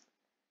on.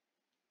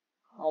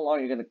 How long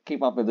are you going to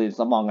keep up with these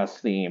Among Us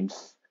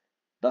themes?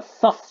 The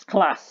Sus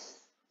class.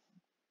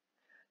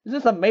 Is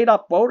this a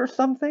made-up boat or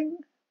something?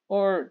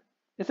 Or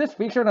is this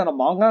featured in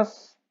Among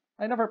Us?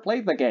 I never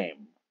played the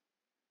game.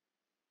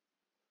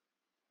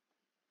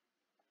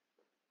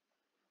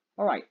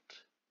 Alright.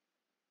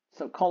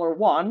 So color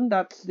 1,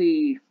 that's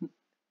the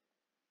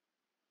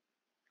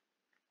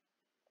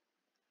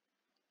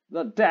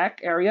deck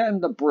area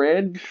and the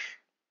bridge.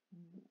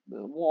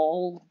 The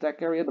wall,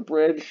 deck area, the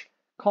bridge.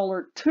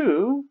 Color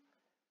 2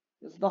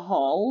 is the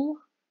hull.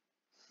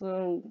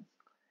 So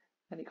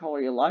any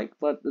color you like,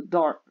 but the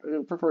dark,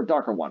 I prefer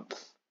darker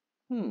ones.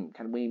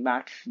 Can we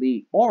match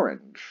the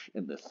orange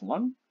in this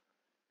one?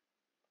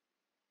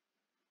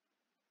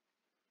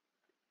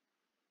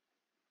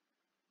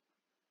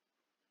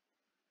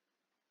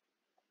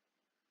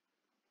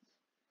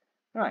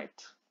 Right.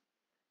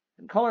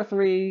 And color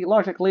 3,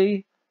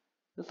 logically,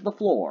 is the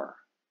floor.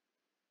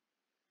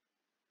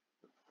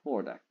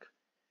 Floor deck.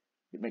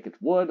 You make it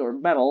wood or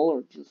metal,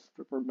 or just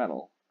prefer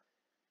metal.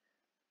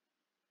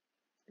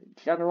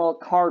 General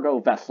cargo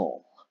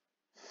vessel.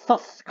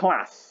 Sus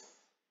class.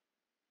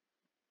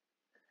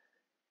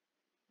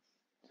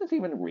 Is this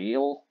even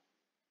real?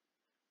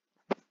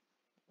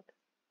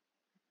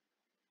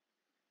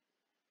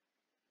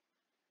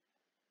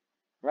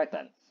 Right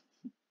then.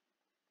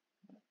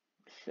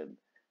 Should.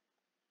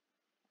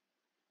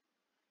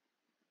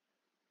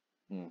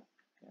 Yeah.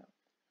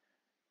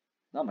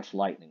 Not much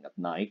lightning at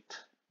night.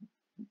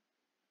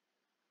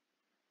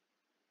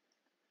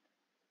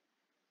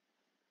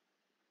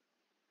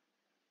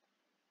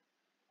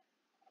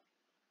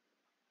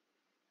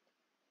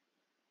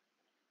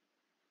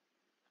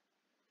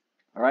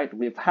 Alright,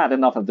 we've had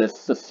enough of this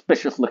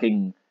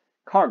suspicious-looking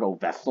cargo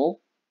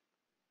vessel.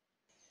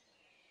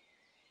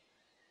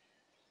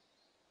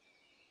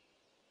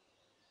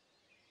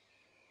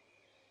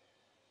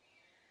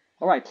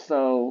 Alright,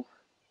 so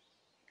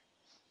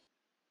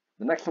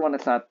the next one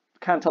is at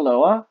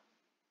Cantaloa.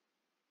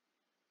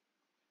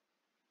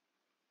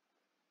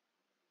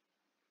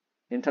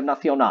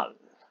 Internacional.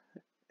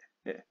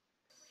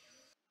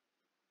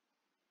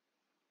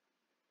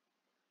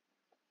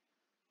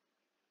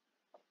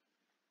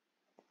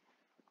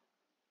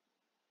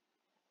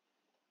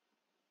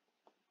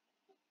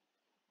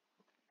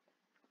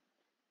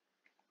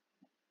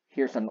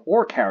 Here's an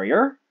ore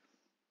carrier,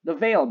 the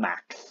Vale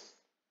Max.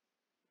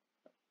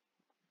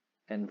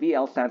 And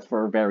VL stands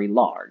for very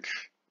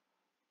large.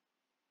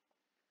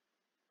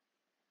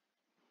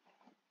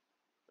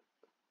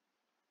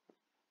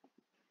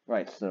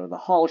 Right, so the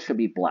hull should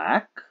be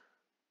black.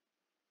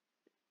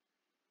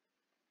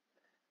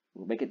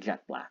 We'll make it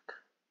jet black.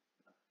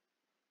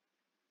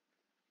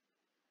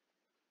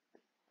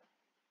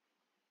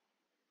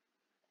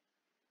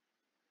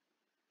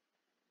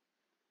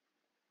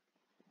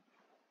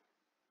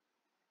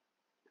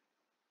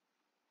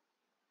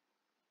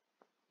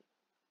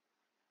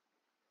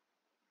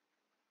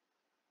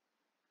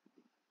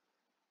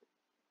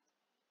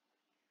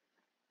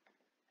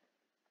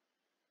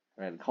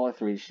 And color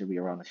 3 should be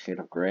around a shade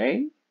of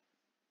gray.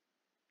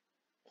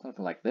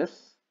 Something like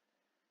this.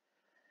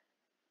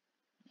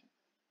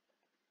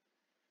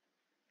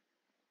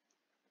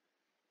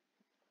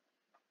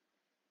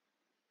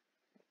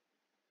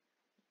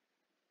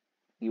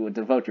 You would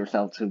devote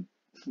yourself to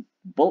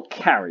bulk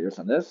carriers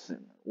on this,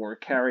 ore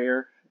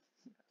carrier.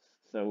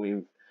 So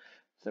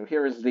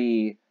here is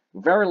the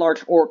very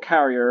large ore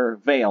carrier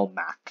Vale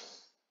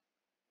Max.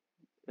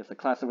 It's a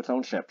class of its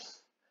own ships.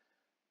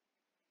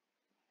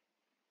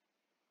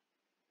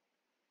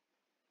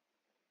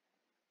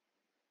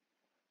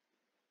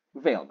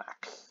 Vale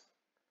Max.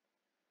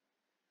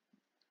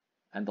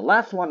 And the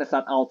last one is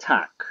at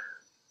Altac.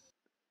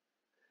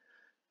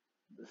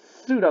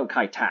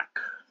 Pseudo-Kaitak.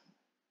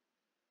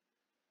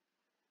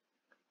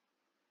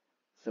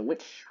 So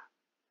which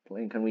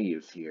plane can we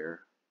use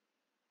here?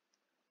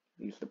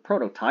 Use the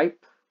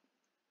prototype.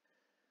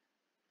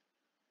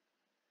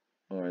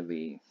 or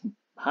the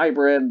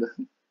hybrid,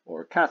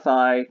 or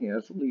Cathay.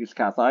 Yes, we'll use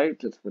Cathay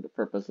just for the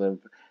purpose of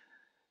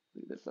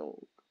this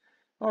old.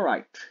 All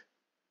right.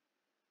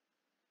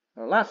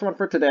 Our last one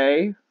for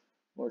today,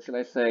 or should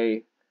I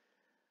say,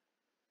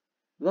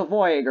 the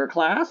Voyager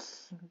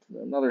class,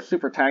 another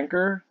super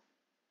tanker.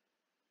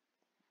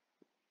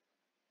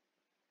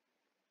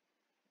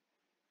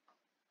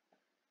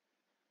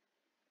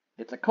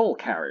 It's a coal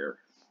carrier.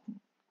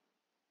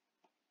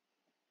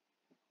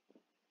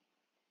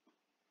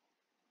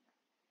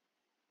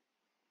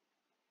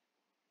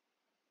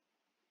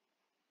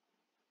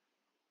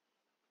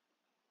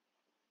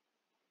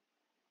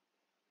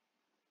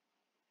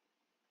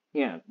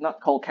 Yeah,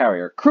 not coal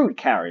carrier, crude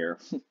carrier.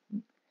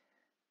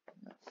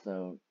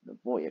 So, the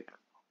Voyager.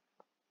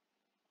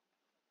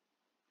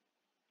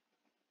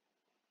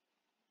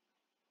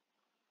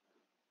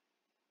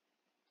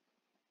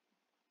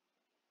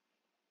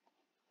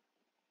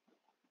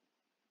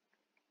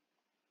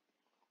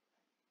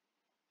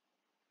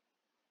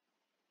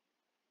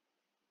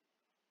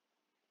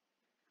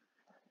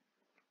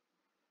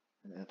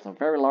 It's a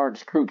very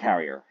large crude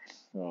carrier.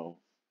 So,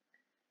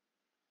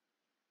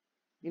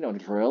 you know the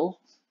drill.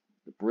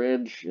 The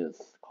bridge is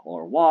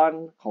color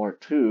 1, color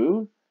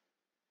 2.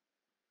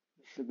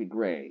 It should be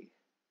gray.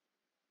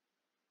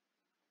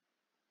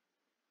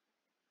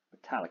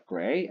 Metallic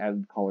gray,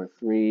 and color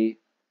 3,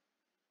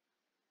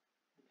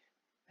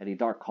 any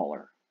dark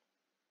color.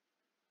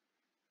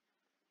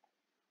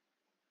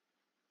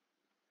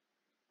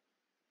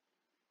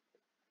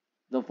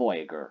 The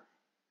Voyager.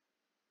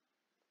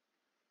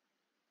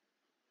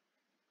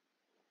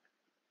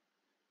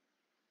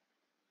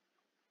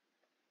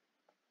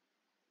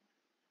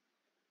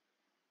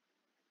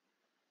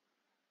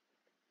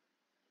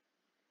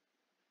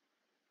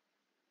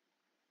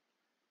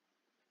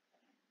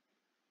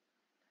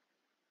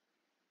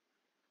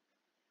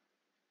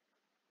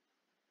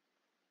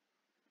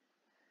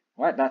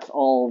 Alright, that's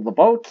all the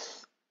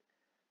boats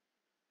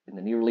in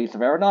the new release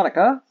of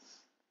Aeronautica.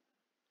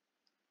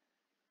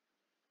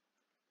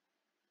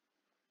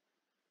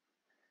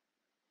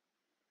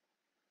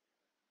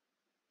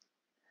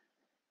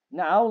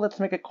 Now, let's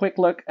make a quick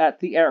look at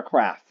the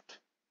aircraft.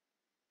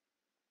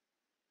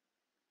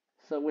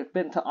 So we've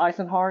been to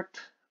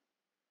Eisenhart.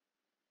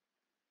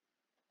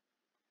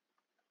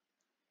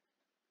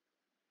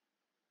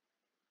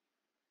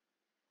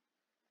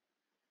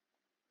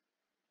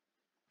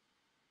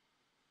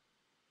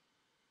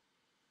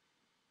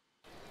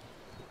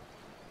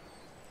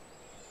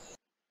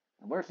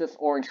 Where's this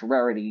orange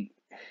rarity?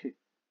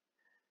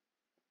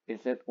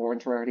 Is it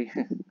orange rarity?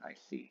 I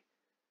see.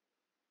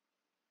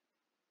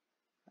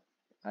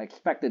 I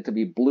expect it to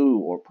be blue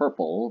or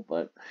purple,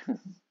 but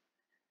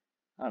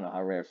I don't know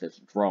how rare is this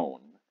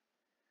drone.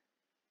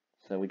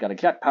 So we got a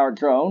jet-powered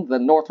drone, the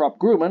Northrop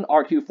Grumman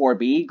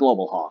RQ-4B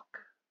Global Hawk.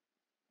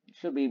 It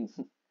should be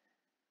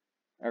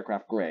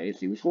aircraft gray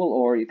as usual,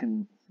 or you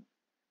can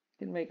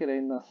make it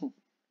in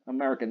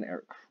American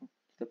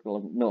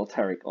typical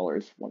military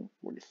colors,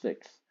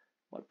 146,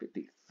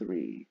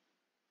 153.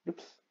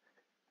 Oops,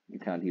 you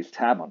can't use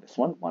tab on this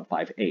one,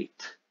 158.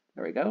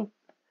 There we go.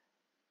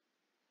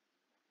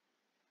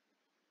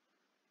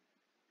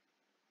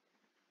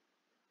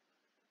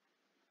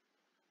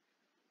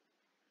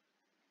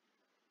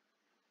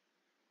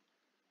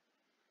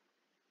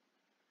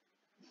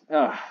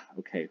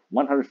 Okay,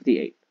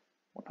 158.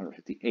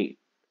 158.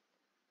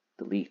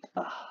 Delete.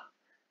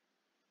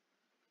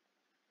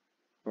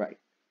 Right.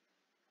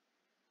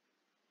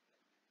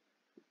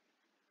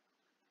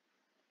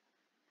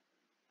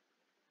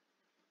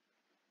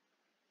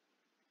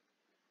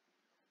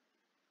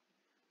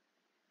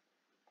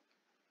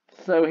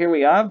 So here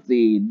we have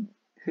the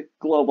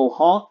Global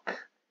Hawk.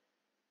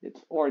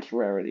 It's orange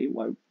rarity.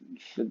 Well,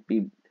 it should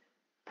be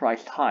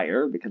priced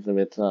higher because of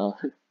its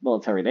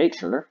military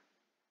nature.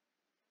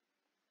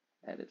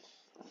 And it's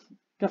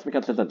just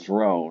because it's a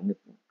drone.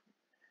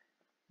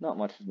 Not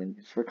much has been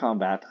used for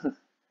combat.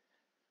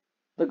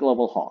 The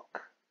Global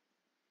Hawk.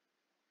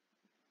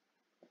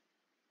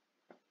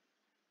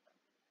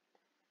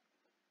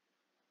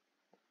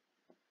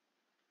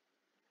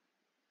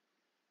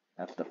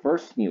 That's the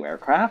first new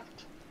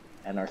aircraft.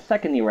 And our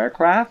second new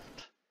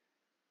aircraft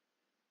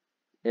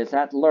is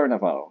at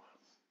Lernovo.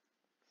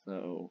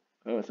 So,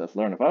 it says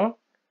Lernovo.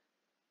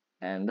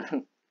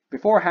 And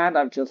beforehand,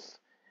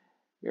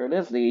 here it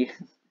is, the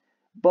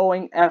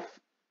Boeing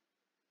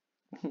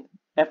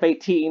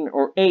F-18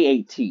 or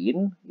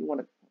A-18.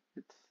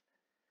 It's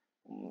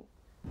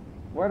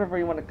whatever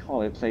you want to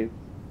call it.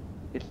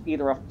 It's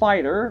either a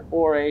fighter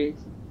or a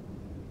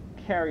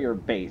carrier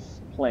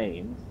base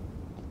plane.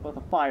 Both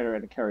a fighter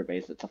and a carrier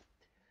base. It's a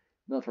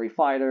military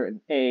fighter, and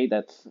A,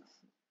 that's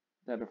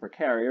standard for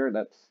carrier.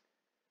 That's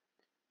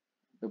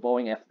the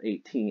Boeing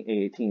F-18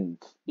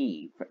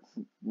 A-18E,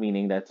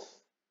 meaning that's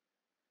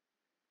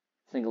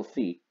single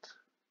seat.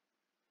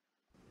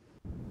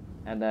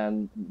 And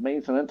then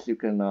maintenance, you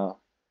can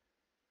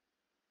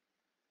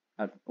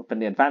open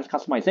the advanced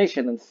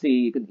customization and see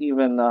you can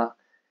even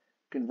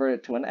convert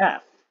it to an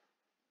F.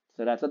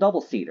 So that's a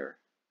double seater.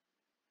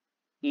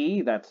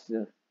 E, that's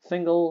the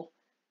single.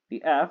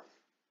 The F,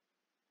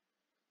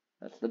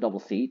 that's the double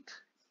seat.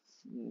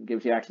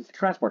 Gives you access to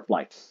transport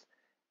flights.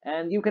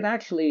 And you can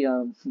actually,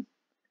 yeah,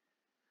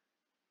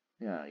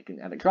 you can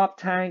add a drop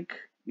tank.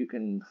 You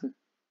can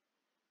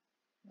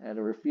add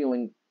a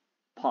refueling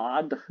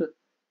pod.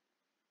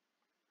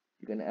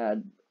 You can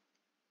add,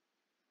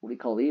 what do you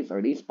call these?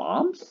 Are these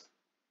bombs?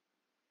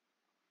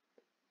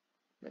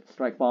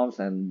 Strike bombs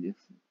and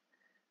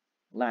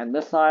land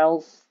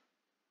missiles.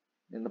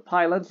 In the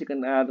pilots, you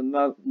can add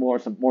some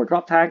more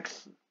drop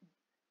tanks,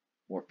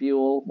 more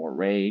fuel, more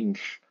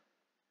range,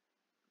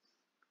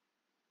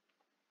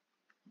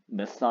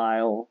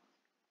 missile.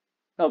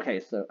 Okay,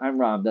 so I'm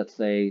Rob. That's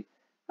a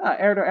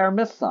air-to-air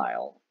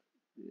missile.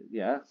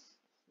 Yes.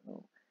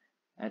 So,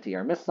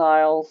 anti-air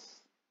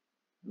missiles.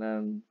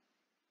 Then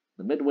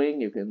the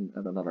mid-wing, you can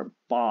add another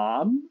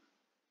bomb,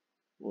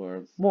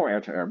 or more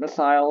air-to-air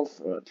missiles,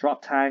 or a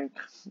drop tank.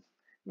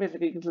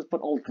 Basically, you can just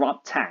put all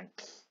drop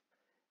tanks.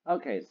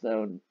 Okay,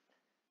 so,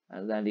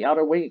 and then the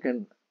outer wing, you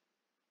can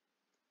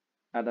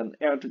add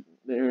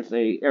there's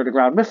a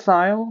air-to-ground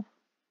missile,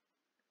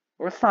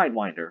 or a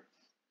sidewinder.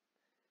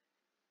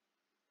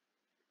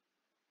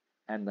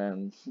 And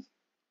then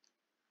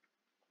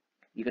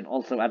you can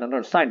also add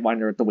another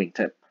sidewinder at the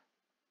wingtip.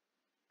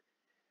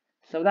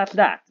 So that's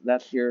that.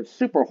 That's your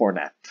Super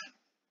Hornet.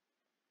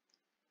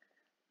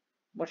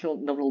 What's your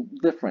little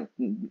difference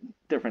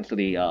to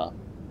the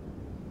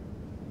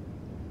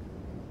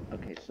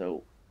Okay,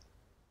 so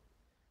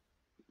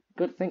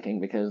good thinking,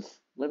 because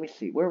let me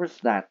see, where was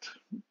that?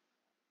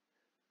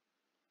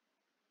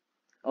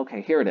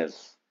 Okay, here it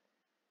is.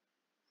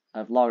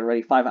 I've logged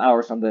already 5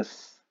 hours on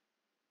this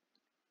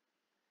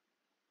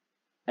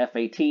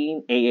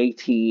F-18,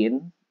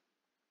 A-18.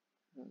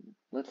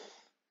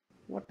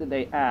 What did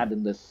they add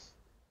in this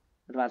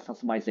advanced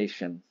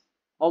customization?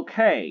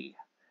 Okay,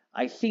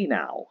 I see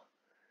now.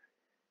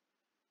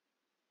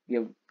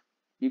 You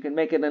can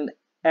make it an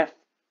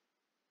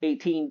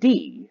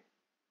F-18D,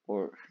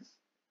 or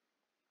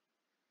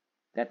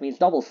that means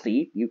double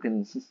seat. You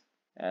can,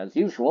 as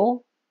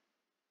usual,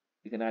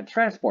 you can add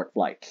transport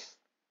flights.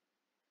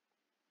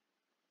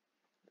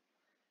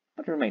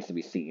 But it remains to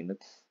be seen.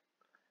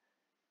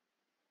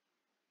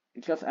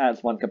 It just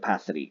adds one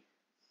capacity.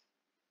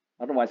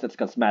 Otherwise, it's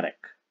cosmetic.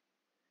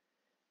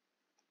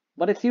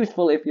 But it's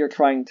useful if you're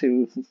trying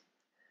to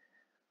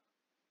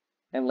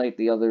emulate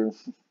the other.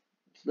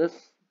 This,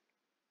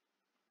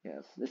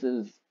 yes, this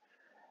is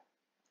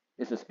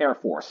Air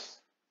Force.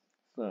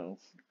 So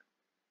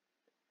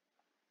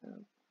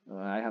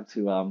I have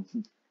to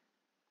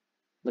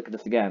look at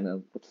this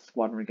again. What's the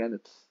squadron again?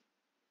 It's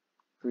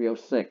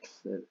 306.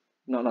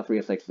 No, not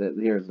 306.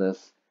 Here's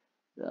this.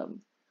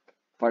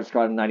 Fire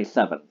Squadron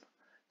 97.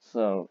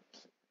 So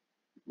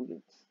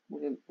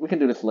we can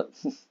do this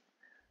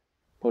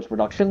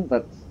post-production,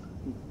 but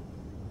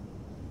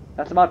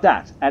that's about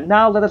that. And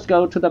now let us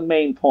go to the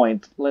main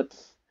point.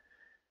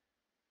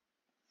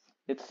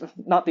 It's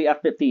not the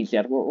F-15s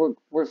yet.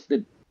 Where's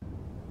the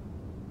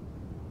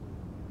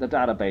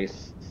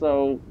database?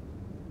 So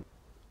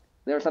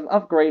there's an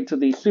upgrade to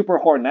the Super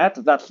Hornet.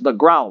 That's the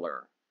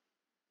Growler.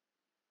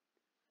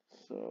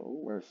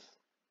 So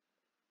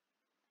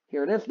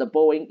here it is, the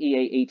Boeing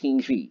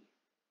EA-18G.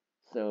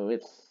 So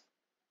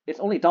it's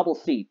only double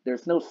seat.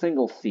 There's no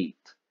single seat,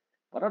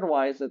 but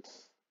otherwise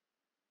it's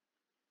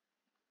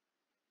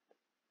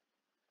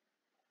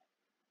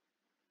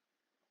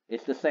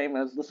the same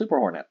as the Super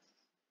Hornet.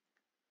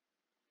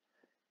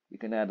 You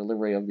can add a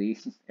livery of the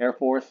Air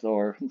Force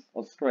or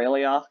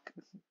Australia.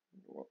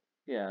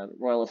 Yeah,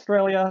 Royal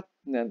Australia.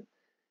 And then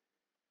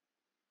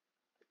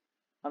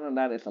other than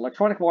that, it's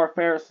electronic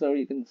warfare, so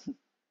you can,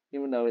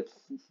 even though it's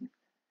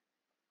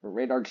for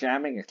radar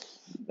jamming,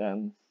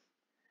 then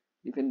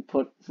you can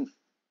put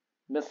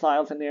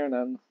missiles in there, and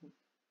then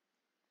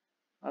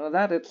other than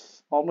that,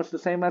 it's almost the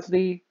same as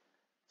the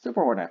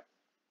Super Hornet,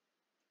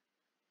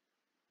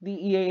 the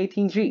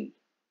EA-18G.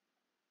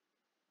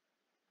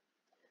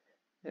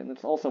 And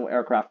it's also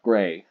aircraft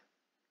gray.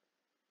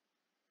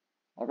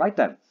 Alright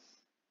then.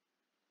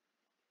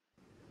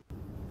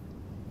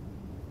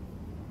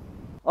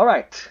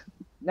 Alright,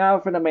 now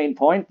for the main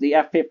point, the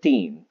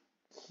F-15.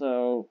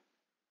 So,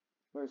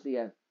 where's the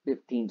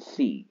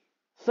F-15C?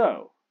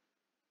 So,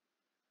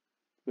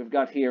 we've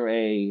got here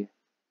a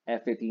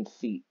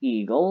F-15C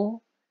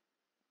Eagle.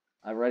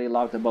 I've already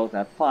logged them both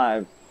at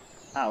 5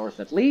 hours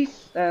at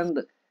least, and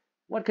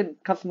what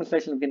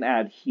customization we can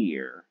add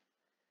here?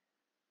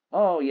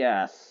 Oh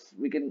yes,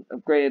 we can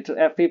upgrade it to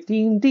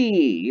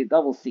F-15D,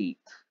 double seat.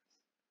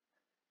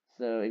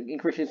 So it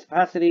increases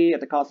capacity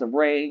at the cost of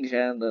range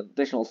and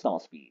additional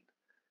stall speed.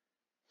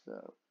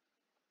 So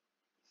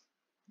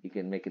you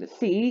can make it a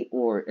C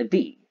or a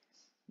D.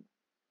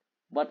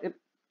 But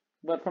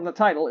from the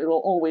title, it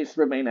will always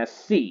remain as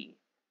C.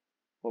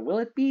 Or will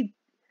it be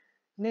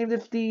named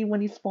as D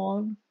when you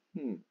spawn?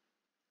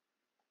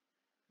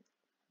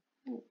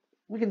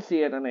 We can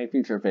see it in a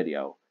future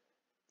video.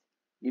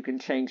 You can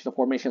change the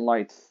formation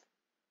lights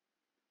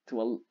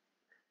to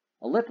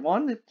a lit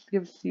one. It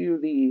gives you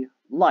the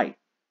light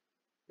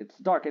it's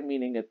darkened,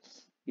 meaning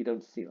you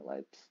don't see the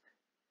lights.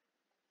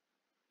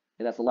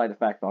 It has a light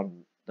effect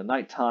on the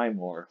nighttime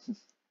or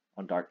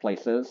on dark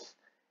places.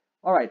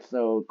 Alright,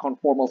 so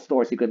conformal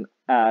stores, you can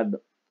add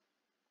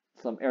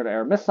some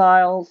air-to-air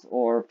missiles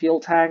or fuel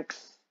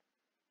tanks.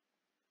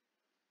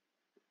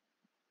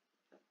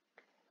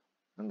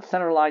 On the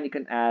center line, you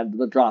can add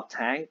the drop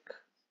tank.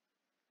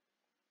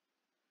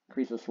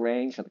 Increases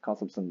range at the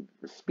cost of some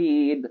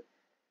speed.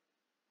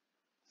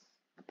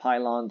 The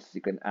pylons,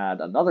 you can add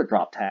another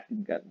drop tank, you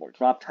can get more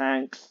drop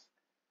tanks.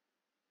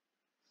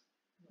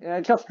 Yeah,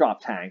 just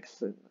drop tanks.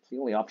 That's the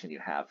only option you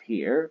have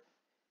here.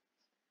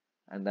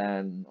 And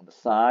then on the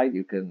side,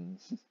 you can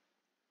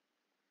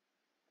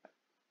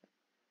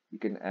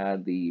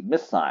add the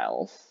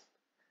missiles.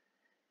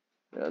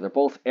 They're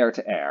both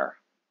air-to-air.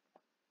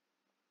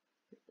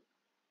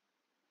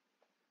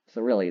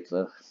 So really, it's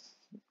a...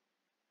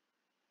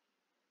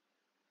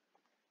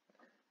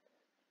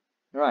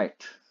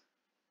 Right.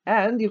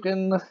 And you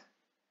can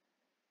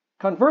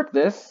convert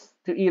this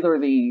to either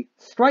the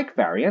strike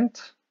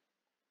variant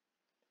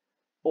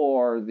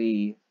or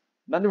the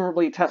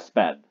maneuverably test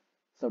bed.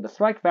 So the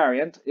strike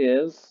variant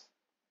is...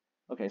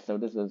 Okay, so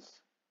this is...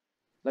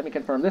 Let me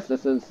confirm this.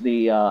 This is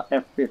the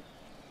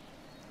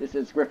This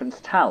is Griffin's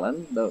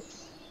Talon.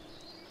 There's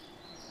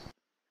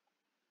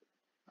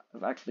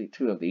actually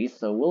two of these,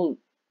 so we'll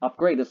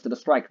upgrade this to the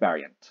strike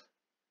variant.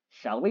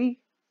 Shall we?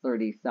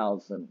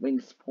 30,000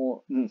 wings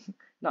points,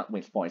 not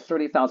wings points,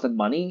 30,000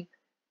 money,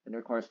 and it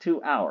requires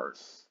 2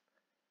 hours.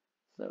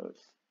 So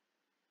it's,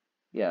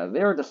 yeah,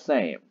 they're the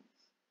same.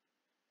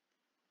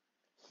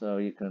 So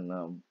you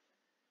can,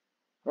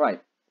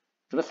 right,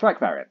 to the strike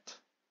variant.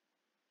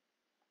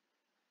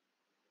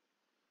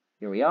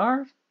 Here we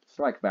are,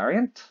 strike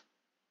variant,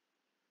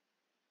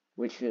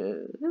 which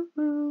is,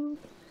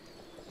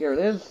 here it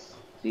is,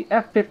 the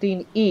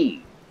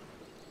F-15E.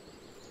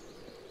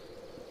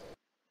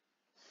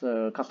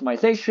 So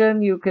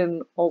customization, you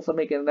can also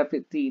make it an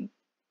F-15.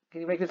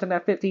 Can you make this an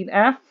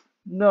F-15F?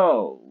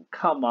 No,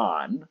 come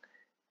on.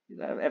 You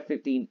have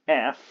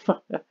F-15F.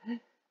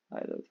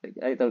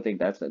 I don't think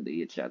that's in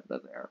the agenda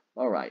there.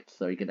 All right,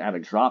 so you can add a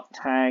drop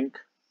tank.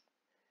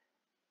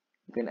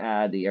 You can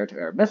add the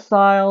air-to-air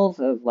missiles,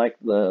 as like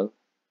the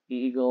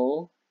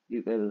Eagle.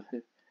 You can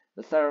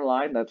the center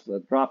line, that's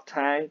the drop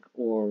tank,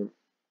 or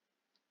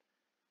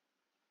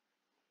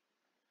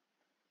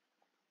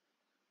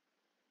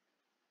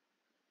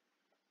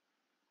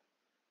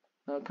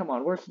come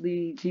on, where's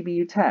the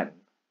GBU-10?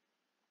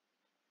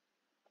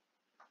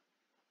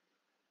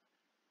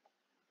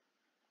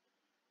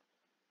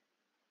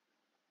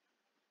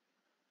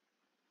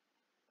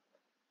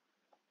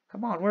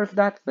 Come on, where's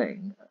that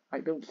thing? I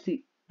don't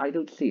see.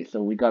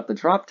 So we got the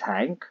drop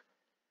tank.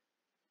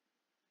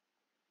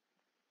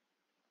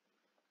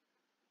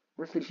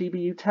 Where's the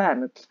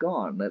GBU-10? It's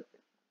gone.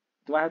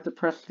 Do I have to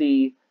press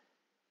the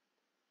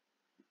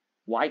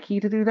Y key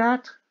to do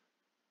that?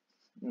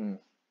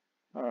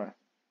 Alright.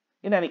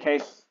 In any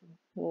case,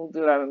 we'll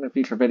do that in a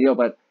future video,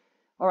 but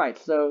alright,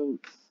 so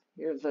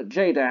here's a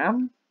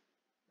JDAM.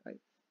 Right.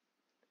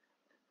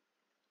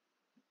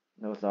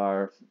 Those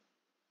are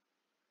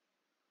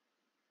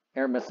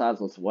air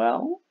missiles as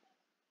well.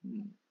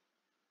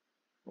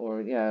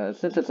 Or, yeah,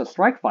 since it's a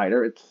strike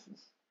fighter,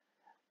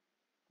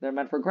 they're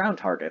meant for ground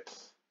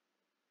targets.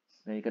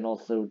 And you can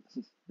also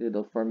do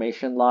the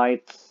formation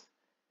lights,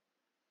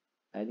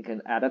 and you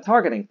can add a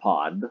targeting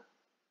pod.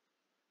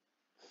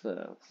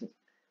 So,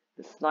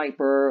 the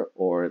sniper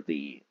or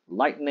the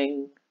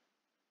lightning.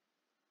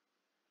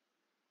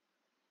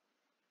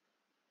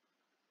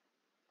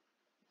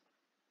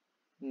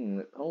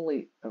 It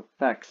only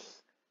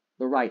affects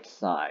the right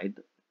side.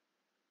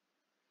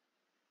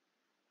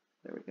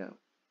 There we go.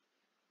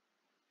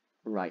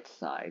 Right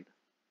side.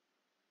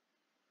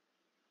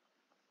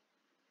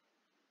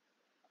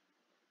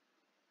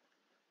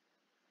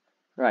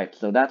 Right,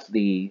 so that's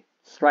the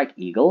Strike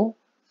Eagle.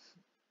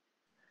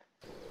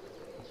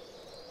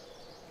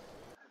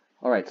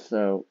 Alright,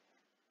 so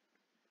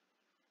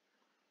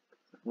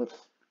let's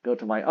go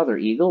to my other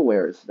Eagle.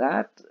 Where is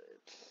that?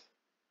 It's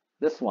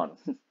this one.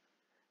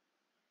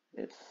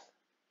 It's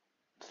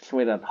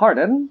situated at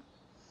Hardin,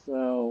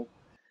 so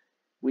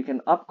we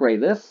can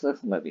upgrade this.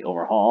 Let me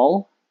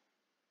overhaul.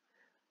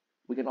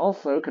 We can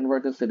also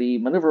convert this to the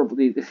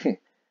maneuverably,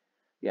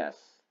 yes,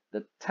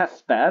 the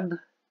test bed,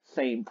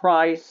 same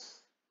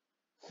price,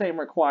 same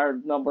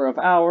required number of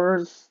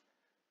hours.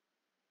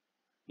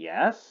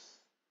 Yes.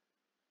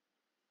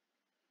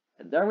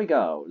 And there we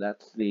go.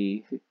 That's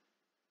the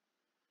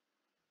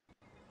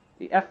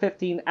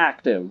F-15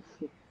 active.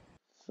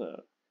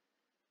 So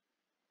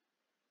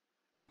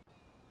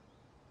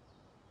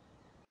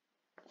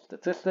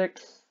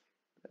statistics.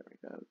 There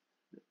we go.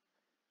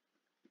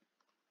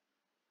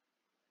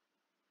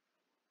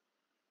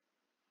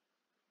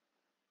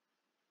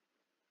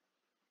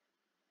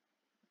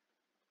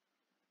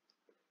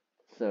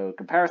 So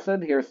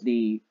comparison, here's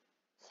the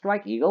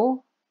Strike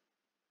Eagle,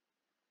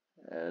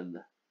 and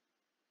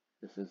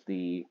this is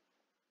the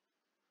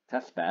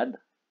test bed.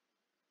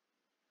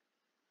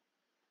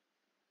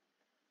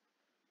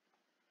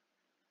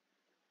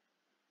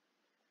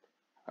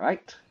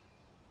 Alright.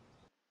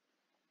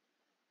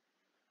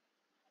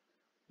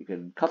 You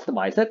can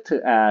customize it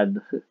to add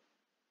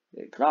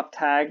drop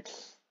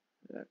tags,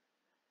 the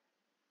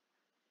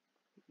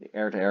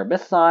air-to-air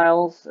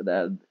missiles, and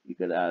then you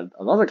could add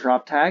another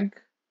drop tag,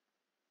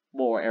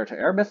 more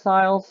air-to-air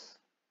missiles,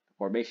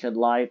 formation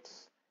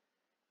lights,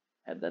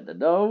 and then the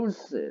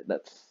nose.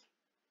 That's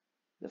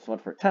this one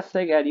for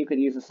testing, and you can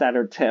use a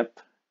standard tip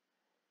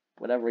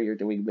whenever you're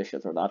doing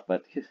missions or not.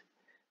 But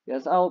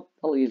yes, I'll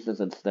use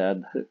this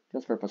instead,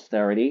 just for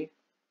posterity.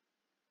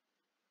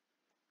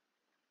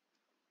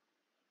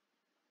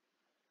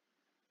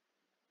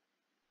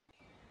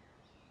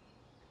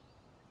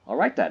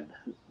 Alright then,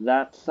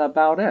 that's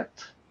about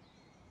it.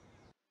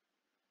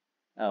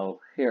 Oh,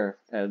 here,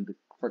 and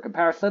for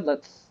comparison,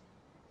 let's...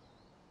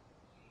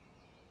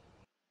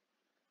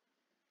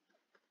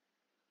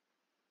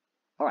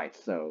 Alright,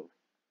 so,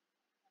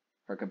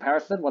 for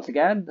comparison, once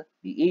again,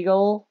 the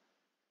Eagle,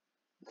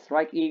 the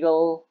Strike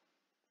Eagle,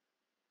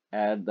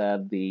 and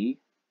then the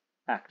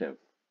Active.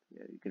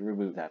 Yeah, you can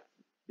remove that.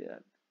 Yeah,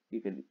 you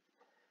can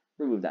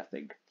remove that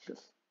thing.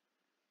 Just...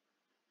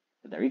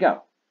 And there you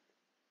go.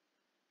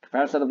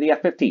 Comparison of the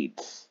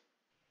F-15s.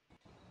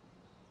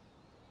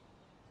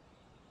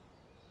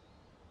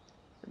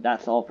 And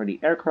that's all for the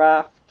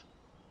aircraft.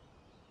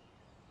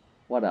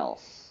 What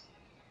else?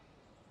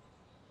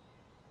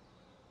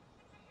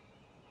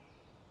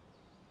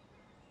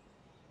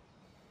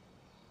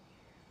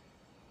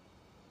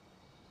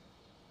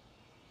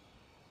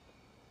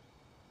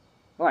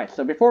 Alright,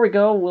 so before we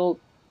go, we'll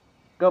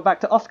go back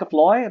to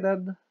Oskaploy, and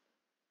then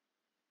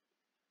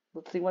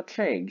let's see what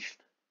changed.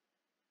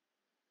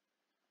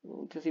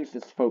 We'll just use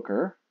this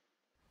Fokker.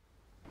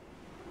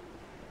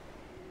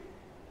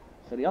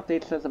 So the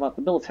update says about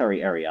the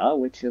military area,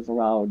 which is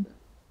around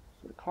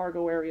the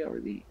cargo area, or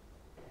the...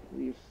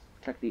 Please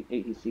check the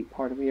ATC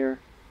part of here.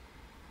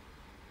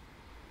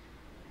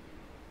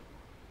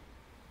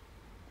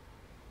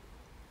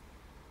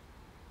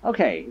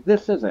 Okay,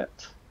 this is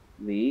it.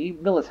 The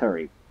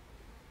military.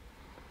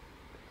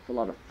 It's a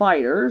lot of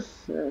fighters.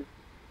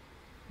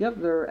 Yep,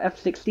 they're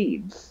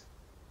F-16s.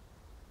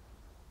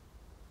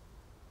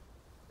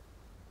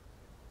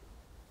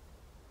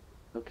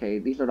 Okay,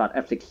 these are not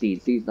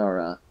F-16s, these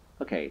are,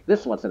 okay,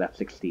 this one's an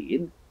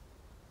F-16.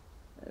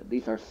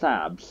 These are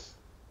SABs.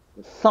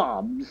 The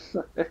SABs!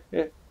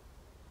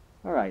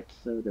 Alright,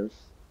 so there's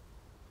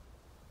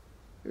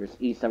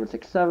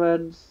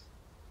E-767s.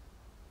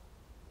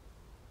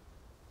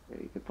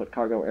 You can put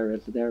cargo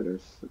areas in there.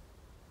 There's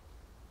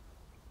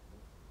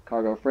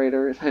cargo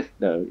freighters.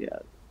 No, yeah.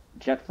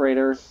 Jet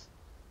freighters.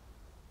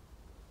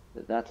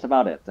 That's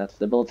about it. That's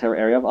the military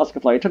area of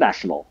Oskaploy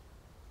International.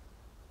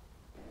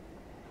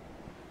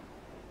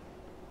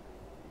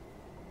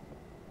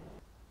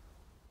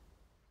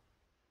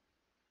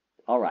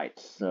 Alright,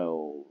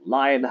 so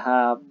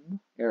Lionham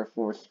Air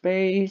Force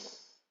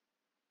Base.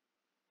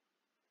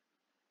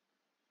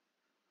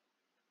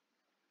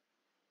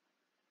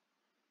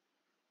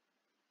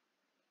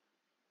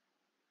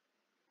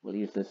 We'll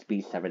use this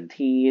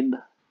B-17.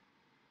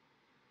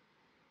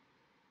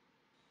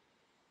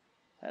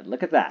 And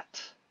look at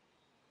that.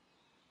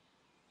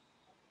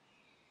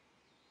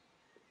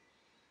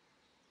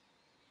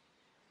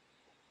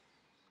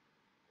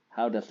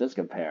 How does this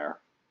compare?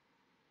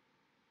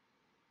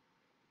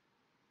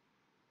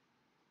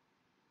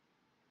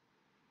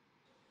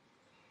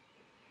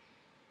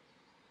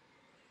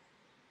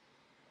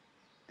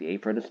 The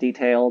apron is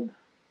detailed.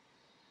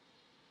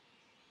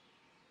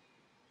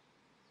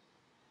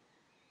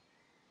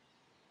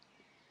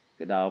 You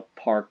can now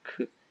park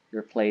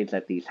your planes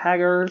at these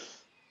hangars.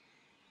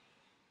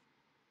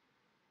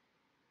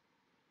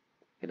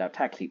 You can now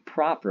taxi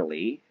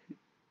properly.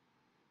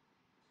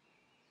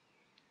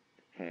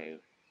 Okay,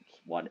 it's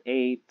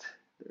 1-8.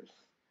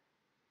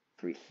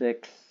 There's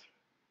 3-6.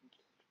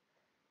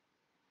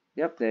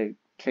 Yep, they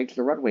changed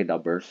the runway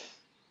numbers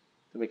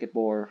to make it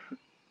more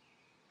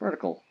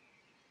vertical.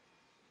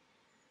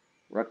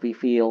 Rugby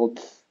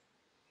fields.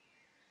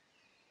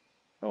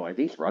 Oh, are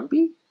these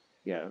rugby?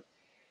 Yeah,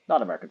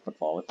 not American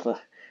football. It's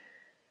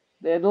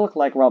they look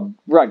like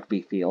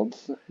rugby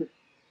fields.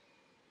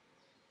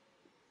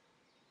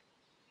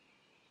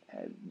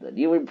 And the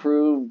new and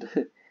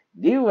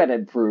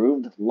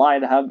improved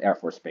Lionham Air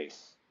Force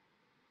Base.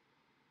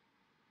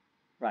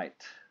 Right.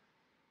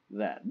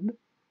 Then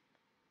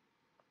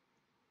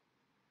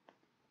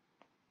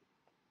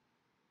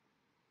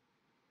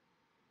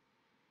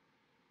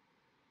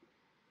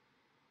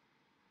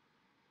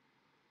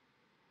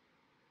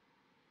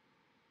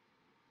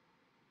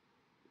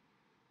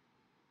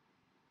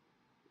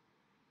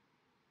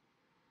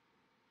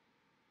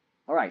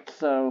alright,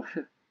 so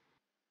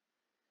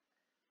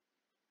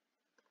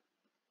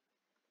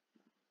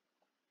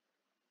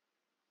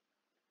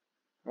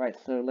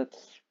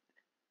let's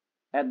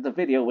end the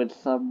video with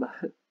some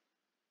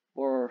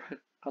more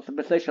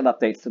customization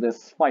updates to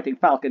this Fighting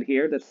Falcon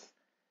here. This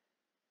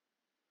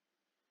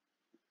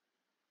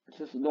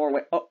is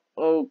Norway.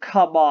 Oh,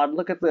 come on,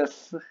 look at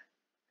this.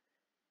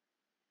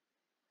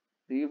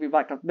 The UV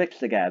backup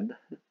mix again.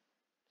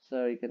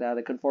 So you can add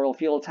a conformal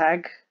fuel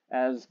tank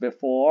as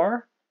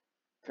before.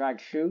 Drag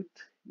chute.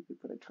 You can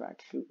put a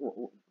drag chute.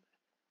 Whoa.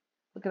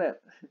 Look at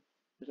it.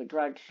 There's a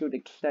drag chute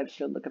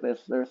extension. Look at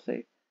this.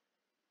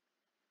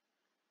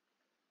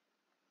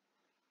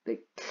 They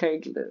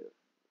changed it.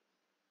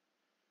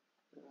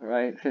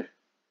 Right?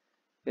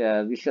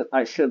 Yeah,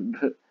 I should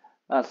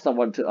ask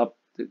someone to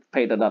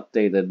paint an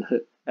updated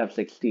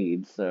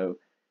F-16. So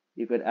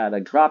you could add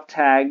a drop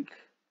tag.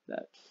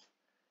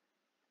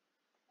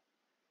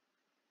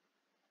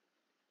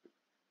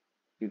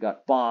 You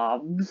got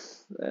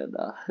bombs and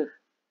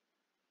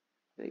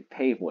they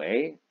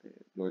paveway. You're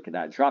working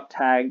on drop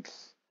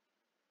tags.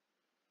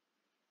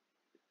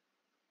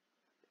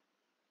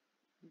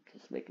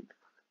 Just make it.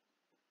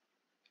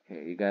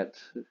 Okay, you got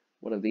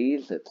one of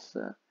these. It's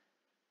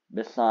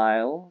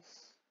missiles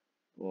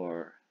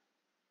or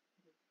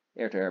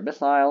air-to-air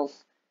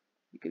missiles.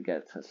 You could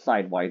get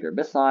sidewinder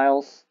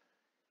missiles.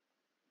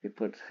 You could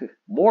put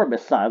more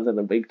missiles in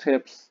the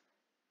wingtips.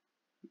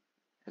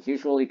 As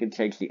usual, you can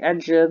change the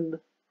engine.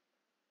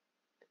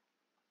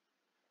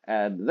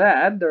 And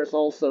then there's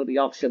also the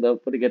option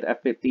of putting an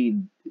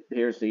F-15.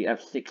 Here's the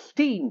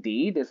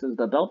F-16D. This is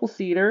the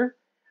double-seater.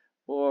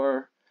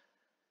 Or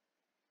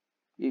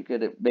you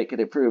could make it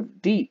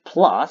improved D+.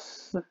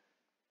 You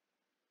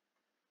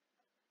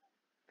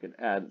can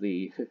add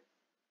the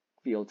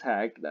field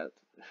tag.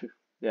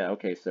 Yeah,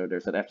 okay, so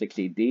there's an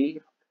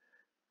F-16D.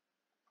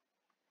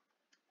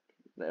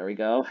 There we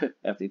go.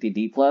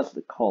 F-16D+,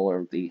 the color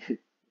of the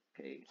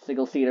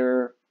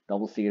single-seater,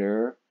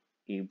 double-seater,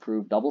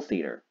 improved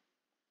double-seater.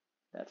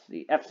 That's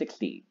the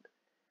F-16.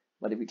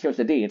 But if you choose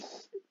the D,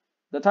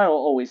 the title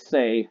will always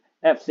say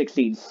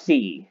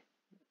F-16C.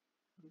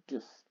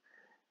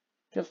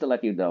 Just to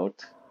let you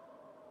note.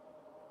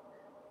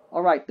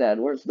 Alright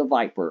then, where's the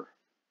Viper?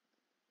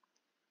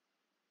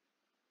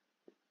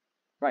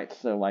 Right,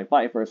 so my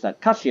Viper is at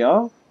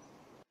Casio.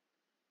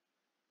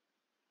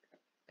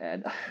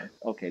 And,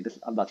 okay,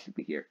 I'm not should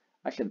be here.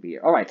 I shouldn't be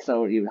here. Alright,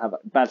 so you have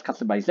advanced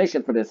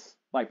customization for this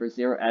Viper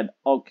Zero, and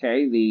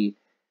okay,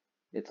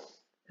 it's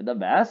in a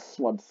mess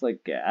once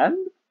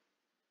again.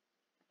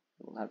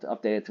 We'll have to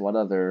update it to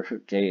another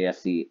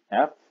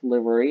JSEF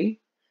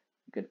livery.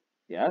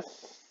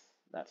 Yes,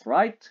 that's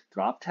right.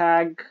 Drop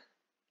tag.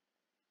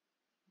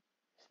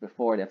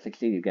 Before the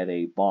F-16, you get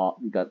a bomb.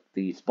 You got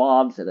these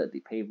bombs, and then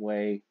the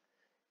paveway.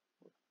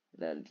 And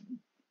then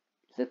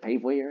is it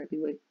paveway or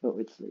anyway?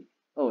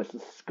 It's a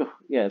scope.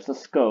 Yeah, it's a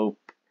scope.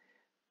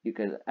 You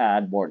can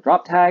add more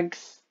drop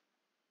tags.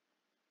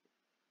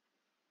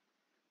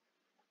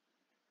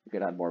 You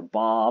can add more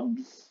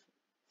bombs.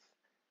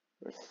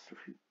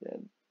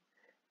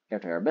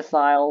 Air-to-air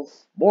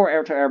missiles. More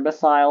air-to-air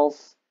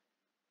missiles.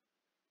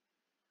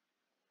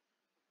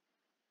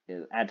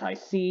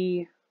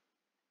 Anti-sea.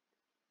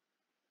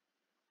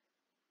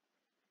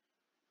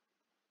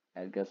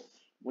 And guess,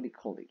 what do you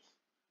call these?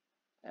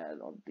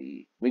 And on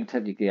the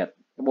wingtip, you get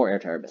more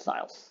air-to-air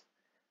missiles.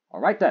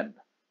 Alright then.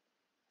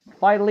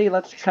 Finally,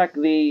 let's check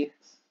the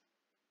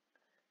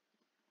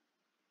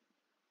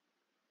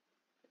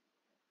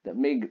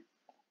MiG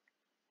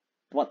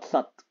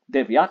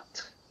Zodiac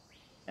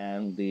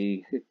and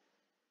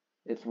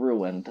it's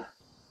ruined.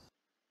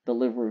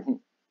 Delivery.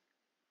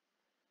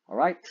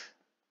 Alright.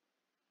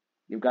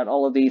 You've got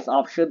all of these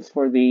options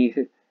for the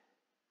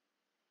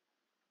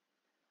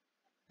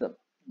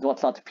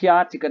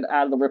Zodiac. You can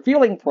add the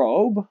refueling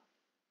probe.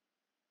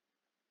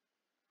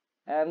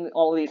 And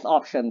all of these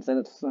options. And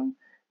it's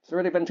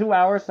already been 2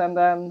 hours, and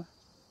then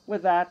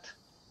with that,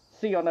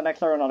 see you on the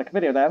next Aeronautica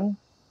video then.